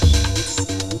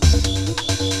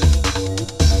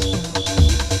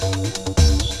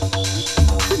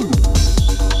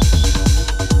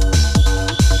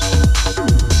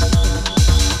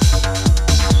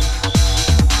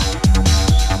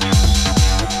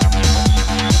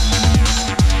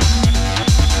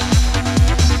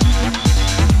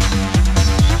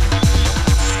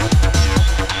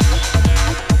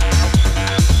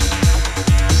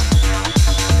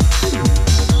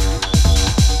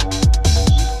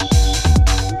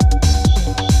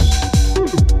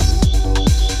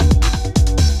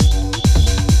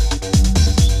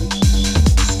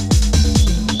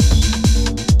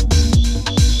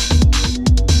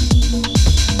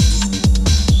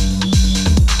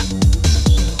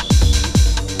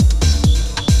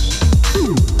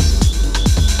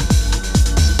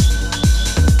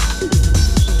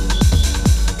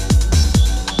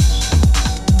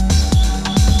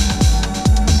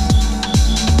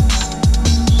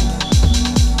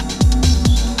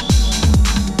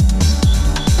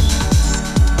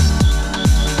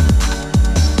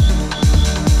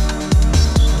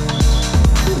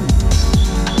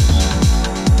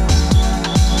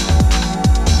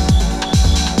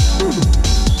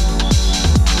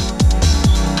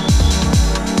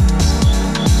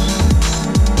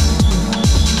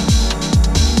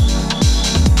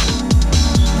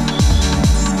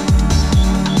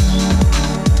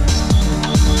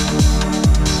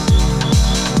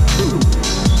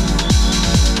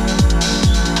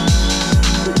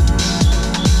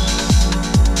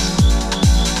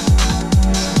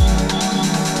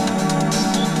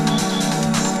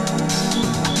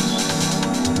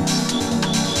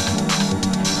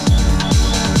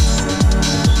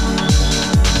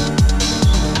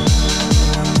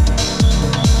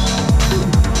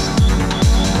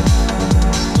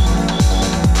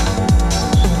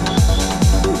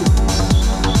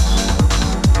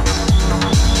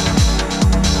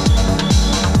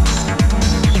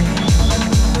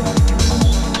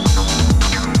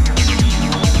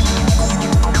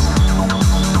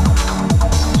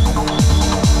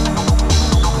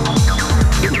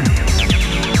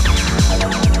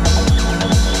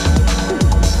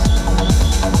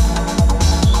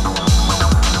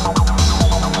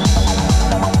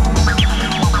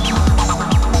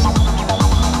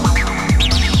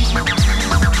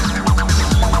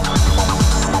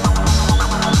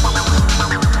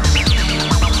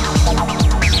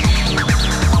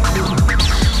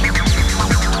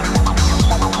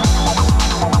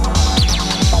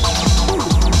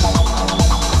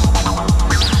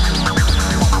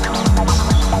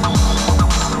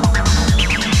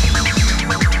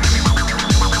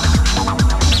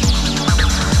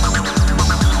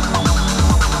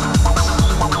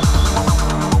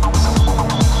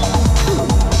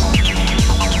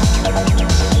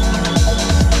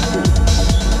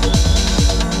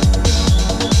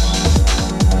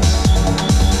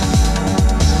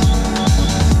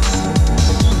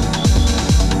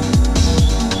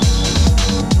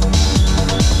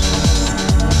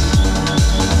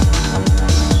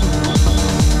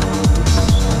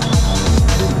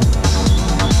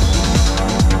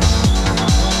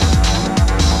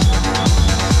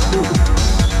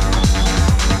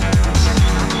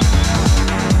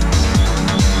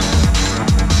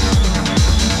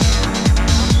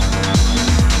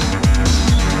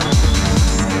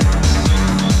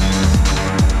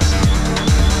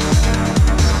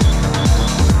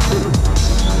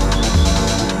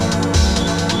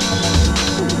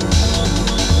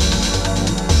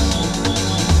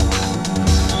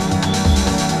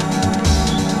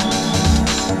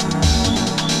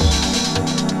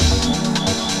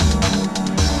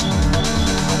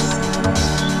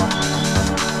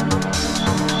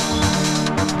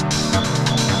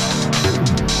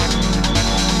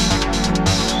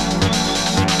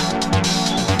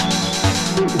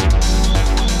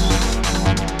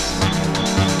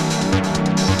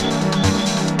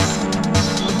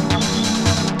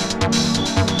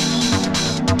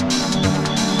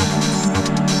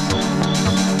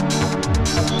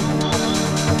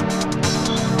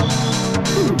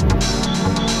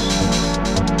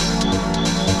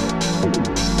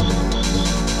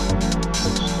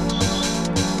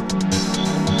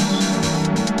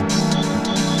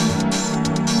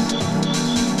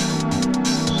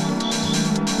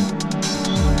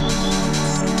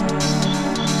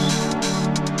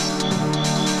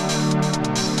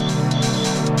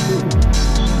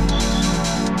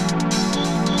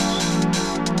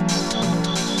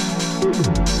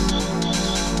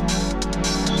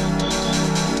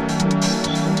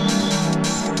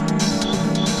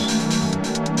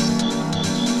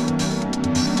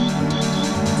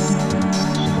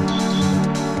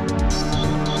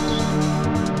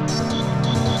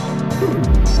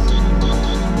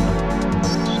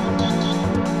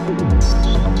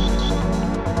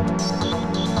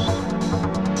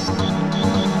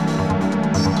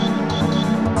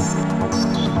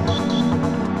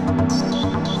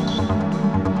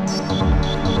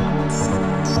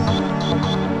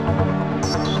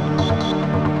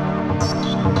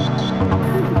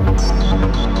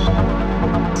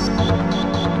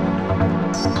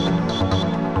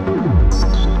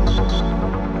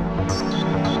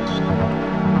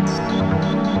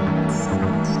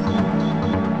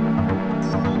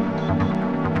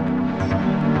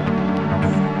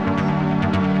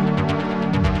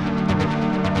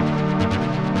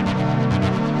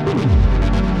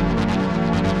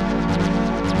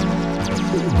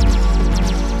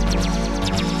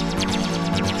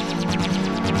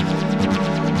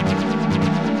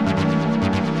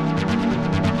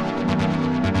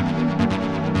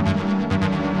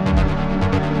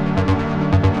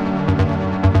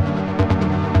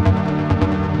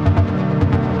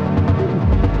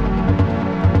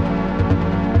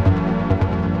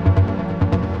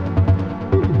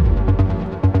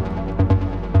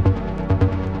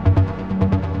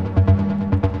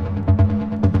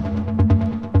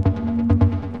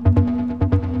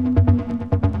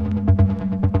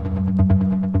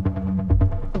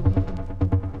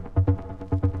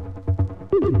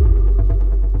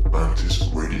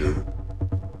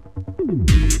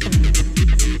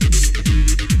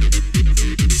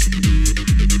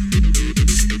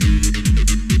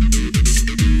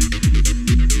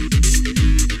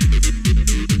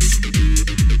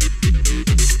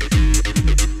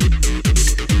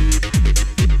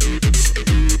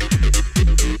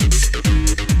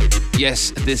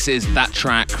 Yes, this is that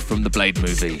track from the Blade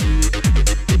movie.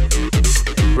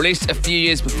 Released a few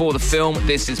years before the film,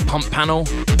 this is Pump Panel,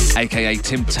 aka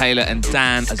Tim Taylor and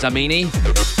Dan Zamini,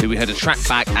 who we heard a track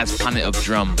back as Planet of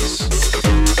Drums.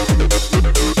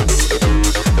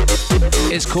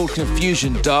 It's called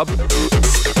Confusion Dub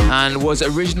and was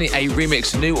originally a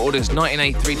remix of New Order's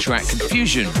 1983 track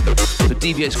Confusion, but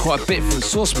deviates quite a bit from the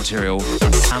source material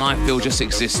and I feel just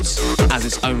exists as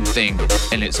its own thing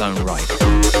in its own right.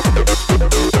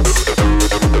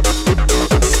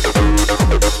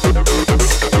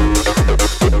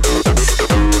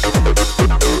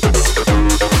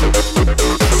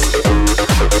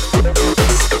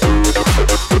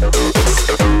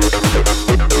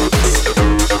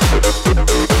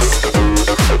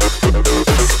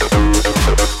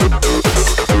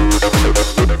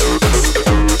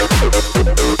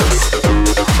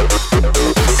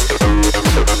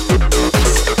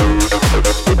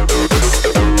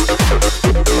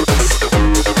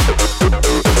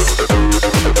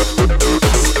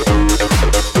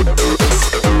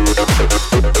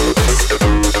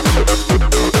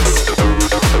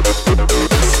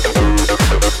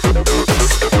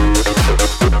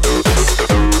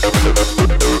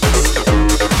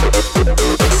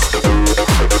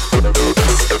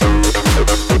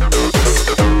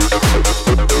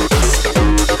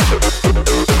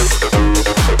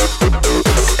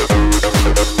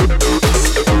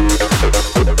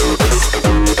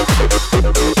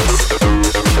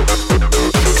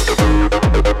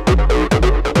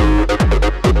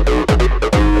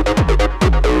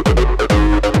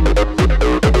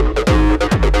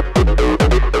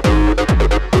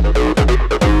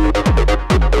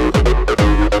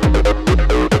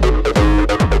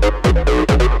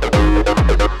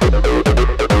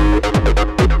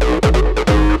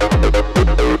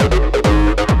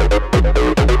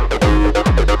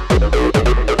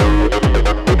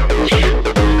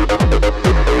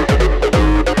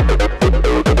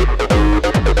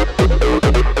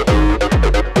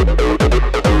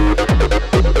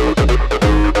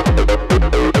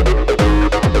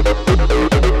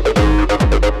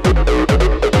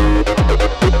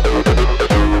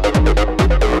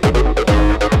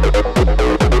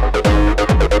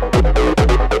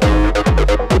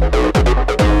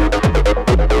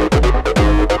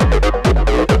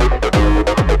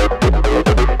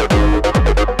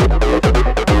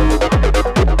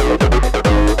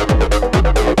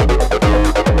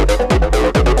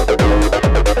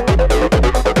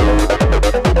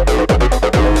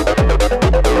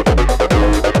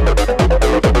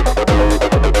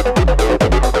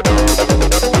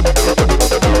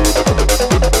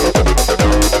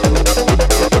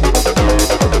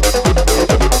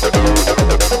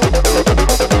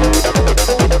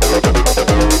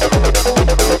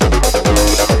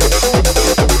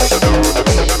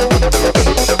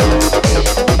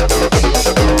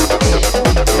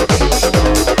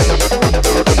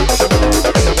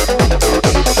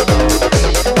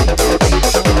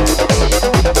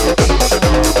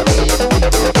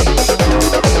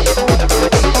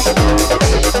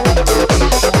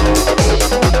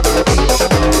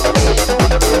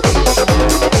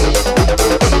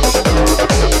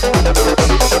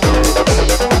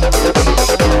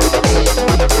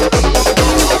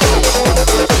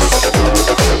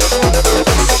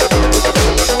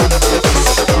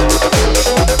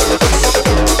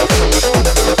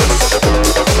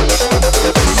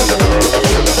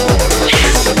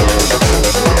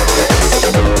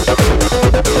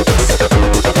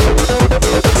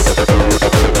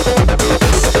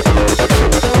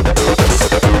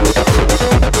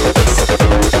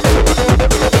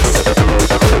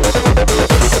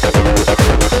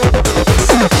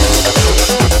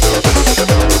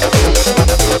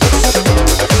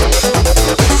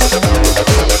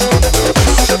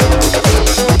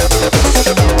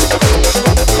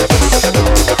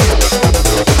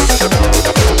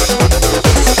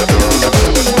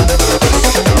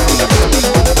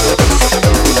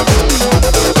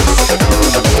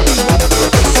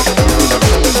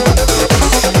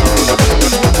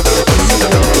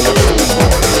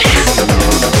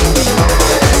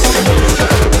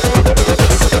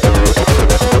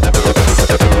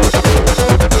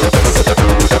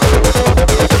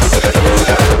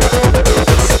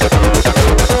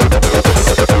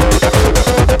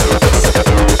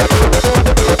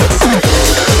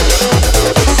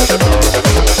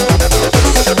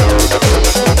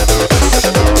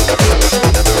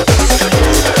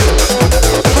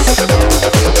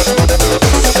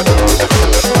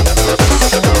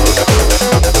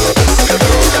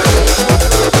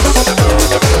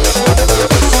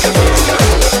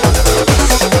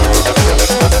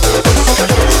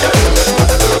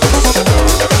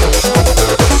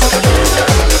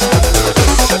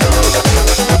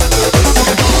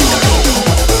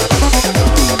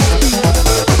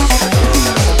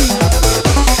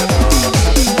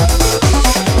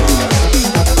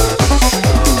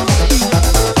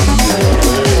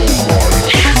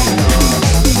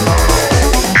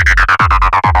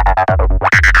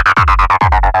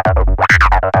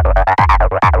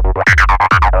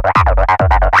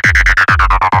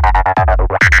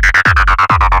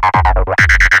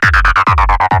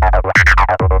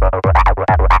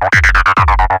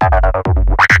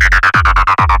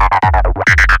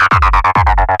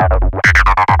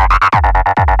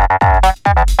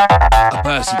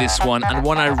 this one, and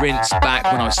one I rinsed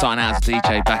back when I was starting out as a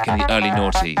DJ back in the early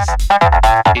noughties.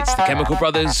 It's the Chemical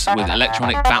Brothers with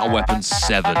Electronic Battle Weapons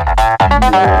 7.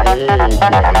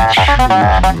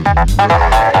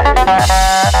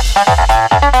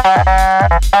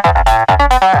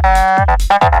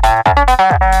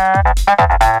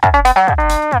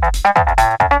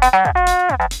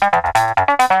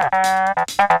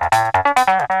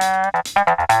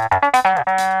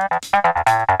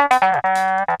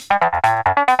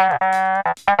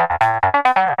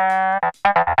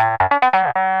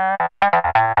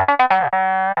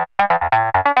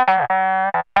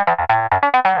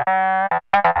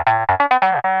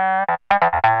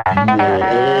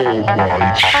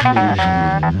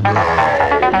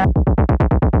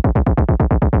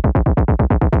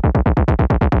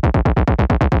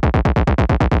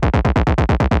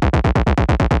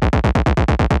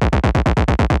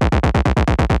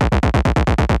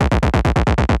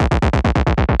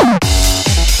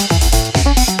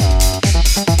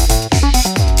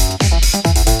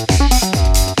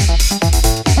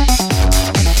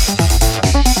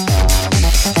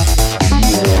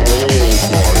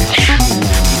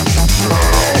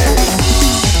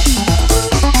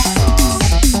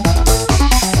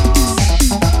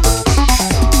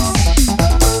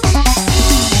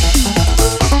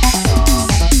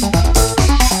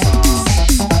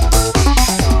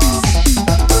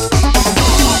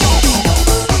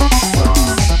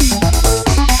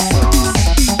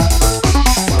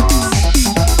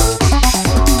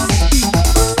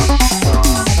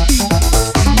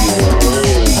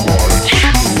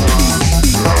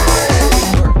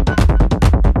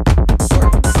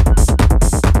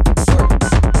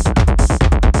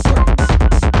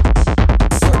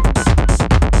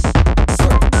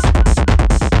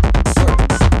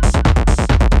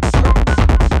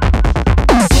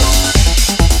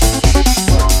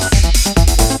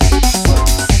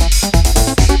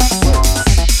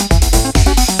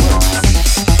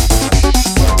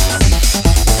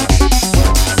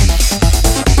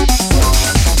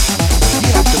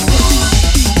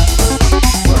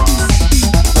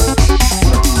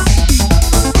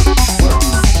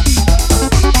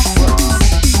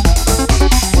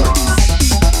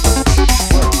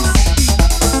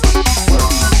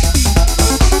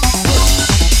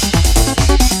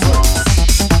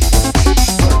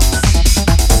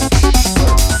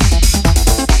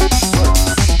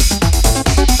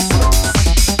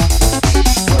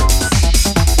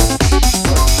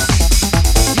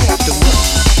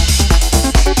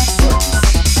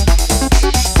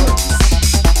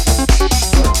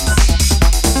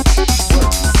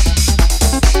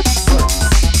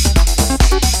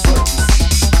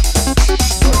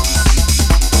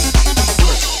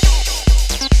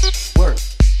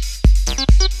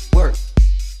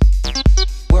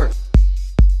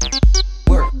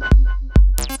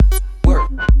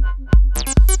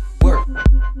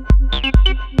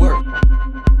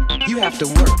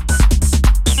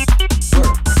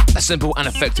 Simple and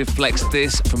effective flex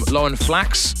this from Lauren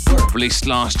Flax, released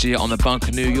last year on the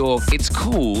Bunker New York. It's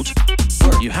called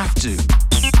You Have to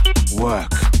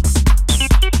Work.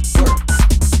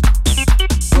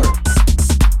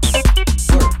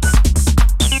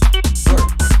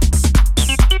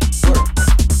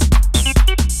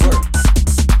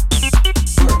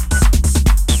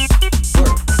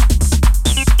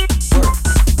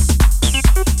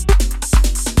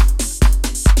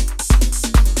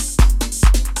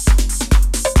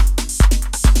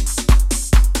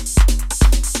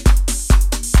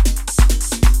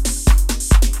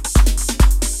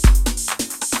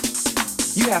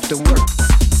 Have to work.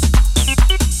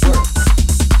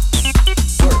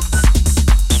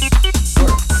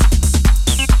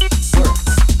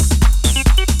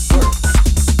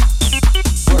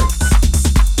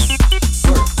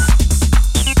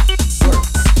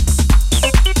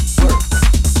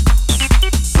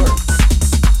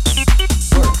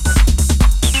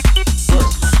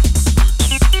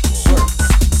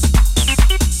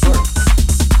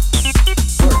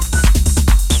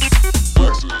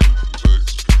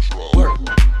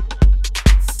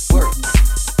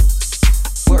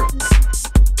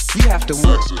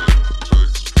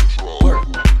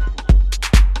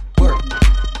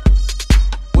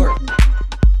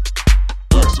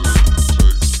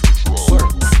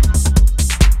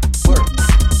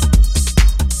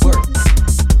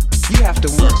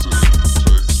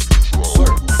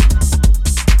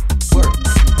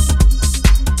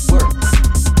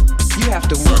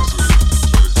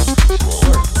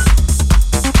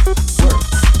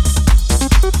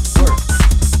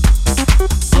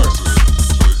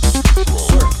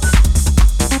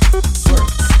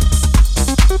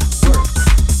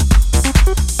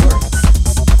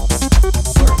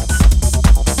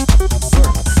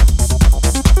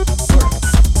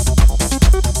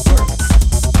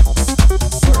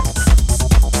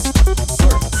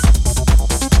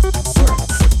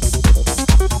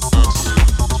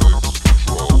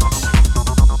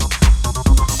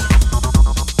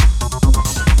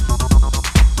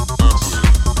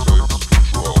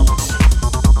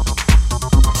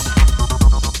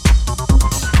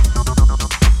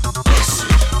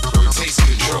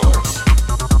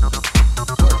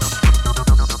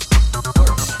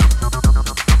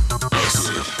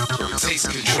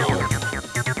 takes control.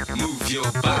 Move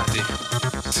your body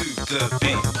to the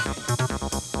beat.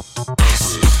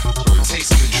 Acid takes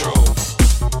control.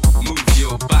 Move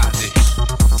your body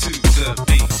to the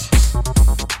beat.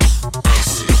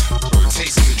 Acid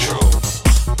takes control.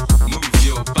 Move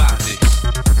your body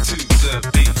to the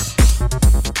beat.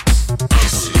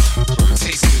 Acid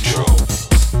takes control.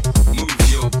 Move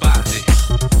your body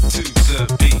to the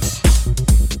beat.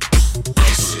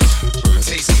 Acid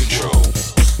takes control.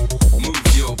 Move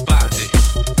your body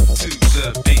to the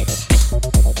beat.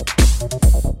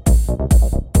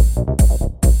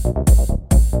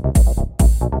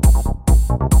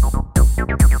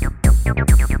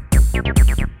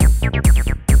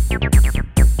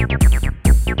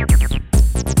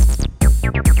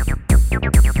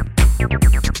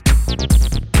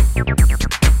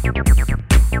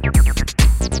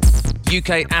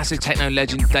 UK acid techno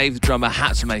legend Dave the Drummer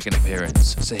had to make an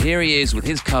appearance, so here he is with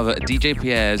his cover of DJ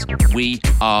Pierre's We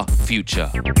Are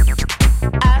Future.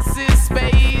 Acid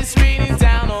space raining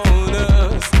down on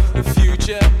us. The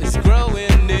future is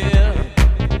growing near.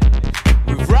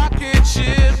 With rocket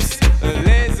ships and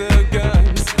laser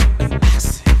guns and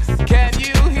acid. Can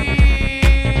you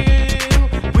hear?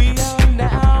 We are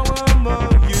now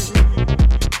among you.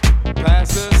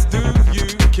 Pass us, do you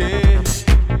care?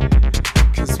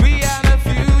 'Cause we are the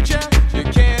future. You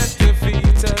can't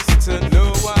defeat us to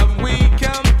know what we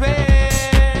compare.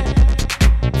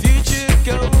 Future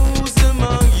goes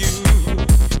among you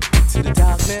to the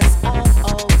darkness of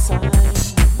all time.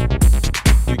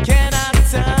 You cannot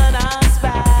turn us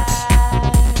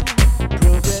back.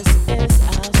 Progress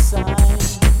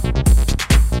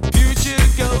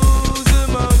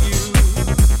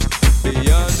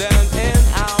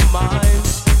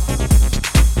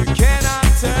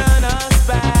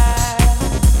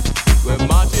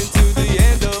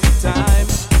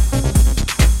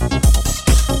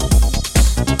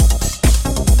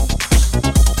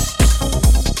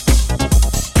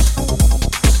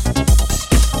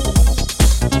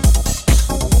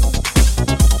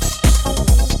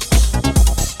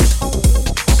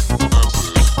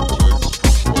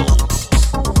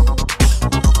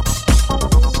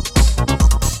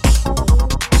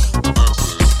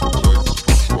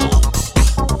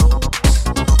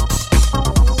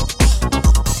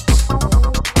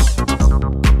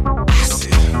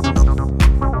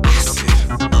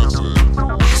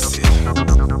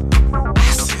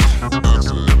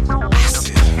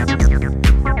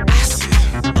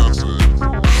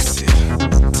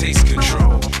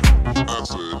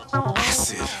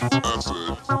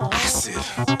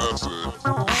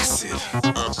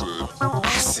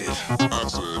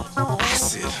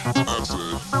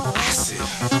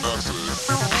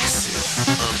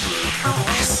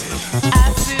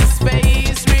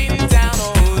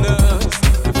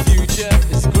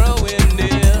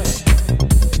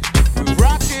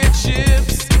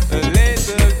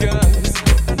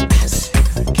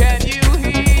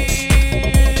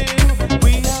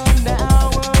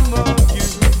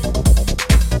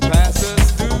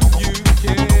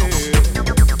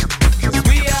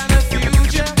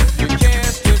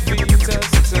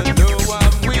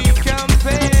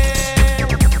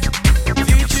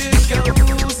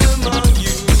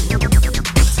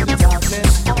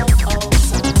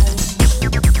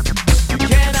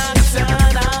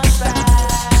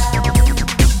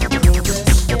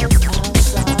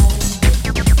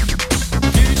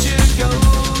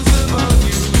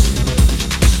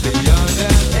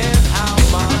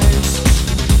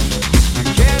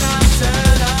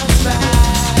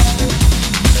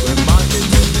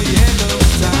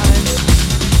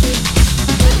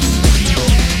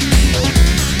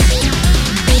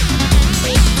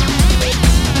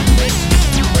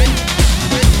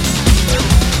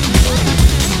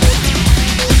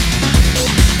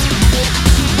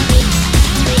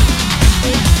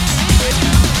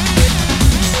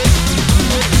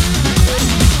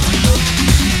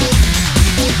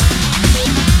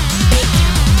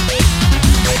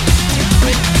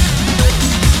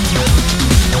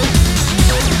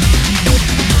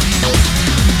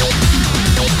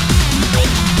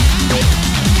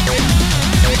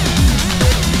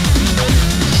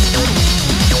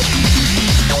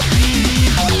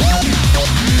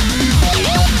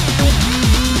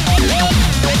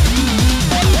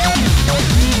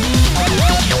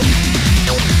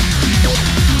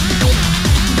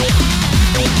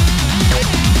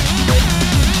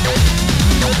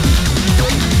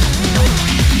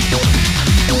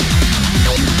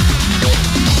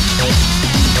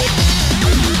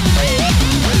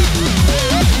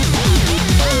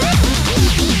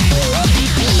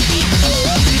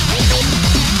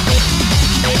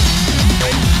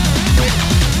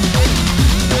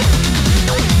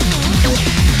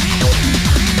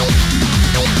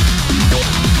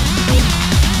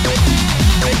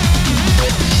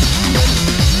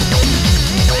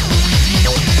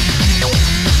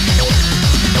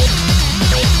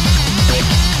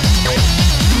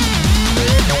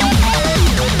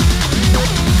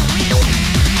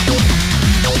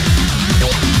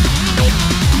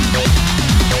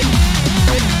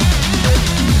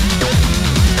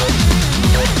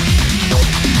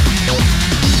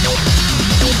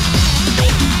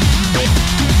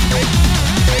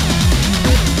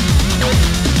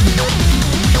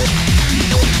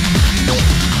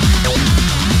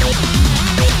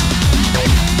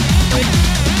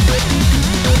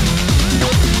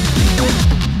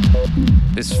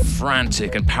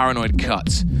frantic and paranoid cut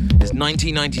is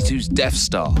 1992's Death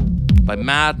Star by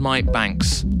Mad Mike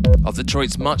Banks of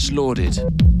Detroit's much lauded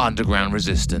underground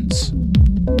resistance.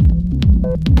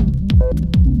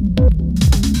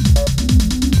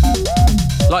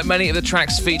 Like many of the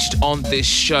tracks featured on this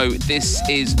show, this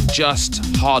is just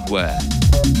hardware.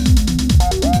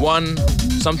 One,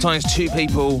 sometimes two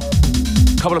people,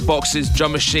 couple of boxes,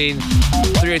 drum machine,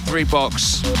 303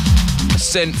 box, a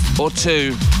synth or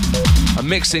two, a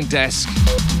mixing desk,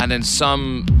 and then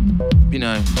some,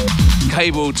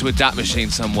 cable to a DAT machine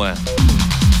somewhere.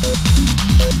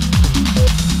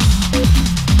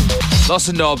 Lots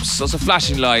of knobs, lots of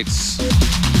flashing lights,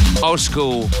 old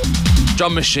school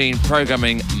drum machine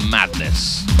programming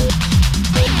madness.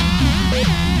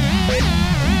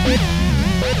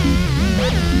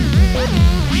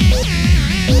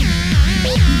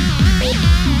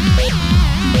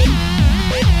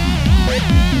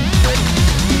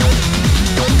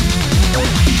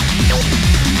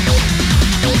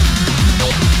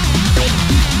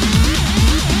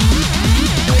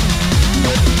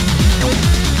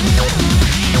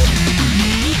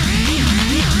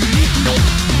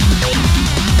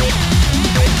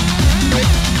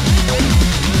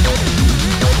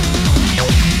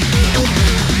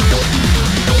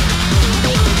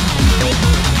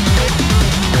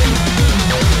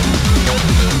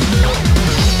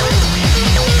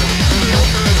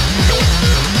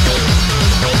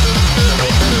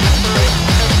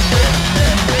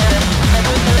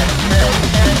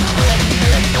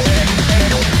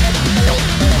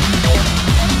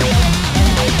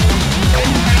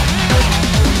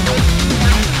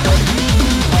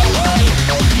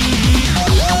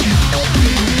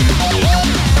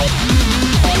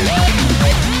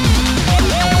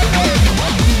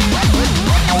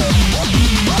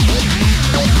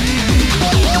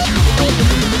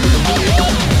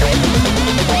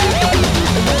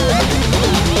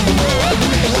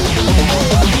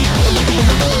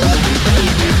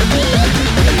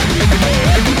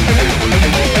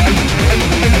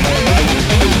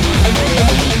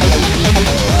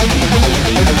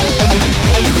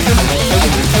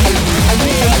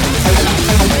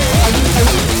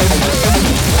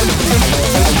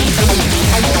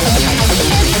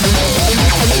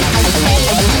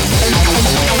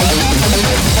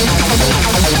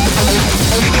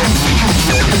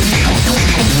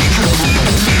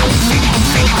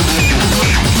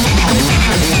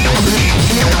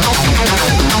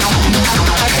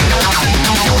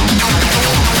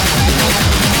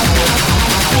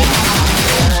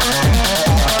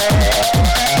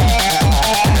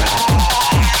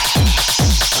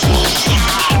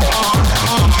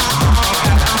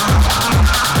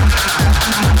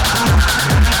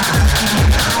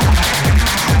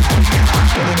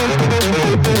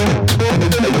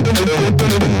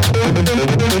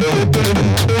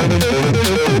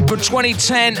 From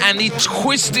 2010 and the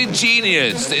twisted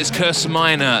genius that is Curse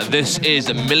Minor, this is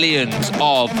Millions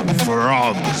of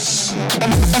Frogs.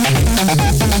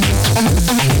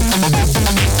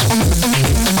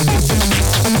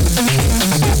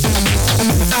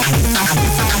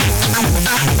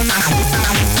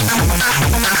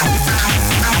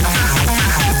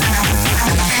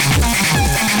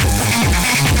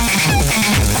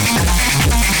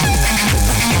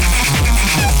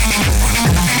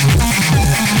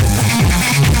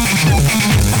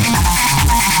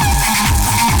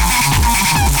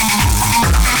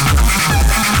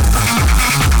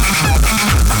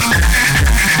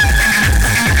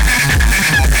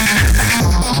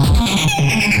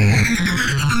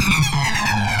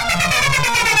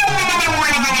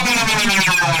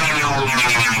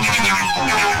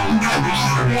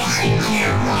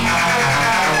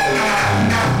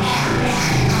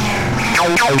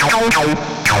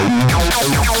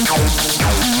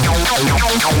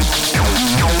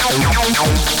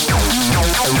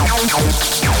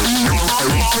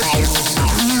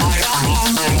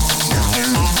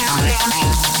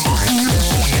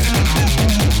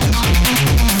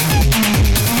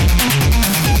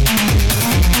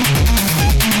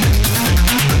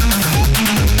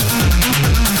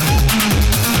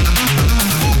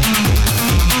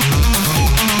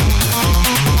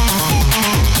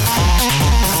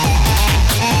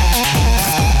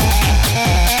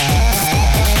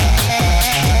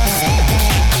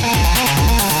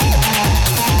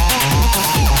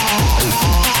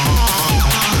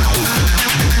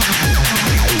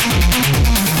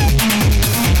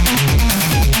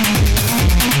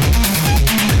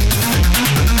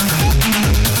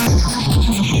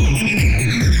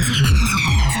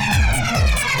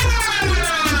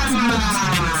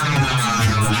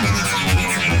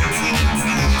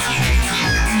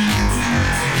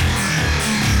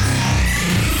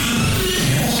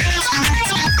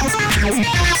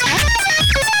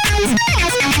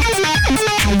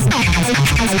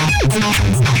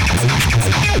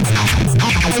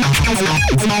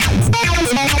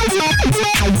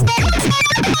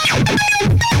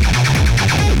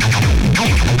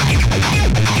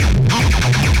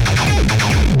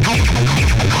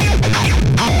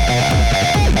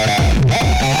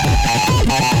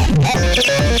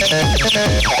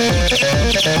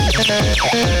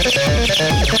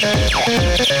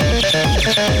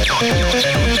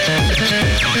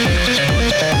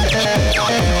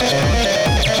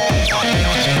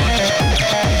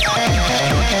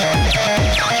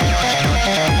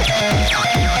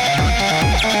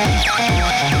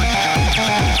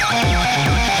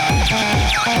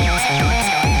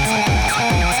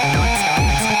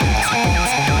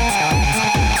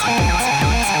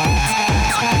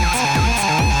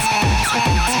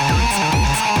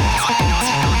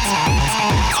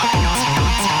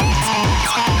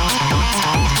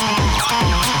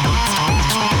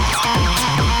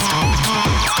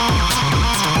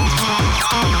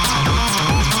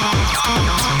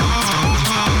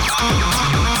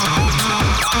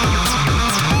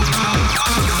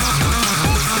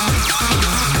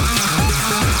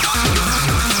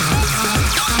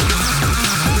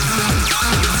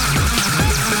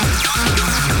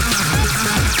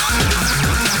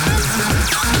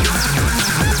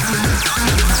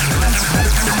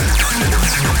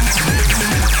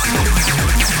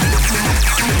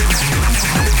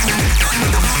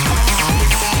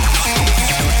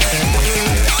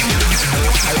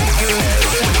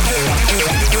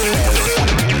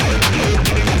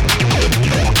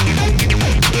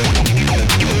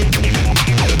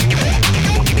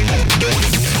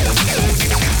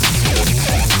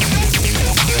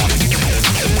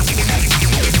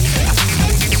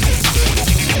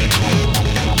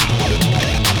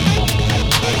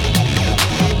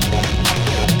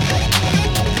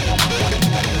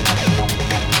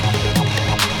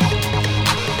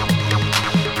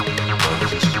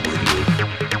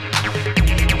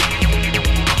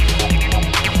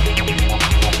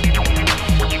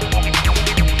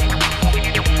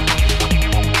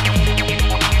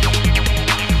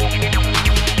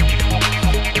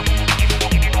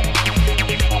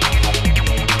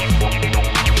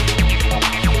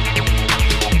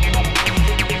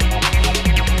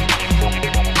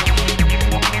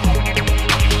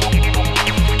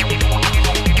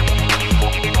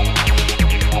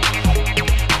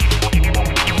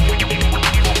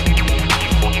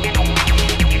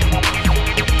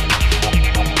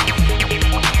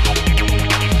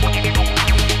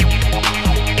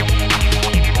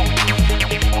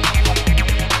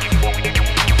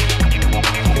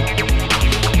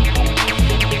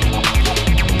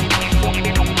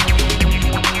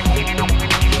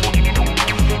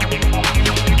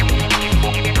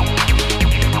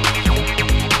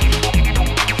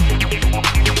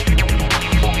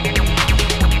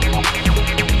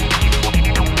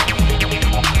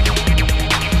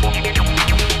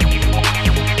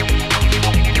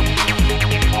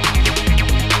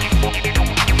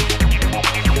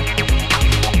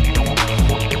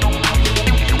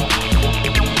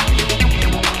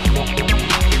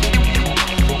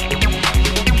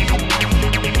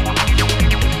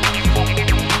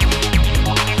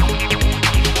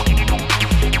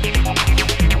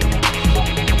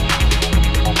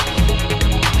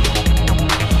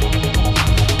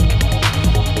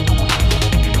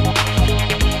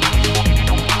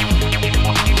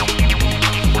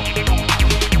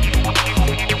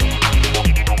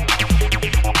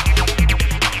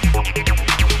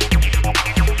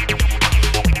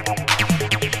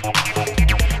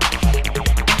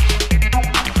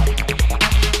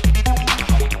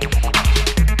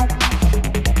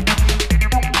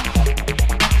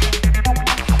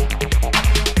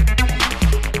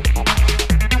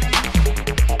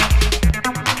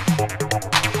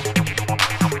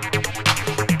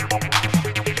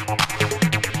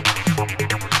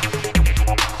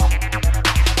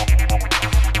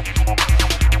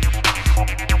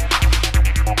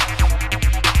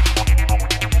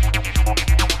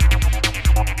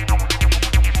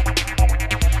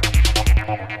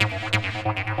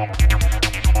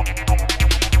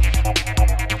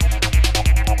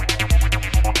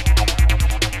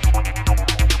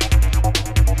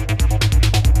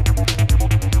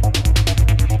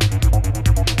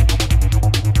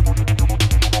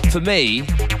 For me,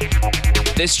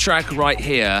 this track right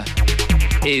here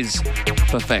is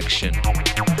perfection.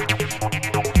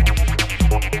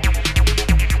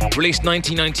 Released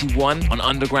 1991 on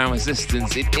Underground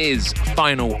Resistance, it is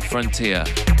Final Frontier.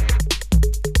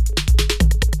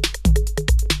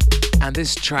 And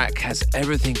this track has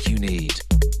everything you need.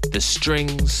 The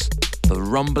strings, the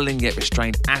rumbling yet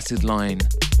restrained acid line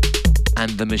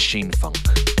and the machine funk.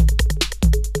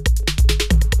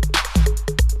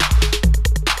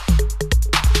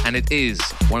 And it is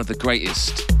one of the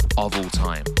greatest of all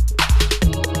time.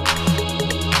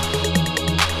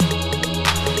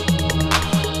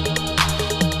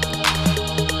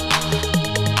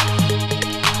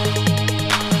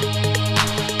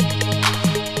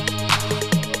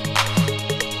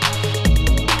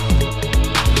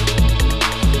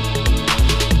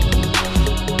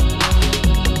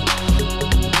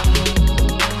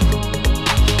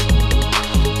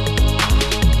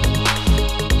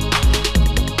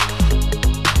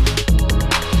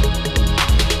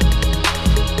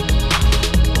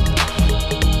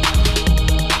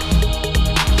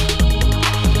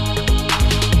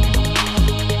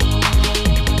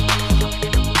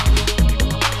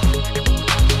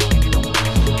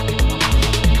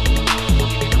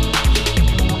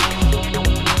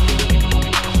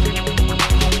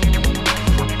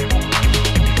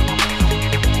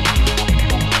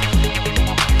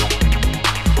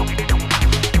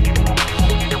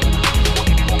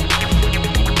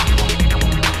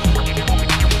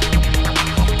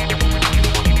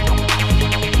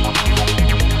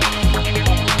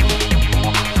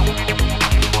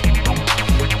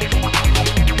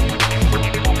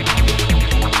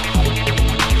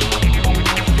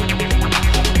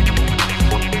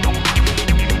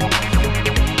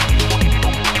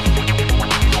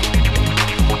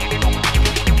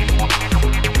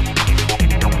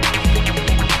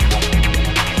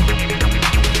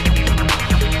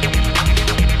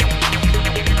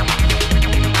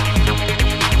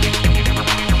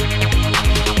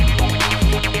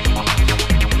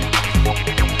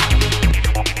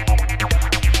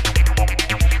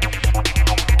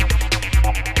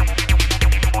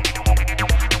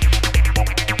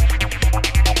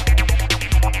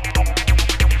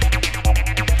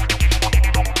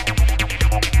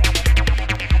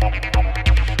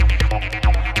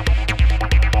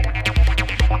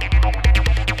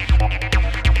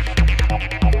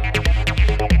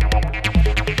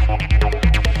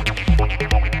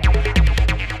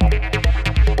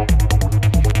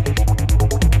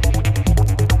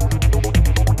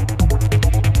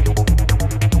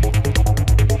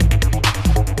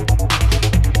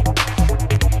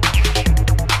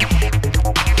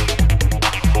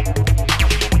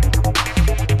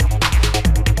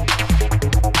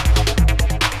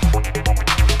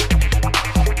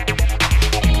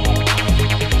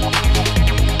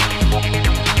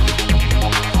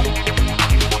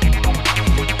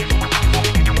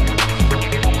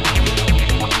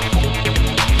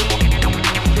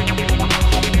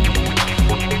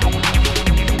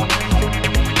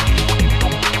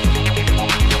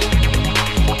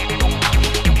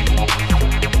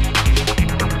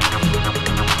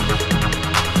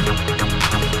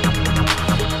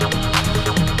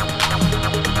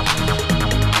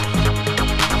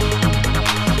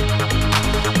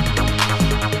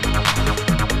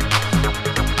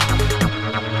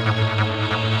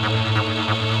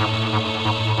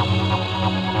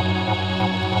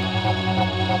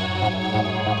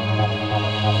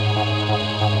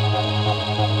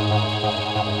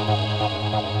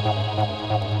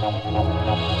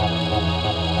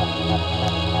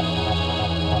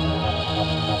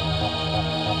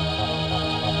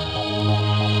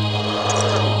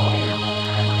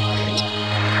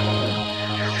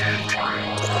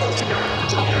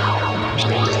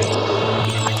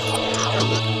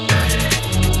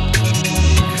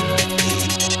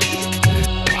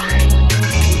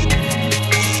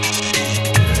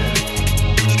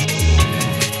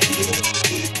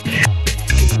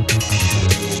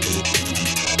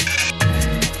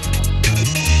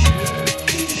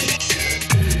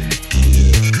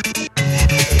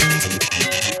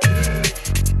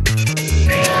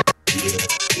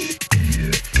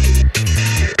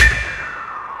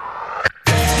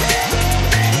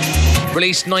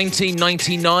 Released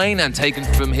 1999 and taken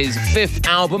from his fifth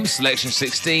album, Selection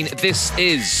 16, this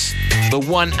is the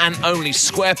one and only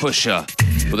Square Pusher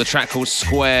with a track called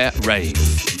Square Rave.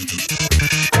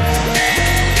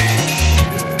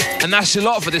 And that's a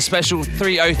lot for this special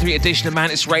 303 edition of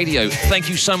Mantis Radio. Thank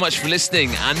you so much for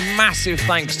listening, and massive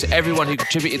thanks to everyone who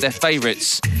contributed their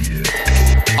favourites.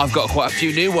 I've got quite a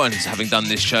few new ones having done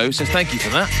this show, so thank you for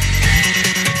that.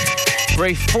 For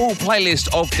a full playlist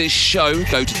of this show,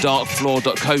 go to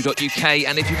darkfloor.co.uk,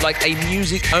 and if you'd like a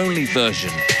music-only version,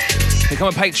 become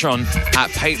a patron at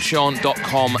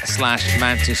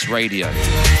patreon.com/mantisradio.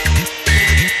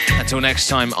 Until next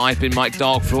time, I've been Mike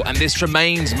Darkfloor, and this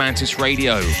remains Mantis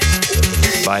Radio.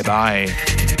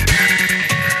 Bye-bye.